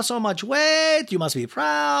 Lisa. He lost so much weight. You must be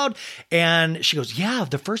proud. And she goes, yeah,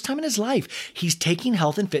 the first time in his life, he's taking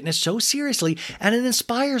health and fitness so seriously. And it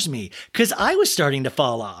inspires me because I was starting to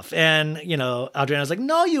fall off. And, Adriana's like,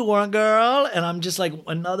 no, you weren't, girl. And I'm just like,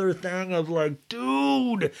 another thing of like,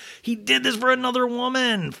 dude, he did this for another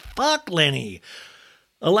woman. Fuck Lenny.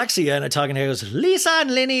 Alexia in a talking head goes, Lisa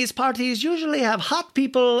and Lenny's parties usually have hot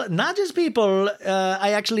people, not just people.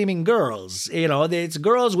 I actually mean girls. It's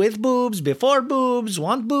girls with boobs, before boobs,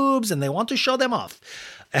 want boobs, and they want to show them off.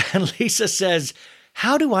 And Lisa says,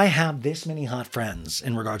 how do I have this many hot friends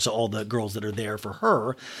in regards to all the girls that are there for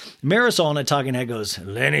her? Marisol in a talking head goes,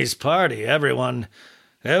 Lenny's party, everyone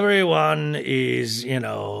is, in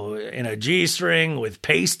a G-string with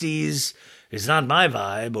pasties. It's not my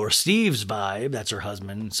vibe or Steve's vibe. That's her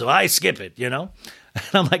husband. So I skip it, And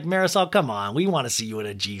I'm like, Marisol, come on. We want to see you in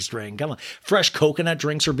a G-string. Come on. Fresh coconut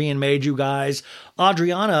drinks are being made, you guys.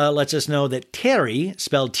 Adriana lets us know that Terry,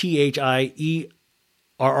 spelled Thierry,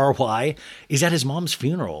 is at his mom's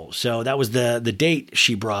funeral. So that was the date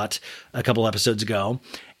she brought a couple episodes ago.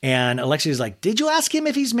 And Alexia's like, did you ask him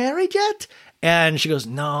if he's married yet? And she goes,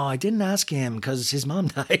 no, I didn't ask him because his mom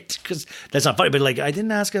died. Because that's not funny, but like, I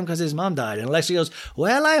didn't ask him because his mom died. And Alexia goes,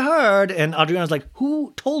 well, I heard. And Adriana's like,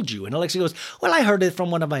 who told you? And Alexia goes, well, I heard it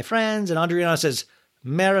from one of my friends. And Adriana says,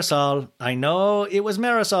 Marisol. I know it was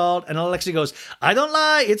Marisol. And Alexia goes, I don't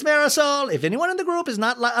lie. It's Marisol. If anyone in the group is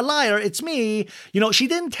not a liar, it's me. She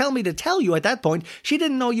didn't tell me to tell you at that point. She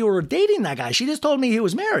didn't know you were dating that guy. She just told me he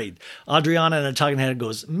was married. Adriana in a talking head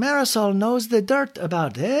goes, Marisol knows the dirt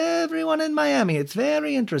about everyone in Miami. It's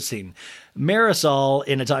very interesting. Marisol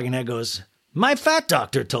in a talking head goes, my fat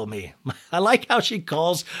doctor told me. I like how she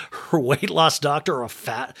calls her weight loss doctor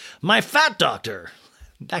my fat doctor.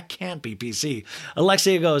 That can't be PC.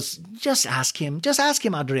 Alexia goes, just ask him,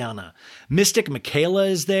 Adriana. Mystic Michaela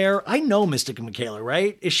is there. I know Mystic Michaela,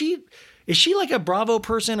 right? Is she like a Bravo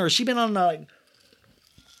person, or has she been on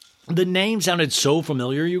the name sounded so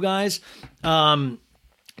familiar, you guys.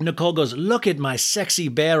 Nicole goes, look at my sexy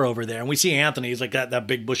bear over there. And we see Anthony. He's like that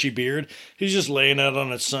big bushy beard. He's just laying out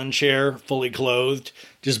on a sun chair, fully clothed,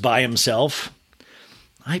 just by himself.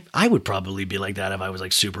 I would probably be like that if I was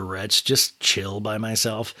like super rich, just chill by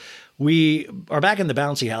myself. We are back in the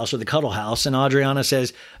bouncy house or the cuddle house, and Adriana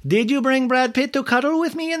says, did you bring Brad Pitt to cuddle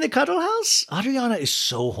with me in the cuddle house? Adriana is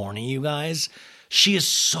so horny, you guys. She is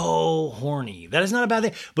so horny. That is not a bad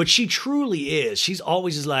thing, but she truly is. She's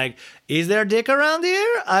always just like, is there dick around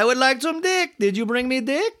here? I would like some dick. Did you bring me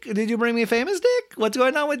dick? Did you bring me famous dick? What's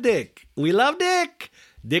going on with dick? We love dick.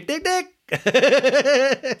 Dick, dick, dick.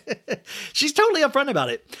 She's totally upfront about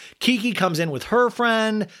it. Kiki comes in with her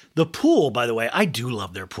friend. The pool, by the way, I do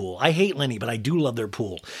love their pool. I hate Lenny, but I do love their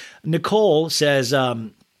pool. Nicole says,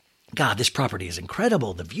 God, this property is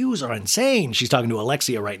incredible. The views are insane. She's talking to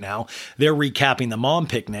Alexia right now. They're recapping the mom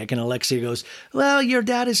picnic, and Alexia goes, well, your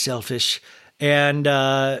dad is selfish. And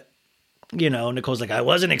Nicole's like, I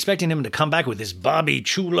wasn't expecting him to come back with this Bobby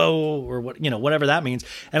Chulo or whatever that means.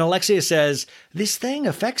 And Alexia says, this thing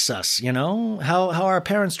affects us, how our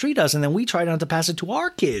parents treat us. And then we try not to pass it to our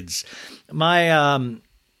kids.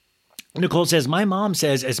 Nicole says, my mom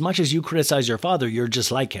says, as much as you criticize your father, you're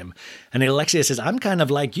just like him. And Alexia says, I'm kind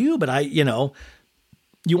of like you, but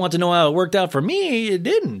you want to know how it worked out for me? It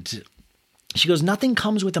didn't. She goes, nothing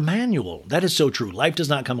comes with a manual. That is so true. Life does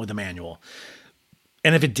not come with a manual.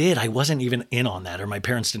 And if it did, I wasn't even in on that, or my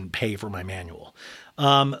parents didn't pay for my manual.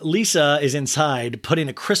 Lisa is inside putting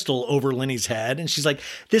a crystal over Lenny's head. And she's like,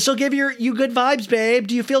 this will give you good vibes, babe.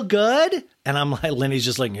 Do you feel good? And I'm like, Lenny's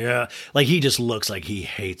just like, yeah. Like, he just looks like he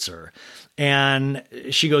hates her. And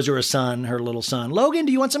she goes to her little son, Logan,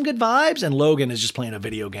 do you want some good vibes? And Logan is just playing a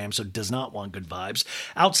video game, so does not want good vibes.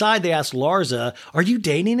 Outside, they ask Larsa, are you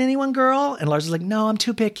dating anyone, girl? And Larsa's like, no, I'm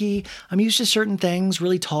too picky. I'm used to certain things,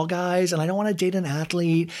 really tall guys, and I don't want to date an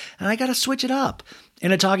athlete, and I got to switch it up.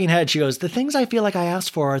 In a talking head, she goes, the things I feel like I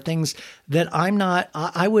ask for are things that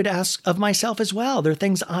I would ask of myself as well. They're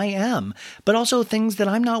things I am, but also things that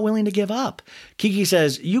I'm not willing to give up. Kiki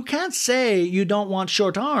says, you can't say you don't want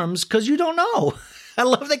short arms because you don't know. I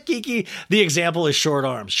love that Kiki, the example is short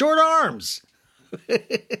arms. Short arms.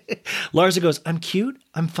 Larsa goes, I'm cute.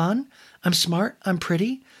 I'm fun. I'm smart. I'm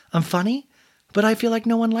pretty. I'm funny. But I feel like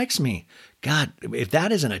no one likes me. God, if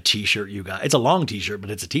that isn't a t-shirt, you guys, it's a long t-shirt, but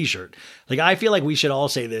it's a t-shirt. Like, I feel like we should all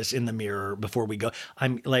say this in the mirror before we go.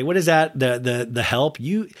 I'm like, what is that? The help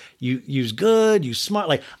you use good, you smart.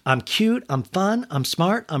 Like, I'm cute. I'm fun. I'm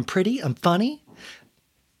smart. I'm pretty. I'm funny.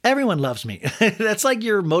 Everyone loves me. That's like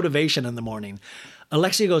your motivation in the morning.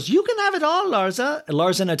 Alexia goes, you can have it all, Larsa. And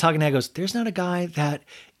Larsa in a talking head goes, there's not a guy that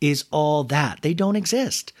is all that. They don't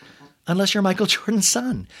exist unless you're Michael Jordan's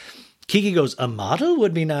son. Kiki goes, a model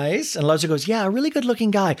would be nice. And Larsa goes, yeah, a really good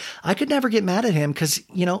looking guy. I could never get mad at him because,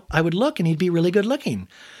 I would look and he'd be really good looking.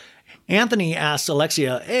 Anthony asks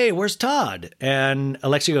Alexia, hey, where's Todd? And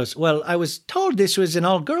Alexia goes, well, I was told this was an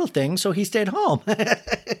all-girl thing, so he stayed home.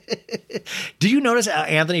 Do you notice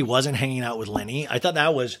Anthony wasn't hanging out with Lenny? I thought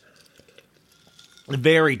that was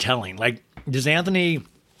very telling. Like, does Anthony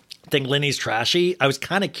think Lenny's trashy? I was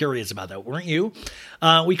kind of curious about that, weren't you?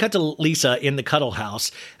 We cut to Lisa in the cuddle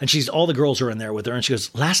house, and all the girls are in there with her, and she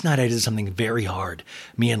goes, last night I did something very hard,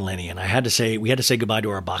 me and Lenny, and we had to say goodbye to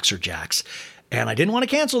our boxer Jax. And I didn't want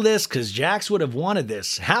to cancel this because Jax would have wanted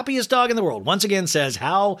this. Happiest dog in the world. Once again says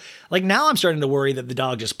now I'm starting to worry that the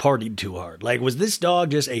dog just partied too hard. Like, was this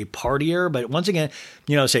dog just a partier? But once again,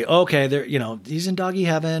 say, okay, he's in doggy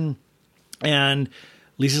heaven. And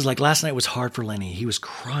Lisa's like, last night was hard for Lenny. He was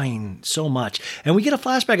crying so much. And we get a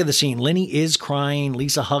flashback of the scene. Lenny is crying.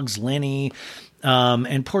 Lisa hugs Lenny.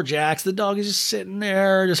 And poor Jax, the dog is just sitting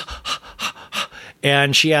there.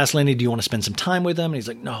 And she asks Lenny, do you want to spend some time with him? And he's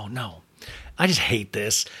like, no. I just hate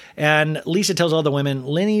this. And Lisa tells all the women,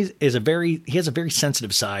 Lenny he has a very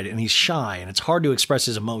sensitive side and he's shy and it's hard to express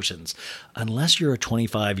his emotions unless you're a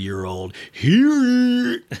 25-year-old.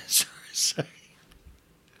 Sorry.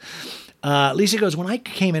 Lisa goes, when I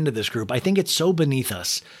came into this group, I think it's so beneath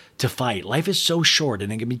us to fight. Life is so short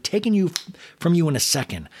and it can be taken from you in a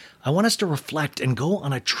second. I want us to reflect and go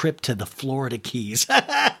on a trip to the Florida Keys.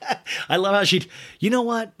 I love how you know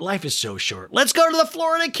what? Life is so short. Let's go to the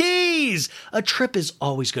Florida Keys. A trip is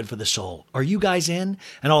always good for the soul. Are you guys in?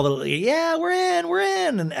 And all yeah, we're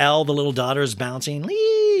in. And Elle, the little daughter, is bouncing.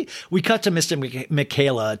 We cut to Mystic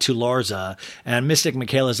Michaela to Larsa, and Mystic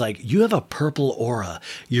Michaela's like, you have a purple aura.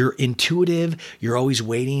 You're intuitive. You're always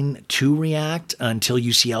waiting to react until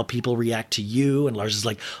you see how people react to you. And Larsa's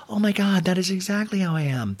like, oh my God, that is exactly how I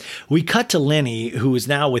am. We cut to Lenny, who is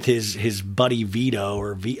now with his buddy Vito,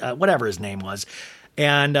 or whatever his name was.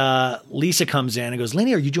 And Lisa comes in and goes,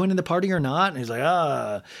 Lenny, are you joining the party or not? And he's like,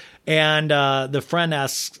 And the friend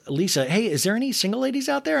asks Lisa, hey, is there any single ladies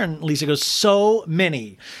out there? And Lisa goes, so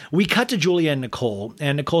many. We cut to Julia and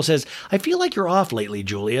Nicole says, I feel like you're off lately,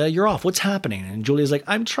 Julia. You're off. What's happening? And Julia's like,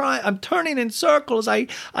 I'm turning in circles. I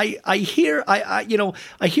hear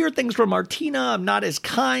things from Martina. I'm not as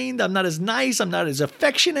kind. I'm not as nice. I'm not as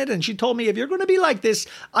affectionate. And she told me, if you're going to be like this,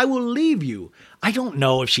 I will leave you. I don't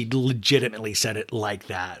know if she legitimately said it like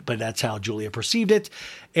that, but that's how Julia perceived it.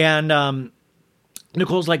 And,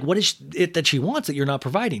 Nicole's like, what is it that she wants that you're not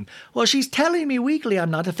providing? Well, she's telling me weekly I'm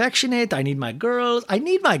not affectionate. I need my girls.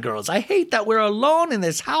 I hate that we're alone in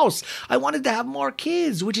this house. I wanted to have more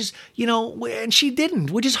kids, which is, and she didn't,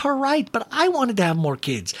 which is her right. But I wanted to have more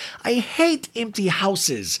kids. I hate empty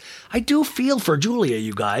houses. I do feel for Julia,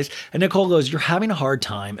 you guys. And Nicole goes, you're having a hard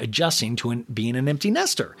time adjusting to being an empty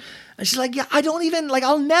nester. And she's like, yeah,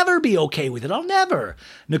 I'll never be okay with it. I'll never.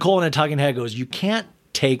 Nicole in a talking head goes, you can't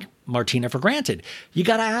take Martina for granted. You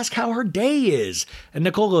got to ask how her day is. And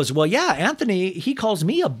Nicole goes, well, yeah, Anthony, he calls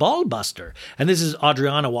me a ball buster. And this is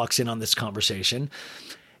Adriana walks in on this conversation.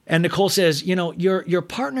 And Nicole says, you know, your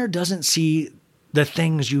partner doesn't see the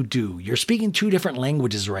things you do. You're speaking two different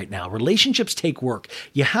languages right now. Relationships take work.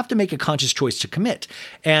 You have to make a conscious choice to commit.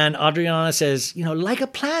 And Adriana says, you know, like a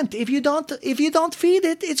plant, if you don't feed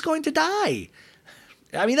it, it's going to die.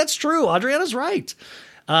 I mean, that's true. Adriana's right.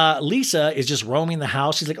 Lisa is just roaming the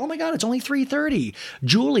house. She's like, oh my God, it's only 3:30.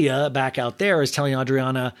 Julia back out there is telling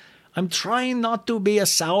Adriana, I'm trying not to be a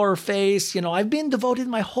sour face. You know, I've been devoted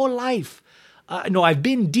my whole life. No, I've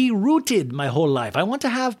been derooted my whole life. I want to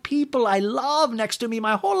have people I love next to me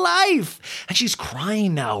my whole life. And she's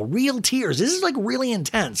crying now, real tears. This is like really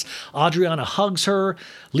intense. Adriana hugs her.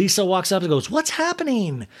 Lisa walks up and goes, what's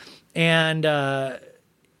happening? And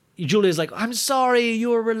Julia's like, I'm sorry,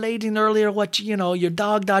 you were relating earlier what, you know, your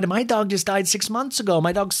dog died. My dog just died 6 months ago.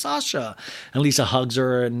 My dog, Sasha. And Lisa hugs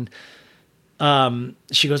her and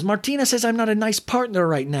she goes, Martina says I'm not a nice partner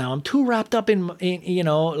right now. I'm too wrapped up in, you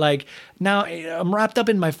know, like now I'm wrapped up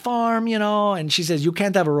in my farm, you know, and she says, you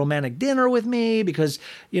can't have a romantic dinner with me because,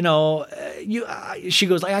 you know, she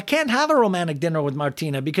goes like, I can't have a romantic dinner with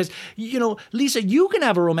Martina because, you know, Lisa, you can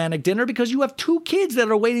have a romantic dinner because you have 2 kids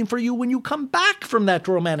that are waiting for you when you come back from that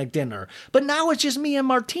romantic dinner. But now it's just me and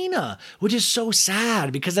Martina, which is so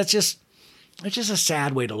sad because it's just a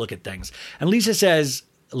sad way to look at things. And Lisa says,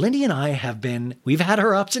 Lindy and I we've had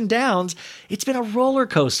our ups and downs. It's been a roller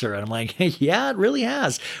coaster. And I'm like, hey, yeah, it really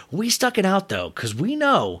has. We stuck it out though, because we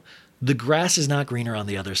know the grass is not greener on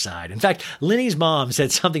the other side. In fact, Lindy's mom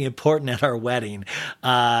said something important at our wedding.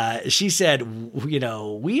 She said, you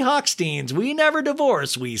know, we Hochsteins, we never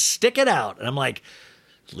divorce. We stick it out. And I'm like,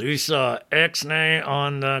 Lisa, X-nay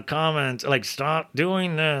on the comments. Like, stop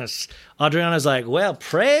doing this. Adriana's like, well,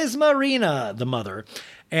 praise Marina, the mother.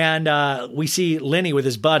 And we see Lenny with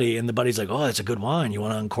his buddy, and the buddy's like, oh, that's a good wine. You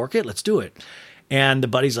want to uncork it? Let's do it. And the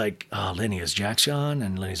buddy's like, oh, Lenny, is Jack's gone?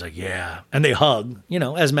 And Lenny's like, yeah. And they hug, you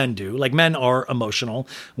know, as men do. Like, men are emotional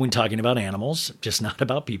when talking about animals, just not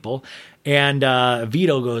about people. And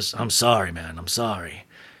Vito goes, I'm sorry, man. I'm sorry.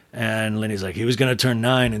 And Lenny's like, he was going to turn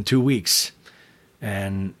 9 in 2 weeks.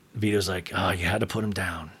 And Vito's like, oh, you had to put him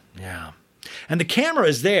down. Yeah. And the camera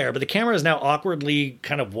is there, but the camera is now awkwardly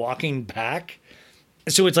kind of walking back.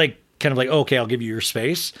 So it's like, kind of like, okay, I'll give you your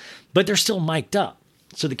space, but they're still mic'd up.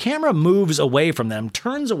 So the camera moves away from them,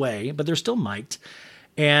 turns away, but they're still mic'd.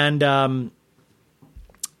 And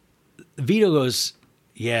Vito goes,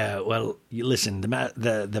 yeah, well, you listen,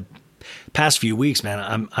 the past few weeks,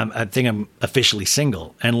 man, I think I'm officially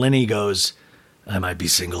single. And Lenny goes, I might be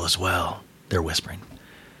single as well. They're whispering.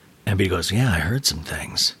 And Vito goes, yeah, I heard some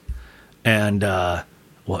things. And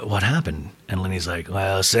what happened? And Lenny's like,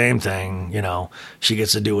 well, same thing. You know, she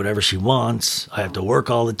gets to do whatever she wants. I have to work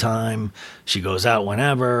all the time. She goes out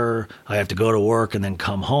whenever. I have to go to work and then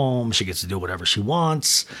come home. She gets to do whatever she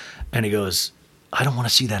wants. And he goes, I don't want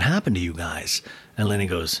to see that happen to you guys. And Lenny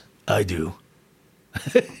goes, I do.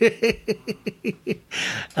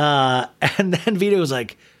 And then Vito was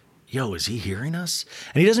like, yo, is he hearing us?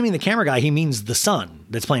 And he doesn't mean the camera guy. He means the son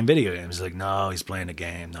that's playing video games. He's like, no, he's playing a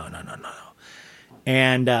game. No.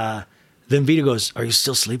 And then Vito goes, are you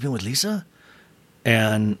still sleeping with Lisa?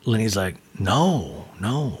 And Lenny's like, no,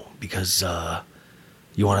 because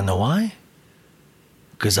you want to know why?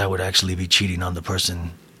 Because I would actually be cheating on the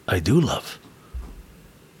person I do love.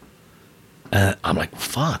 And I'm like,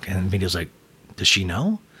 fuck. And Vito's like, does she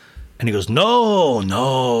know? And he goes, no.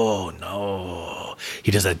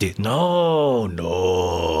 He does that deep, no.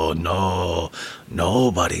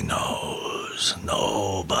 Nobody knows.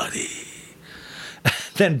 Nobody.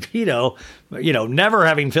 Then Vito, you know, never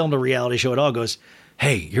having filmed a reality show at all, goes,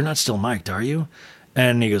 hey, you're not still mic'd, are you?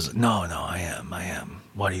 And he goes, no, I am.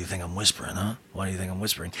 Why do you think I'm whispering, huh? Why do you think I'm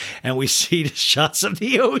whispering? And we see the shots of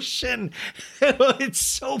the ocean. It's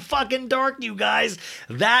so fucking dark, you guys.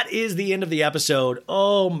 That is the end of the episode.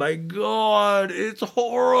 Oh my God, it's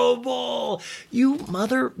horrible. You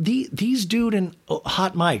mother, these dude and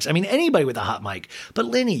hot mics. I mean, anybody with a hot mic. But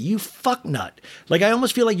Lenny, you fuck nut. Like, I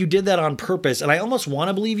almost feel like you did that on purpose. And I almost want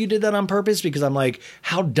to believe you did that on purpose because I'm like,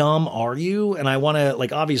 how dumb are you? And I want to,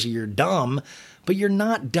 like, obviously you're dumb. But you're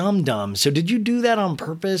not dumb. So did you do that on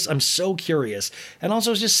purpose? I'm so curious. And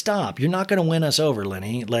also just stop. You're not going to win us over,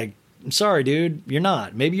 Lenny. Like, I'm sorry, dude. You're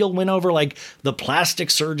not. Maybe you'll win over like the plastic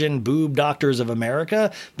surgeon boob doctors of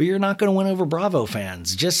America, but you're not going to win over Bravo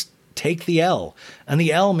fans. Just take the L. And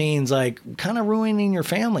the L means like kind of ruining your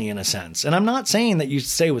family in a sense. And I'm not saying that you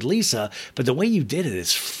stay with Lisa, but the way you did it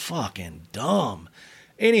is fucking dumb.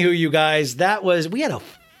 Anywho, you guys, we had a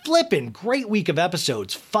flippin' great week of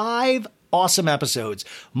episodes. 5 awesome episodes.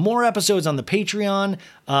 More episodes on the Patreon.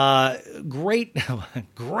 Great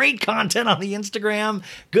content on the Instagram.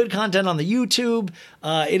 Good content on the YouTube.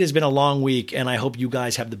 It has been a long week, and I hope you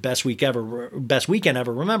guys have the best weekend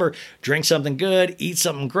ever. Remember, drink something good, eat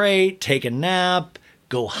something great, take a nap,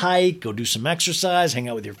 go hike, go do some exercise, hang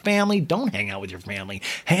out with your family. Don't hang out with your family.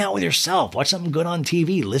 Hang out with yourself. Watch something good on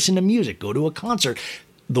TV. Listen to music. Go to a concert.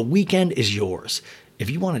 The weekend is yours. If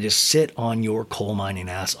you want to just sit on your coal mining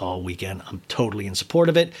ass all weekend, I'm totally in support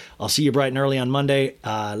of it. I'll see you bright and early on Monday.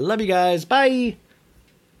 Love you guys. Bye.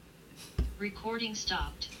 Recording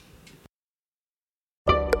stopped.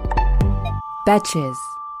 Betches.